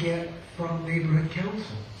want to get from neighborhood councils.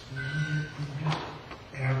 We want to get from just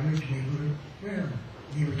average neighborhood, well,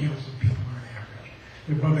 neighborhood council people aren't average.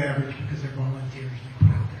 They're above average because they're volunteers and they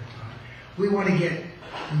put out their time. We want to get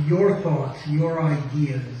your thoughts, your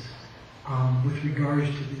ideas with regards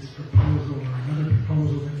to this proposal or another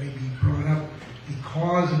proposal that may be brought up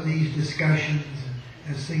because of these discussions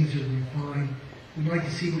and as things are refined. We'd like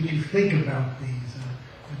to see what you think about these.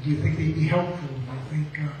 Do you think they'd be helpful? Do you think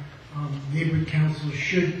neighborhood councils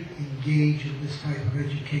should engage in this type of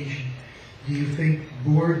education? Do you think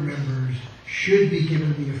board members should be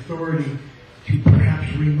given the authority to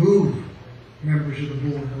perhaps remove members of the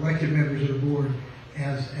board, elected members of the board,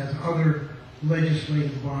 as other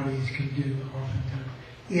legislative bodies can do oftentimes,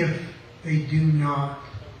 if they do not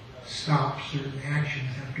stop certain actions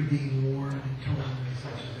after being warned and told and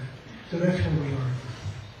such as that? So that's where we are.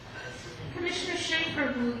 Commissioner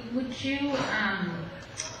Schaefer, would you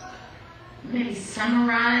maybe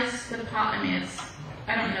summarize the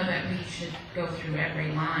I don't know that we should go through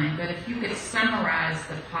every line, but if you could summarize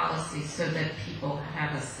the policy so that people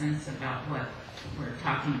have a sense about what we're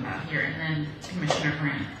talking about here, and then Commissioner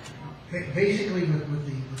Grant. Basically, with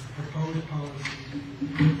the proposed policy,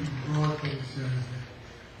 the broad thing says that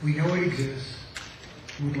we know it exists.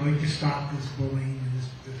 We'd like to stop this bullying and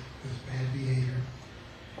this bad behavior.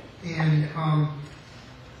 And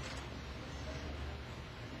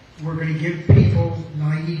we're going to give people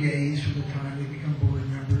 90 days from the time they become board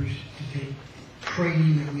members to take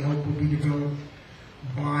training that we hope will be developed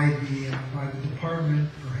by the department.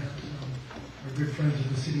 Perhaps our good friends at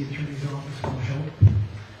the city attorney's office will help.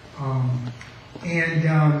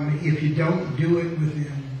 If you don't do it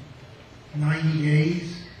within 90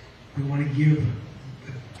 days, we want to give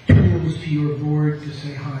the tools to your board to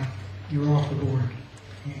say, hi, you're off the board.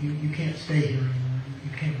 You can't stay here anymore.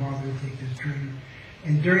 You can't bother to take this training.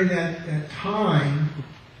 And during that time,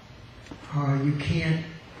 you can't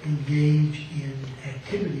engage in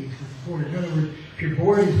activities with the board. In other words, if your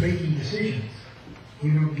board is making decisions,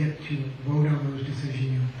 you don't get to vote on those decisions.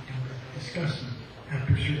 You don't discuss them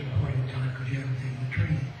after a certain point in time because you haven't taken the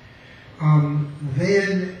training.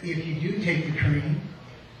 Then, if you do take the training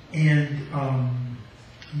and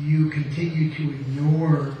you continue to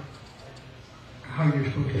ignore how you're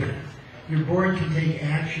supposed to act, your board can take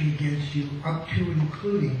action against you up to and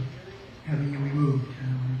including having you removed,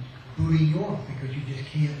 booting you off because you just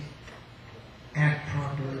can't act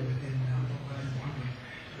properly within the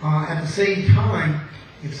public. At the same time,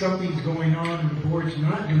 if something's going on and the board's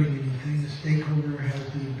not doing anything, the stakeholder has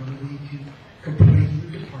the ability to complain to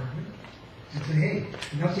the department and say, hey,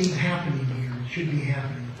 nothing's happening here, it should be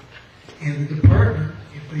happening. And the department,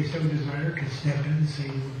 if they so desire, can step in and say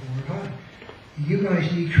to the board, hi, you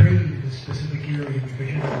guys need training in this specific area because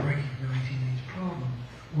you're not recognizing these problems.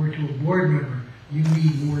 Or to a board member, you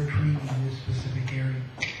need more training in this specific area.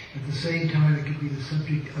 At the same time, it could be the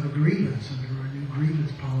subject of a grievance under our new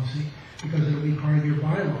grievance policy because it'll be part of your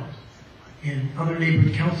bylaws. And other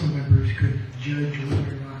neighborhood council members could judge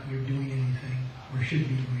whether or not you're doing anything or should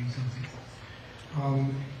be doing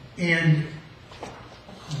something. And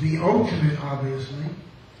the ultimate, obviously,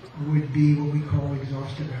 would be what we call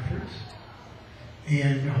exhaustive efforts.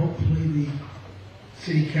 And hopefully the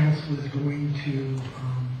city council is going to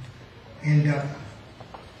end up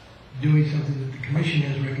doing something that the commission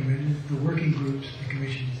has recommended, the working groups the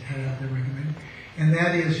commission has recommended, and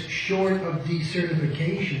that is short of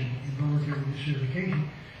decertification, involuntary decertification,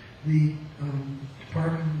 the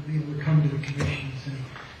department will be able to come to the commission and say,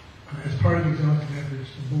 as part of exhaustive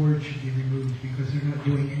efforts, the board should be removed because they're not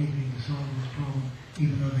doing anything to solve this problem,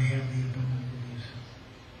 even though they have the ability to do so.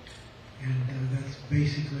 And that's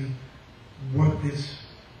basically what this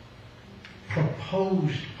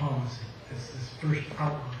proposed policy, this first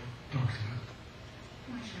outline, talks about.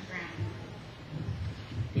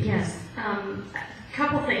 Yes, a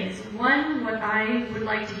couple things. One, what I would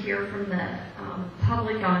like to hear from the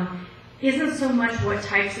public on isn't so much what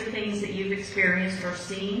types of things that you've experienced or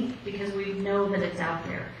seen, because we know that it's out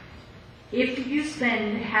there. If you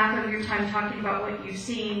spend half of your time talking about what you've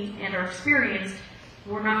seen and or experienced,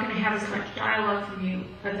 we're not going to have as much dialogue from you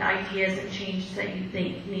of the ideas and changes that you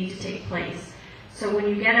think need to take place. So when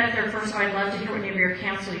you get up there, first of all, I'd love to hear what neighborhood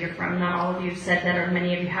council you're from. Not all of you have said that, or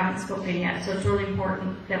many of you haven't spoken yet, so it's really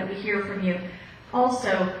important that we hear from you.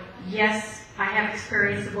 Also, yes, I have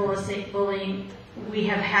experienced bullying. We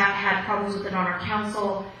have had problems with it on our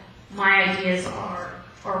council. My ideas are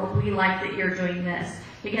we like that you're doing this,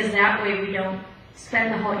 because that way we don't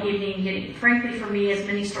spend the whole evening getting, frankly for me, as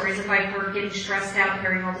many stories as I've heard, getting stressed out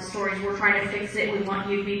hearing all the stories. We're trying to fix it. We want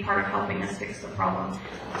you to be part of helping us fix the problem.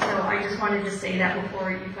 So I just wanted to say that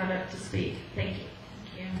before you got up to speak. Thank you.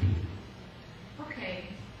 Thank you. Okay,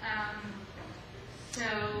 so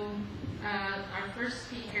our first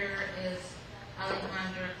speaker is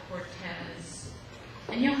Alejandra Cortez.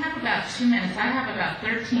 And you'll have about 2 minutes. I have about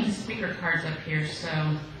 13 speaker cards up here, so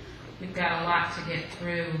we've got a lot to get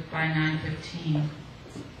through by 9:15.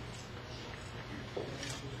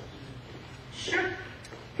 Sure.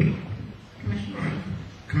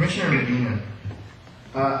 Commissioner Medina,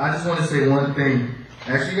 I just want to say one thing.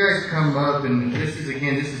 As you guys come up, and this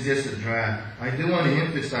is just a draft. I do want to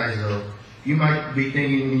emphasize though, you might be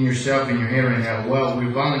thinking in yourself in your head right now, well, we're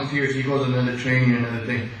volunteers, he goes another training, another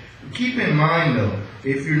thing. Keep in mind though,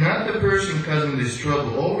 if you're not the person causing this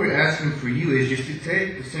trouble, all we're asking for you is just to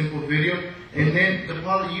take the simple video, and then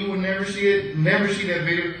you will never see it, never see that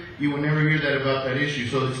video, you will never hear that about that issue.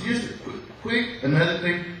 So it's just quick, another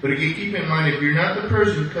thing, but again, keep in mind, if you're not the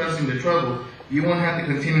person causing the trouble, you won't have to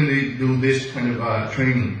continually do this kind of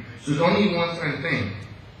training. So it's only a one-time thing.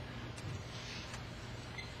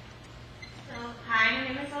 Hi, my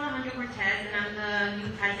name is Alejandra Cortez, and I'm the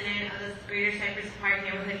new president of the Greater Cypress Park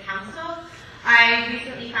Neighborhood Council. I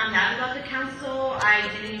recently found out about the council. I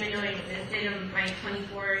didn't even know it existed in my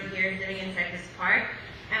 24 years living in Cypress Park.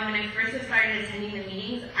 And when I first started attending the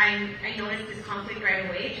meetings, I noticed this conflict right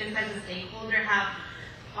away, just as a stakeholder,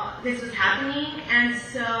 how this was happening. And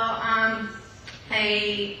so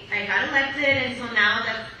I got elected, and so now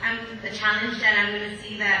that I'm the challenge that I'm going to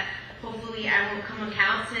see that hopefully I will come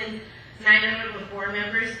account, since 9 out of the 4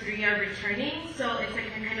 members, 3 are returning. So it's like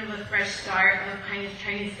a kind of a fresh start of kind of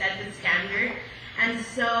trying to set the standard. And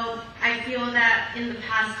so I feel that in the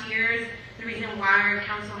past years, the reason why our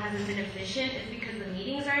council hasn't been efficient is because the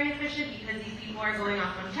meetings are inefficient, because these people are going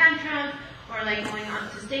off on tantrums or like going on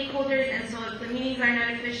to stakeholders. And so if the meetings are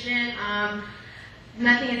not efficient,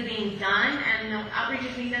 nothing is being done, and no outreach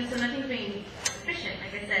is being done, so nothing's being efficient,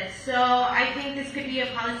 like I said. So I think this could be a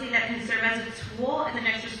policy that can serve as a tool, as an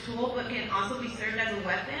extra tool, but can also be served as a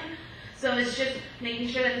weapon. So it's just making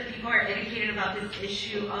sure that the people are educated about this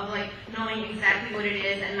issue of like knowing exactly what it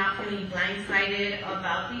is and not feeling blindsided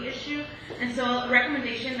about the issue. And so a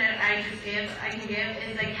recommendation that I can give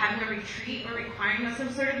is like having a retreat or requiring of some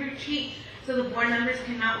sort of retreat, so the board members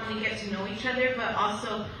can not only get to know each other, but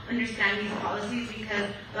also understand these policies, because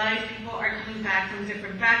a lot of people are coming back from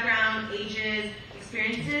different backgrounds, ages,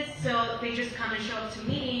 experiences, so they just come and show up to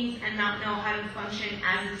meetings and not know how to function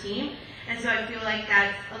as a team. And so I feel like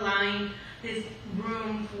that's allowing this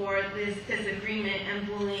room for this disagreement and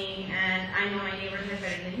bullying, and I know my neighborhood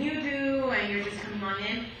better than you do, and you're just coming on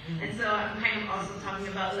in. And so I'm kind of also talking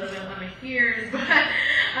about a little bit about my fears, but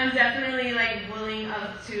I'm definitely like willing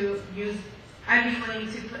to use, I'd be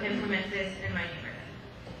willing to implement this in my neighborhood.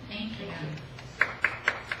 Thank you.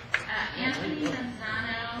 Anthony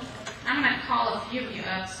Manzano, I'm going to call a few of you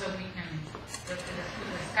up so we can go through this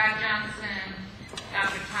quickly. Scott Johnson,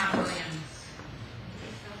 Dr. Tom Williams.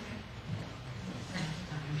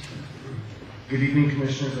 Good evening,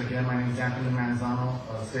 Commissioners. Again, my name is Anthony Manzano,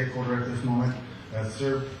 a stakeholder at this moment,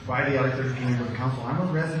 served by the LA 32 Neighborhood Council. I'm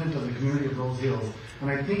a resident of the community of Rose Hills, and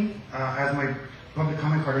I think, as my public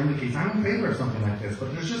comment card indicates, I'm in favor of something like this,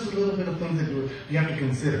 but there's just a little bit of things that you have to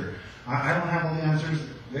consider. I don't have all the answers,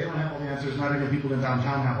 they don't have all the answers, not even people in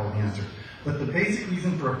downtown have all the answers. But the basic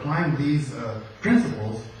reason for applying these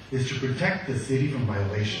principles is to protect the city from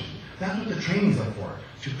violation. That's what the trainings are for,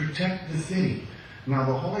 to protect the city. Now,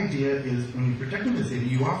 the whole idea is when you're protecting the city,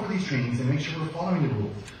 you offer these trainings and make sure we're following the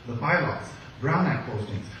rules, the bylaws, Brown Act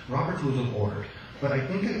postings, Robert's Rules of Order. But I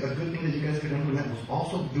think a good thing that you guys could implement was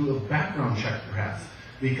also do a background check, perhaps.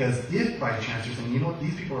 Because if by chance you're saying, you know what,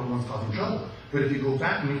 these people are the ones causing trouble, but if you go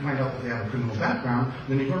back and you find out that they have a criminal background,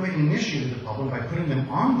 then you've already initiated the problem by putting them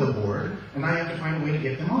on the board, and now you have to find a way to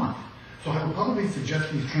get them off. So I would probably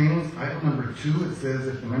suggest these trainings. Item number 2, it says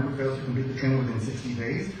if the member fails to complete the training within 60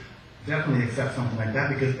 days, definitely accept something like that,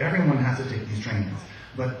 because everyone has to take these trainings.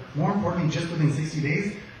 But more importantly, just within 60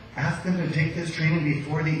 days, ask them to take this training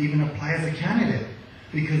before they even apply as a candidate,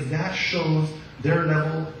 because that shows their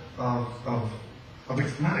level of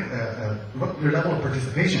their level of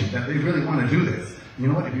participation, that they really want to do this. You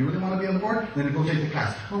know what, if you really want to be on the board, then go take the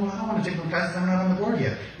class. Oh, well, I don't want to take the classes, I'm not on the board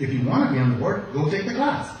yet. If you want to be on the board, go take the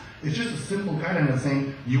class. It's just a simple guideline of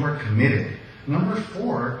saying you are committed. Number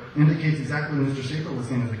 4 indicates exactly what Mr. Schaefer was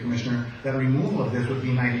saying as the commissioner, that removal of this would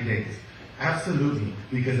be 90 days. Absolutely,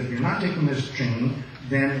 because if you're not taking this training,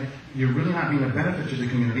 then you're really not being a benefit to the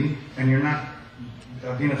community, and you're not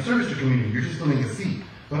being of service to the community, you're just filling a seat.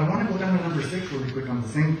 But I want to go down to number 6 really quick on the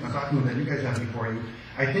same document that you guys have before you.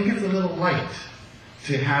 I think it's a little light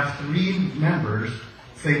to have 3 members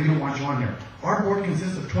say we don't want you on here. Our board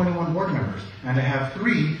consists of 21 board members, and to have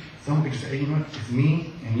 3, someone could just say, hey, you know what, it's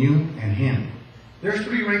me and you and him. There's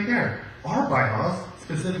 3 right there. Our bylaws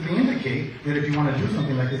specifically indicate that if you want to do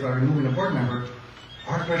something like this by removing a board member,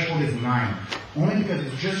 our threshold is 9. Only because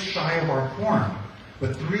it's just shy of our quorum.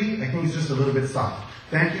 But 3, I think, is just a little bit soft.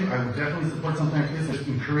 Thank you. I would definitely support something like this. Just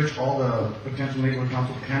encourage all the potential neighborhood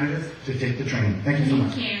council candidates to take the training. Thank you so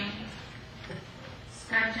much. Thank you.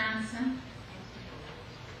 Scott Johnson.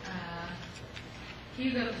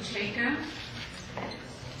 Hugo Pacheco.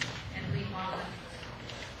 And Lee Wallace.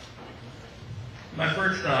 My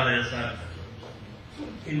first thought is,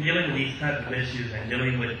 in dealing with these type of issues and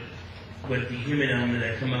dealing with the human element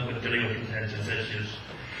that come up with dealing with contentious issues,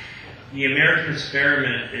 the American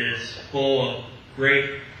experiment is full of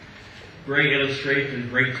great illustrations,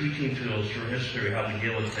 great teaching tools from history, how we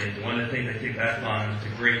deal with things. One of the things I think back on is the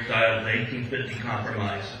great style of the 1850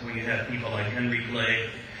 compromise, when you have people like Henry Clay,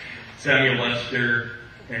 Samuel Webster,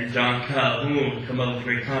 and John Calhoun come up with a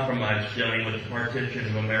great compromise dealing with the partition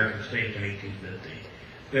of American states in 1850.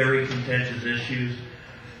 Very contentious issues.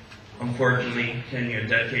 Unfortunately, 10 years, a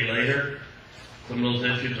decade later, some of those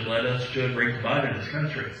issues have led us to a great divide in this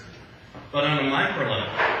country. But on a micro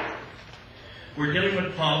level, we're dealing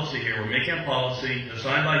with policy here. We're making a policy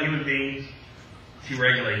designed by human beings to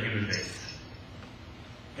regulate human beings.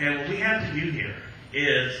 And what we have to do here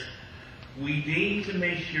is we need to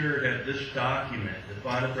make sure that this document, the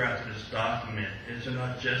final draft of this document, is an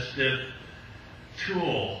objective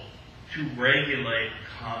tool to regulate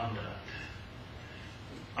conduct.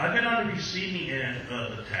 I've been on the receiving end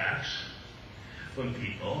of attacks from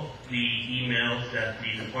people. The emails that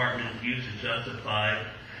the department used to justify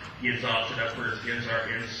the exhaustion efforts against our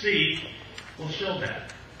MC will show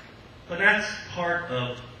that. But that's part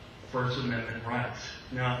of First Amendment rights.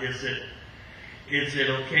 Now, is it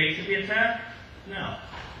okay to be attacked? No.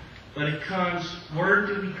 But it comes, where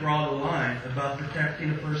do we draw the line about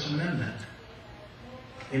protecting the First Amendment?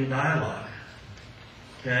 In dialogue.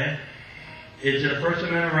 Okay? Is it a First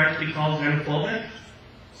Amendment right to be called xenophobic?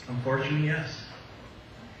 Unfortunately, yes.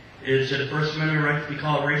 Is it a First Amendment right to be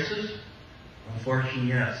called racist? Unfortunately,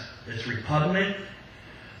 yes. It's repugnant,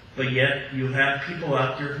 but yet you have people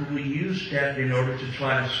out there who will use that in order to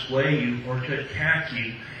try to sway you or to attack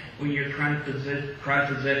you when you're trying to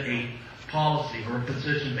present a policy or a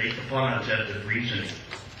position based upon objective reasoning.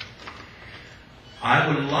 I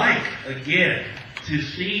would like, again, to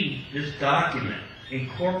see this document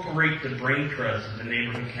incorporate the brain trust of the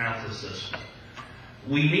neighborhood council system.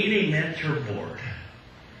 We need a mentor board,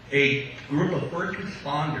 a group of first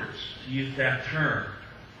responders, to use that term,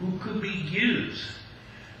 who could be used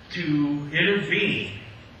to intervene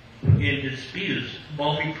in disputes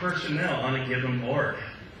involving personnel on a given board.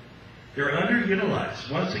 They're underutilized.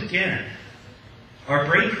 Once again, our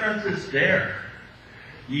brain trust is there.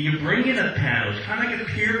 You bring in a panel, it's kind of like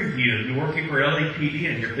a peer review. You're working for LAPD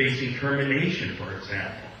and you're facing termination, for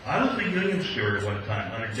example. I was the union steward at one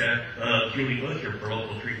time under Julie Butcher for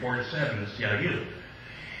Local 347 at CIU.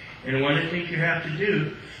 And one of the things you have to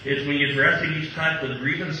do is when you're addressing these types of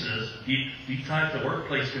grievances, these types of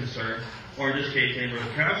workplace concerns, or in this case,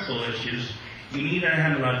 neighborhood council issues, you need to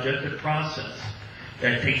have an objective process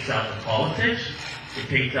that takes out the politics, it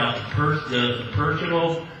takes out the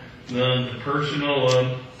personal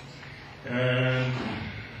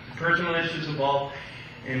issues involved,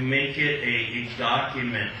 and make it a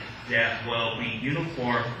document that will be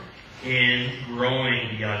uniform in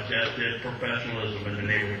growing the objective professionalism in the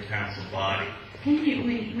neighborhood council body. Would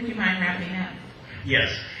you mind wrapping up?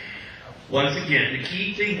 Yes. Once again, the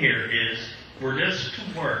key thing here is for this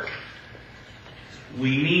to work,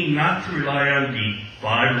 we need not to rely on the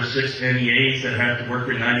 5 or 6 NEAs that have to work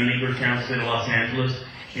with 90 neighborhood councils in Los Angeles.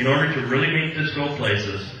 In order to really make this go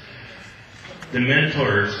places, the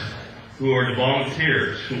mentors who are the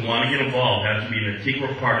volunteers who want to get involved have to be an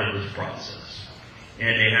integral part of this process.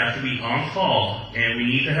 And they have to be on call, and we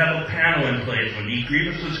need to have a panel in place. When these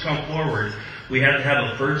grievances come forward, we have to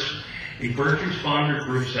have a first responder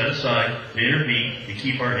group set aside to intervene to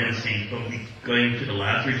keep our NC from going to the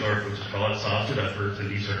last resort, which is called exhausted efforts and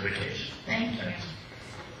decertification. Thank you.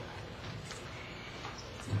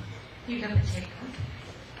 You got the tape.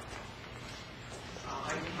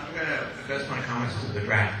 I'm going to address my comments to the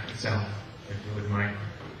draft itself, if you would mind.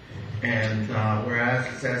 And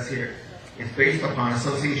whereas it says here, it's based upon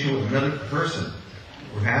association with another person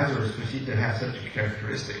who has or is perceived to have such a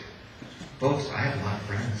characteristic. Folks, I have a lot of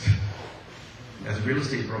friends. As a real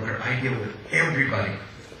estate broker, I deal with everybody.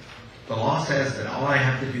 The law says that all I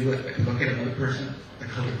have to do is look at another person, the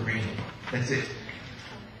color green. That's it.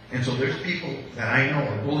 And so there's people that I know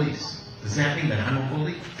are bullies. Does that mean that I'm a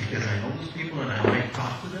bully? Because I know those people and I might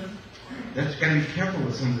talk to them? That's got to be careful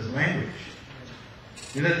with some of this language.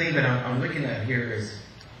 The other thing that I'm looking at here is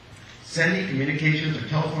sending communications or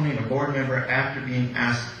telephoning a board member after being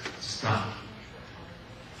asked to stop.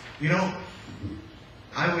 You know,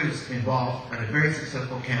 I was involved in a very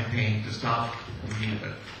successful campaign to stop the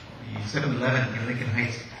 7-Eleven in Lincoln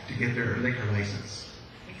Heights to get their liquor license.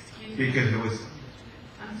 Excuse me. Because it was...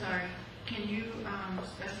 I'm sorry. Can you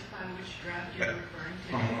specify which draft you're referring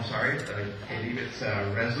to? Oh, I'm sorry. I believe it's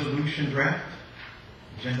a resolution draft.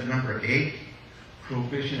 Agenda number 8.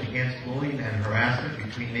 Prohibition against bullying and harassment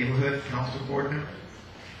between neighborhood council board members.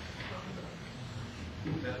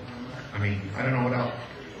 I mean, I don't know what else.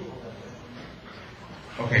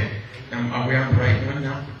 Okay. Are we on the right one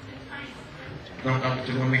now? No, I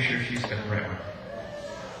just want to make sure she's got the right one.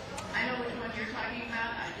 I know which one you're talking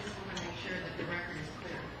about. I just want to make sure that the record is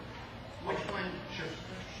clear. Which one? Sure.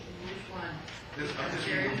 Which one? There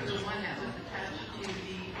is the one that was attached to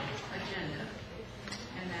the agenda,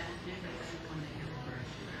 and that is different than the one that you're referring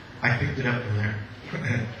to. I picked it up from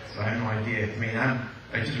there, so I have no idea. I mean,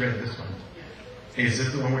 I just read this one. Is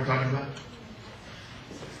this the one we're talking about?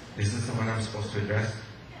 Is this the one I'm supposed to address?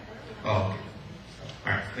 Oh, okay.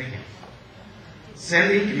 All right, thank you.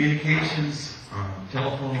 Sending communications on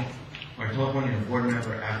telephone or telephoning a board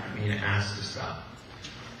member after being asked to stop.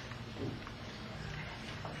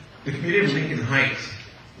 The community of Lincoln Heights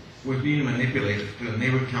was being manipulated through the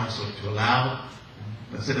neighborhood council to allow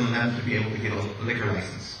the 7-Eleven to be able to get a liquor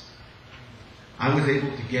license. I was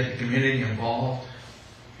able to get the community involved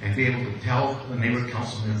and be able to tell the neighborhood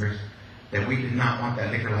council members that we did not want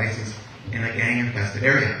that liquor license in a gang-infested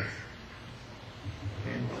area.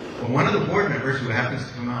 Well, one of the board members who happens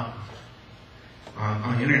to come out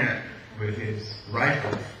on the internet with his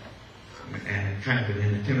rifle and kind of in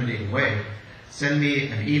an intimidating way, sent me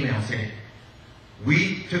an email saying,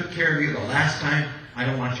 "We took care of you the last time. I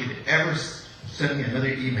don't want you to ever send me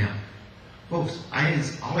another email." Folks,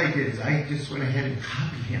 all I did is I just went ahead and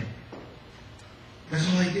copied him. That's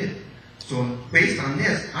all I did. So based on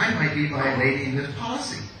this, I might be violating this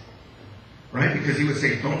policy. Right? Because he would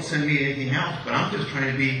say, "Don't send me anything else," but I'm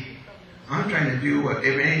trying to do what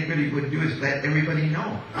anybody would do is let everybody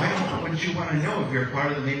know. Wouldn't you want to know if you're a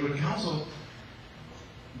part of the neighborhood council,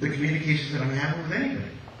 the communications that I'm having with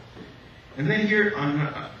anybody? And then here on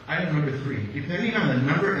item number 3, depending on the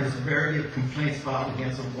number and severity of complaints filed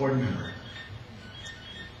against a board member,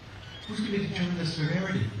 who's going to determine the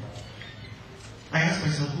severity? I asked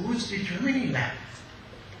myself, who's determining that?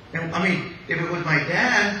 And I mean, if it was my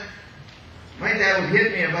dad would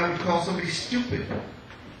hit me if I would call somebody stupid.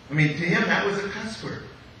 I mean, to him, that was a cuss word.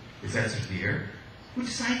 Is that severe? Who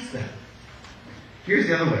decides that? Here's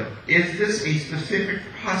the other one. Is this a specific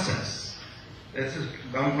process?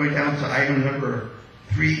 I'm going down to item number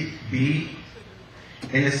 3B,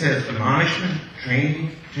 and it says admonishment,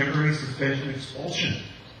 training, temporary suspension, expulsion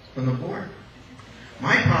from the board.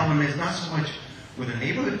 My problem is not so much with the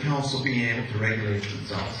neighborhood council being able to regulate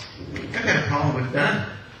themselves. I've got a problem with Dunn.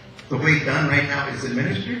 The way Dunn right now is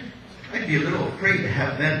administered, I'd be a little afraid to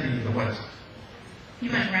have them be the ones. You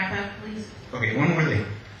might wrap up, please. Okay, one more thing.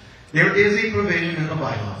 There is a provision in the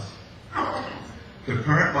bylaws, the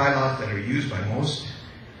current bylaws that are used by most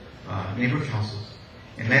neighborhood councils,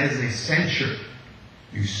 and that is a censure.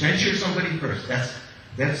 You censure somebody first.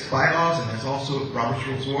 That's bylaws, and that's also Robert's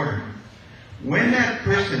Rules of Order. When that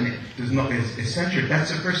person is censured,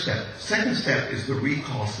 that's the first step. Second step is the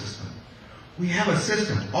recall system. We have a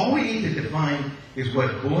system. All we need to define is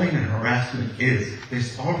what bullying and harassment is.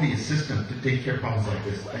 There's already a system to take care of problems like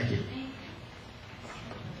this. Thank you.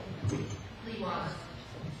 Lee Wallace.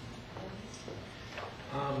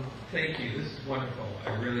 Thank you. This is wonderful. I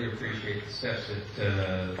really appreciate the steps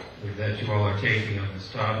that you all are taking on this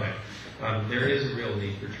topic. There is a real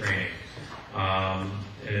need for training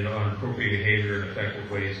and on appropriate behavior and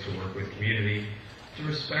effective ways to work with community, to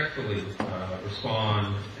respectfully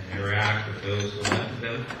respond and interact with those who elected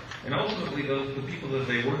them, and ultimately the people that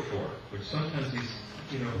they work for, which sometimes these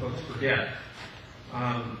folks forget.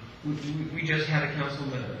 We just had a council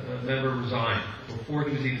member resign before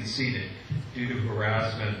he was even seated due to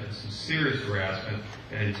harassment and some serious harassment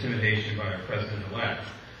and intimidation by our president-elect.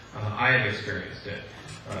 I have experienced it.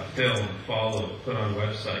 Filmed, followed, put on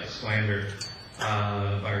websites, slandered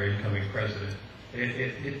by our incoming president.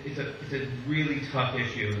 It's a really tough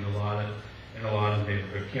issue in a lot of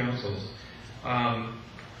neighborhood councils.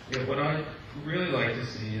 What I'd really like to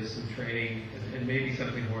see is some training, and maybe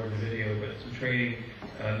something more in the video, but some training.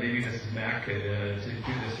 Maybe Mrs. Mack could to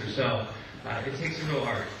do this herself. It takes a real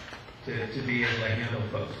art to be able to handle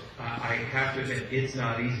folks. I have to admit, it's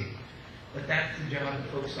not easy, but that's the job that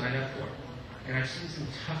folks sign up for. And I've seen some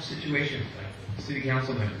tough situations, like city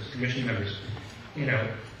council members, commission members,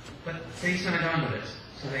 but they signed on to this,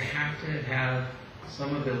 so they have to have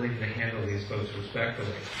some ability to handle these folks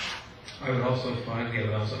respectfully. I would also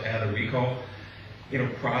add a recall,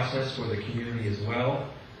 process for the community as well.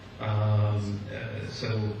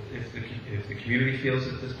 So if the community feels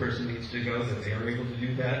that this person needs to go, that they are able to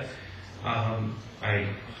do that. I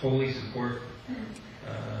wholly support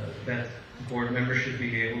that board members should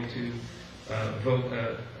be able to vote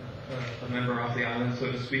a member off the island,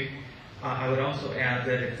 so to speak. I would also add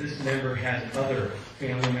that if this member has other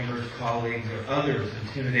family members, colleagues, or others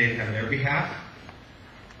intimidating on their behalf,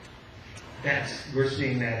 we're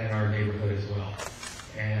seeing that in our neighborhood as well.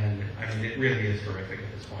 And I mean, it really is horrific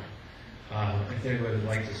at this point. If anybody would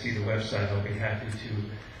like to see the website, I'll be happy to.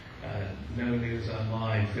 No News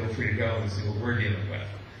Online, feel free to go and see what we're dealing with.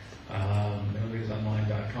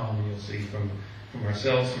 NoNewsOnline.com, you'll see from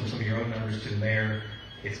ourselves, from some of your own members to the mayor,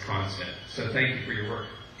 it's constant. So thank you for your work.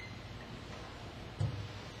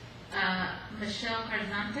 Michelle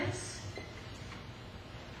Cardantes.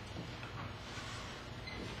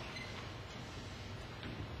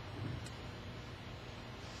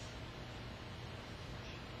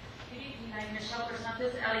 Good evening, I'm Michelle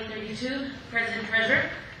Cardantes, LA32, President Treasurer.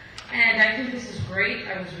 And I think this is great.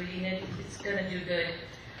 I was reading it. It's going to do good.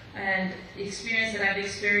 And the experience that I've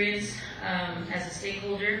experienced as a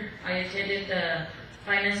stakeholder, I attended the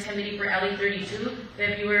Finance Committee for LA32,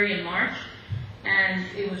 February and March. And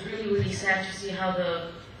it was really, really sad to see how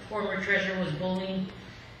the former treasurer was bullying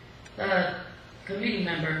the committee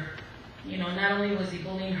member. Not only was he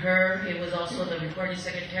bullying her, it was also the recording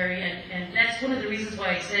secretary. And that's one of the reasons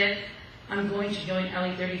why I said I'm going to join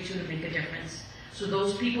LA32 to make a difference. So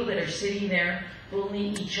those people that are sitting there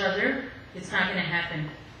bullying each other, it's not going to happen.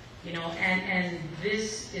 And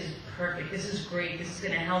this is perfect. This is great. This is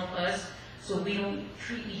going to help us so we don't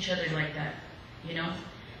treat each other like that,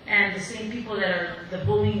 And the same people that are the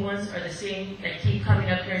bullying ones are the same that keep coming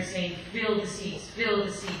up here and saying, fill the seats, fill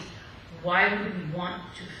the seats. Why would we want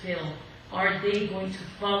to fill? Are they going to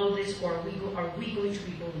follow this, or are we going to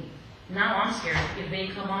be bullied? Now I'm scared. If they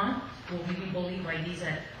come on, will we be bullied by these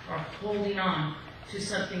that are holding on to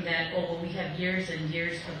something that, we have years and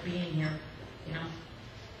years of being here,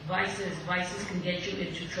 Vices can get you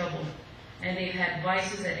into trouble. And they've had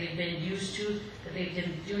vices that they've been used to, that they've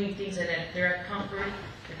been doing things that they're at comfort,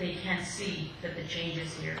 that they can't see that the change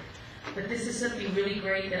is here. But this is something really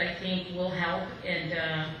great that I think will help, and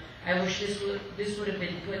I wish this would have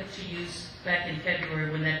been put to use back in February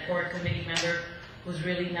when that core committee member was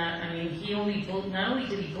really not, he only not only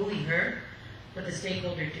did he bully her, but the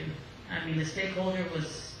stakeholder too. The stakeholder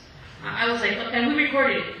was, I was like, and we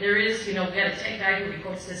recorded it. There is, we got a tech guy who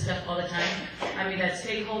records this stuff all the time. That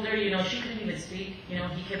stakeholder, she couldn't even speak.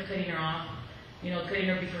 He kept cutting her off, cutting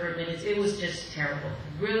her before her minutes. It was just terrible.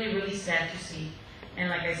 Really, really sad to see. And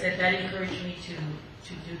like I said, that encouraged me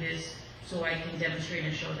to do this so I can demonstrate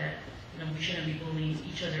and show that, we shouldn't be bullying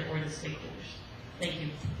each other or the stakeholders. Thank you.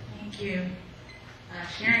 Thank you.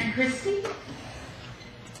 Sharon Christie.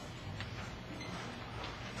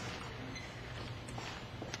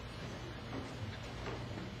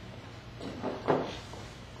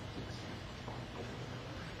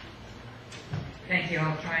 Thank you.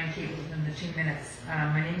 I'll try and keep it within the 2 minutes.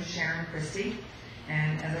 My name is Sharon Christie,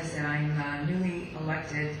 and as I said, I'm newly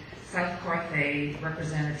elected South Carthay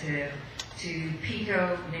representative to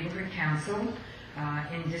Pico Neighborhood Council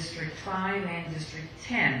in District 5 and District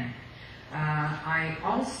 10. I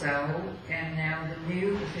also am now the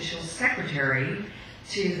new official secretary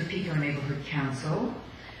to the Pico Neighborhood Council.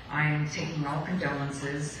 I am taking all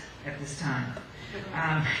condolences at this time.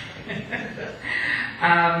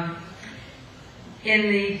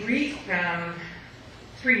 In the brief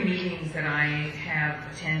 3 meetings that I have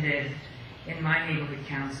attended in my neighborhood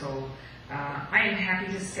council, I am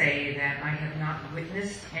happy to say that I have not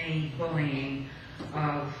witnessed any bullying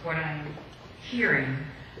of what I'm hearing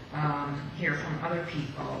here from other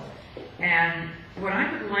people. And what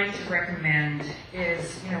I would like to recommend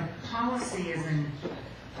is, policy is an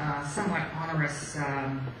somewhat onerous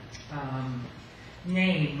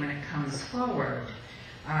name when it comes forward.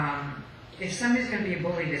 If somebody's going to be a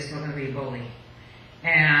bully, they're still going to be a bully.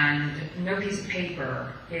 And no piece of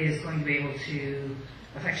paper is going to be able to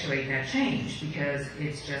effectuate that change because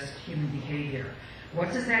it's just human behavior.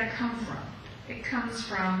 What does that come from? It comes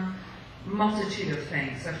from a multitude of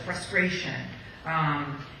things, of frustration.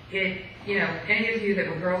 Any of you that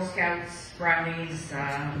were Girl Scouts, Brownies,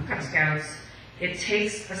 Cub Scouts, it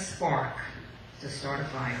takes a spark to start a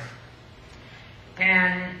fire.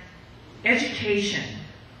 And education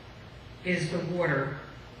is the water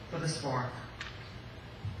for the spark.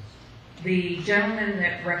 The gentleman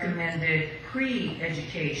that recommended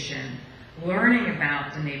pre-education, learning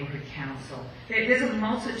about the neighborhood council. There's a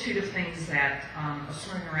multitude of things that are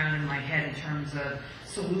swirling around in my head in terms of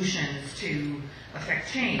solutions to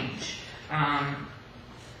affect change.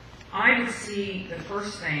 I would see the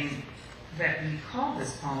first thing that we call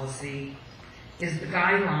this policy is the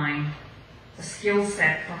guideline, a skill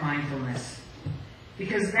set for mindfulness.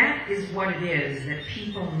 Because that is what it is that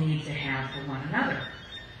people need to have for one another.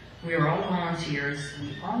 We are all volunteers,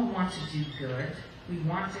 we all want to do good, we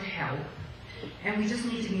want to help, and we just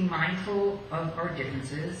need to be mindful of our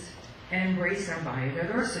differences and embrace our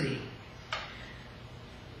biodiversity.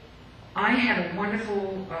 I have a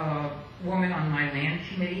wonderful woman on my land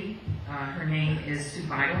committee. Her name is Sue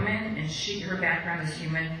Beidelman, and her background is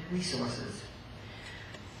human resources.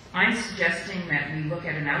 I'm suggesting that we look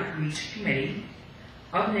at an outreach committee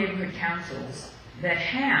of neighborhood councils that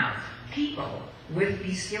have people with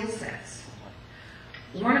these skill sets.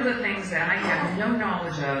 One of the things that I have no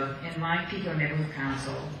knowledge of in my Pico Neighborhood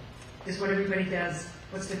Council is what everybody does.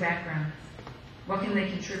 What's their background? What can they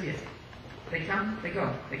contribute? They come, they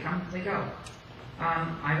go. They come, they go.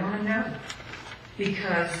 I want to know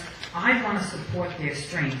because I want to support their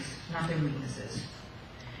strengths, not their weaknesses.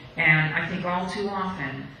 And I think all too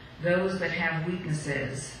often, those that have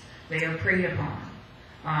weaknesses, they are preyed upon.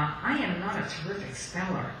 I am not a terrific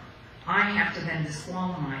speller. I have to then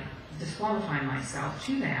disqualify myself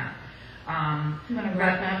to that. You want to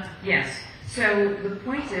wrap up? Yes. So the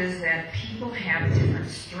point is that people have different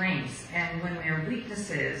strengths, and when their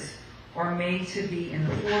weaknesses are made to be in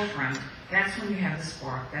the forefront, that's when you have the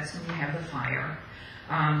spark, that's when you have the fire.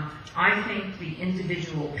 I think the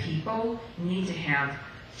individual people need to have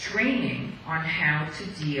training on how to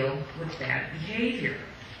deal with bad behavior.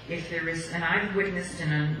 If there is, and I've witnessed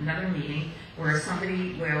in another meeting where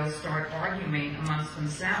somebody will start arguing amongst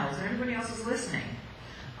themselves and everybody else is listening.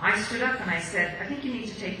 I stood up and I said, I think you need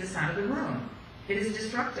to take this out of the room. It is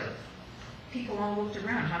disruptive. People all looked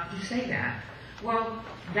around. How could you say that? Well,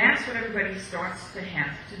 that's what everybody starts to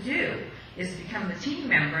have to do, is become the team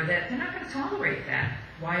member that they're not going to tolerate that.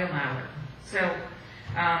 Why allow it? So,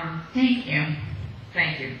 thank you.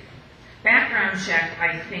 Thank you. Background check,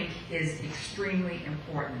 I think, is extremely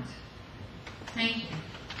important. Thank you.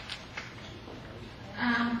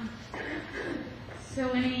 So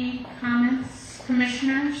any comments,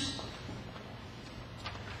 commissioners?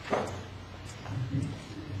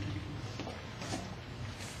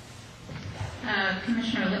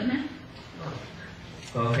 Commissioner Lippman?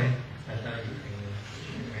 Oh, okay. I thought you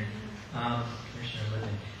were Commissioner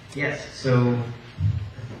Lippman. Yes, so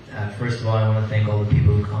first of all, I want to thank all the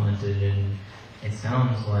people who commented, and it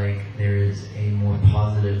sounds like there is a more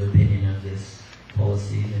positive opinion of this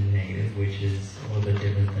policy than negative, which is a little bit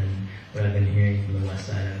different than what I've been hearing from the west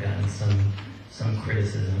side. I've gotten some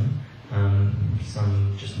criticism,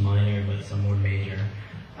 some just minor, but some more major.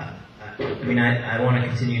 I want to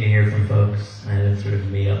continue to hear from folks. I haven't sort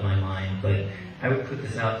of made up my mind, but I would put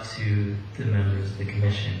this out to the members of the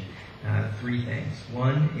commission. 3 things.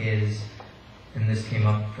 One is, and this came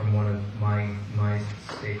up from one of my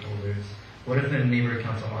stakeholders, what if a neighborhood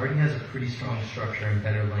council already has a pretty strong structure and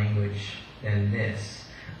better language than this?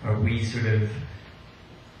 Are we sort of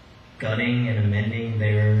gutting and amending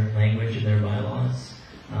their language and their bylaws?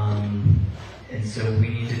 And so we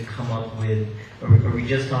need to come up with, are we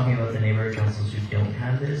just talking about the neighborhood councils who don't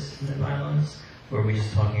have this in their bylaws? Or are we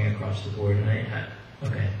just talking across the board?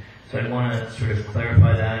 Okay. So I want to sort of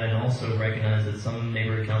clarify that and also recognize that some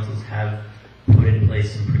neighborhood councils have put in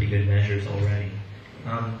place some pretty good measures already.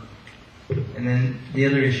 And then the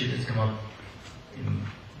other issue that's come up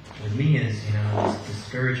with me is, this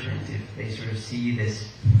discouragement. If they sort of see this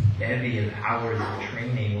bevy of hours of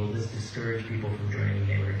training, will this discourage people from joining the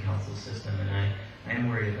neighborhood council system? And I am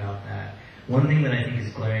worried about that. One thing that I think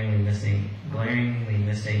is glaringly missing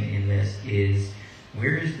in this is,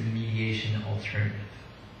 where is the mediation alternative?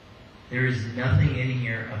 There is nothing in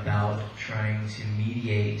here about trying to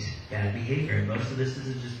mediate bad behavior. And most of this is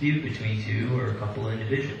a dispute between two or a couple of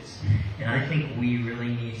individuals. And I think we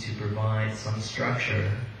really need to provide some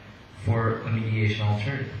structure for a mediation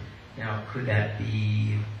alternative. Now, could that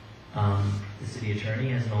be the city attorney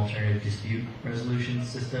has an alternative dispute resolution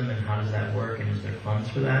system, and how does that work, and is there funds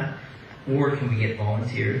for that? Or can we get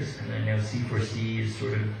volunteers? And I know C4C is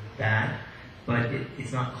sort of that, but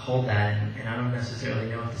it's not called that, and I don't necessarily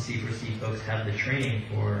know if the C4C folks have the training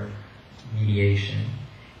for mediation.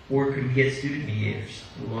 Or could we get student mediators?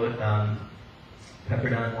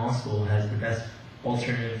 Pepperdine Law School has the best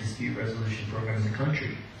alternative dispute resolution program in the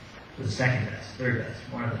country. For the second best, third best,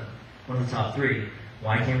 one of the top three.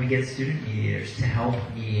 Why can't we get student mediators to help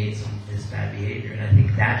mediate some of this bad behavior? And I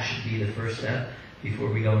think that should be the first step before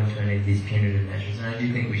we go into any of these punitive measures. And I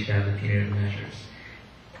do think we should have the punitive measures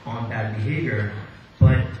on bad behavior,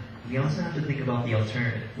 but we also have to think about the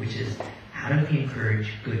alternative, which is how do we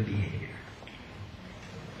encourage good behavior?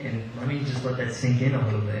 And let me just let that sink in a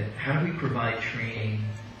little bit. How do we provide training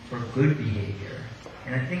for good behavior?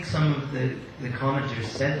 And I think some of the commenters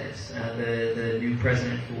said this. The new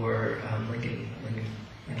president for Lincoln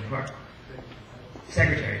Park.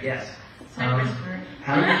 Secretary, yes. How do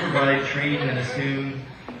we provide training that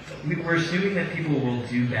we're assuming that people will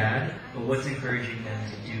do bad, but what's encouraging them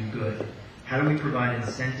to do good? How do we provide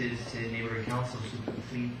incentives to neighborhood councils who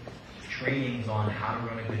complete trainings on how to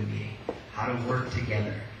run a good meeting, how to work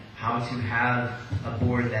together, how to have a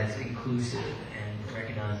board that's inclusive and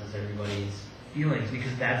recognizes everybody's feelings?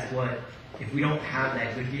 Because that's what, if we don't have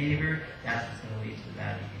that good behavior, that's what's going to lead to the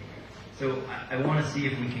bad behavior. So I want to see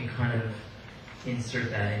if we can kind of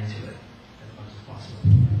insert that into it as much as possible.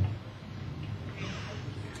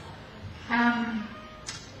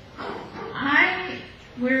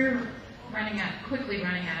 We're quickly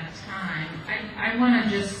running out of time. I want to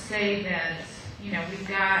just say that, we've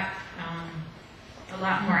got a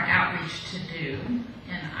lot more outreach to do,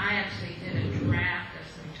 and I actually did a draft of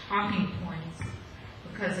some talking points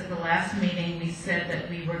because at the last meeting we said that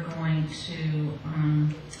we were going to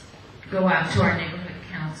go out to our neighborhood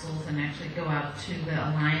councils and actually go out to the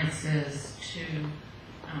alliances to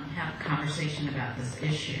have a conversation about this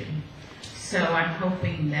issue. So I'm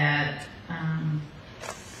hoping that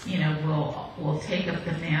we'll take up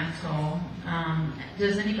the mantle.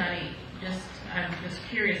 Does anybody I'm just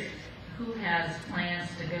curious, who has plans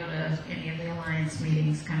to go to any of the alliance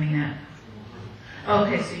meetings coming up?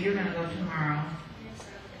 Okay, so you're going to go tomorrow.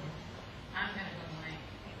 I'm going to go late.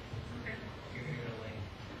 Okay. You're going to go late.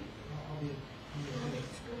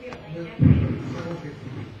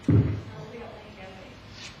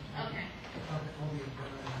 Okay.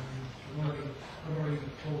 I've already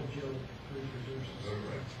told Joe please reserve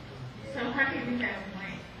some. So how can you have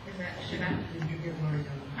late? Should I? Did you get my?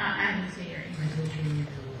 I didn't see your email.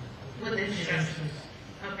 With instructions.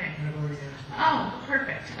 Okay. I've already asked. Oh,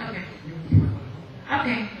 perfect. Okay.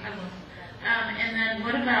 Okay, I will. And then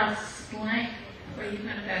what about slang? Or you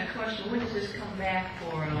kind of got a question. When does this come back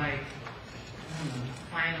for,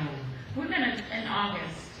 final? We're gonna in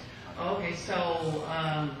August. Okay, so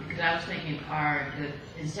because I was thinking,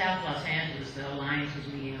 in South Los Angeles, the Alliance is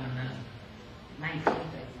meeting on the 19th,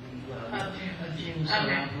 I believe, of June, so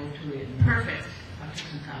Okay. I'll go to it. Perfect. I'll take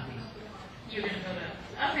some copies. You're gonna go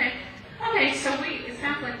to. Okay. Okay. So it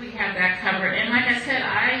sounds like we have that covered. And like I said,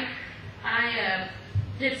 I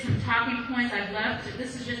did some talking points. I'd love to.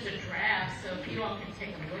 This is just a draft, so if you all can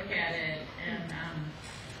take a look at it and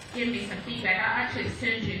give me some feedback. I'll actually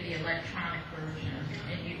send you the electronic version,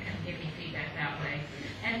 and you can give me feedback that way.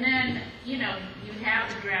 And then, you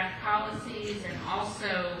have the draft policies and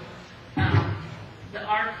also the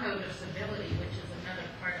R Code of Civility, which is another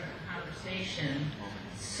part of the conversation.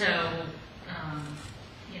 So,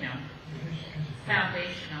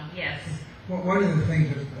 foundational, yes. Well, one of the things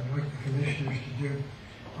that I'd like the commissioners to do,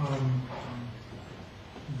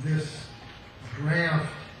 this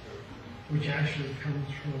draft, which actually comes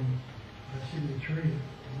from the city attorney,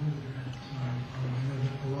 I know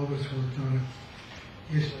that all of us worked on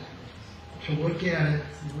it, is to look at it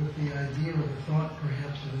with the idea or the thought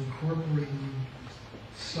perhaps of incorporating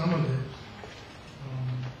some of it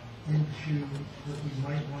into what we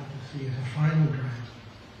might want to see as a final draft.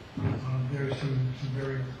 There's some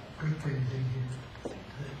very good things in here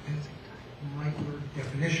that might work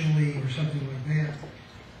definitionally or something like that,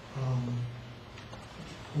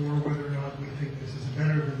 or whether or not we think this is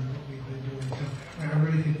better than what we've been doing. So I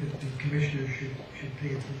really think that the commissioners should pay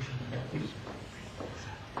attention to that.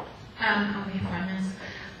 Only 5 minutes.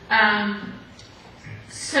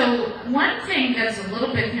 So one thing that's a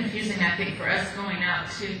little bit confusing, I think, for us going out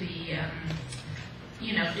to the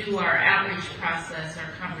do our outreach process,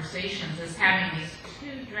 our conversations, is having these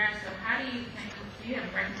two drafts. So how do you think, do you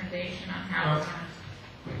have a recommendation on how we're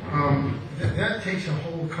going to? That takes a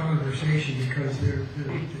whole conversation because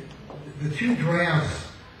the two drafts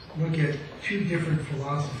look at two different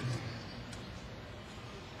philosophies.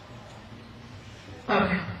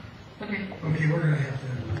 Okay. Okay, we're gonna have to.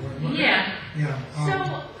 Yeah. Yeah.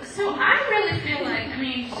 So I really feel like,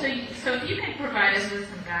 so if you can provide us with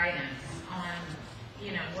some guidance on,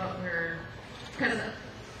 what we're, because,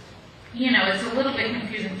 it's a little bit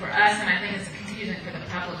confusing for us, and I think it's confusing for the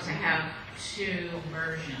public to have two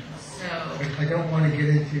versions. So I don't want to get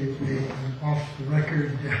into an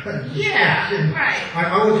off-the-record discussion. Yeah, right.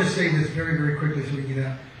 I will just say this very, very quickly so we get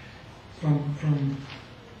out. From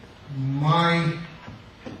my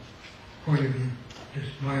point of view,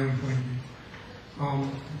 just my own point of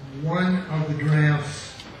view, one of the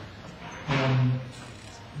drafts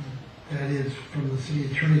that is from the city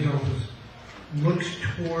attorney's office looks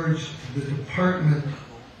towards the department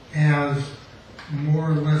as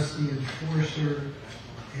more or less the enforcer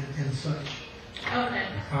and such. Okay.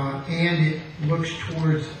 And it looks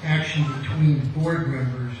towards action between board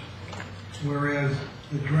members, whereas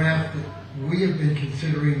the draft that we have been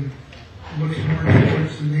considering looks more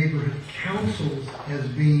towards the neighborhood councils as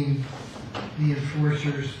being the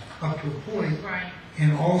enforcers up to a point, right,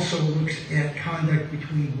 and also looks at conduct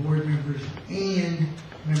between board members and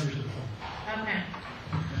members of the public. Okay.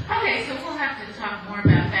 Okay, so we'll have to talk more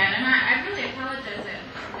about that. And I really apologize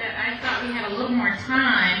that I thought we had a little more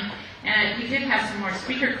time, and we did have some more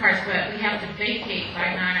speaker cards, but we have to vacate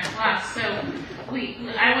by 9 o'clock. So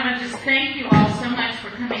I want to just thank you all so much for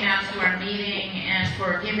coming out to our meeting and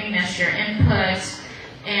for giving us your input.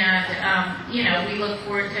 And, we look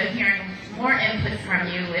forward to hearing more input from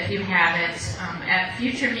you if you have it at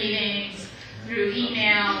future meetings, through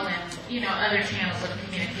email and, other channels of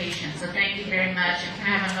communication. So thank you very much. And can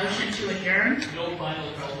I have a motion to adjourn? No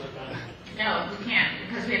final public comment. No, we can't,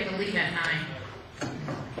 because we have to leave at 9.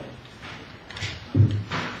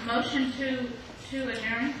 Motion to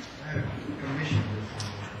adjourn? I have permission.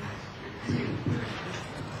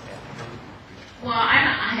 Well,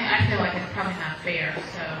 I feel like it's probably not fair,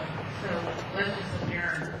 so let's just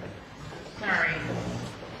adjourn. Sorry.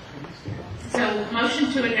 So,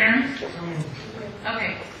 motion to adjourn?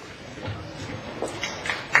 Okay.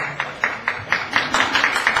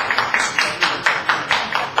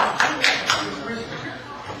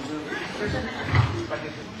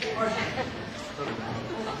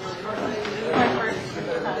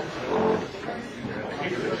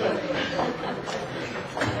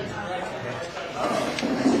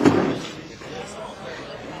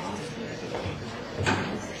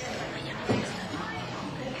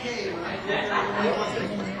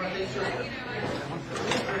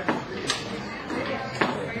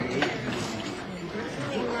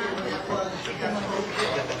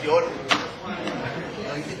 Your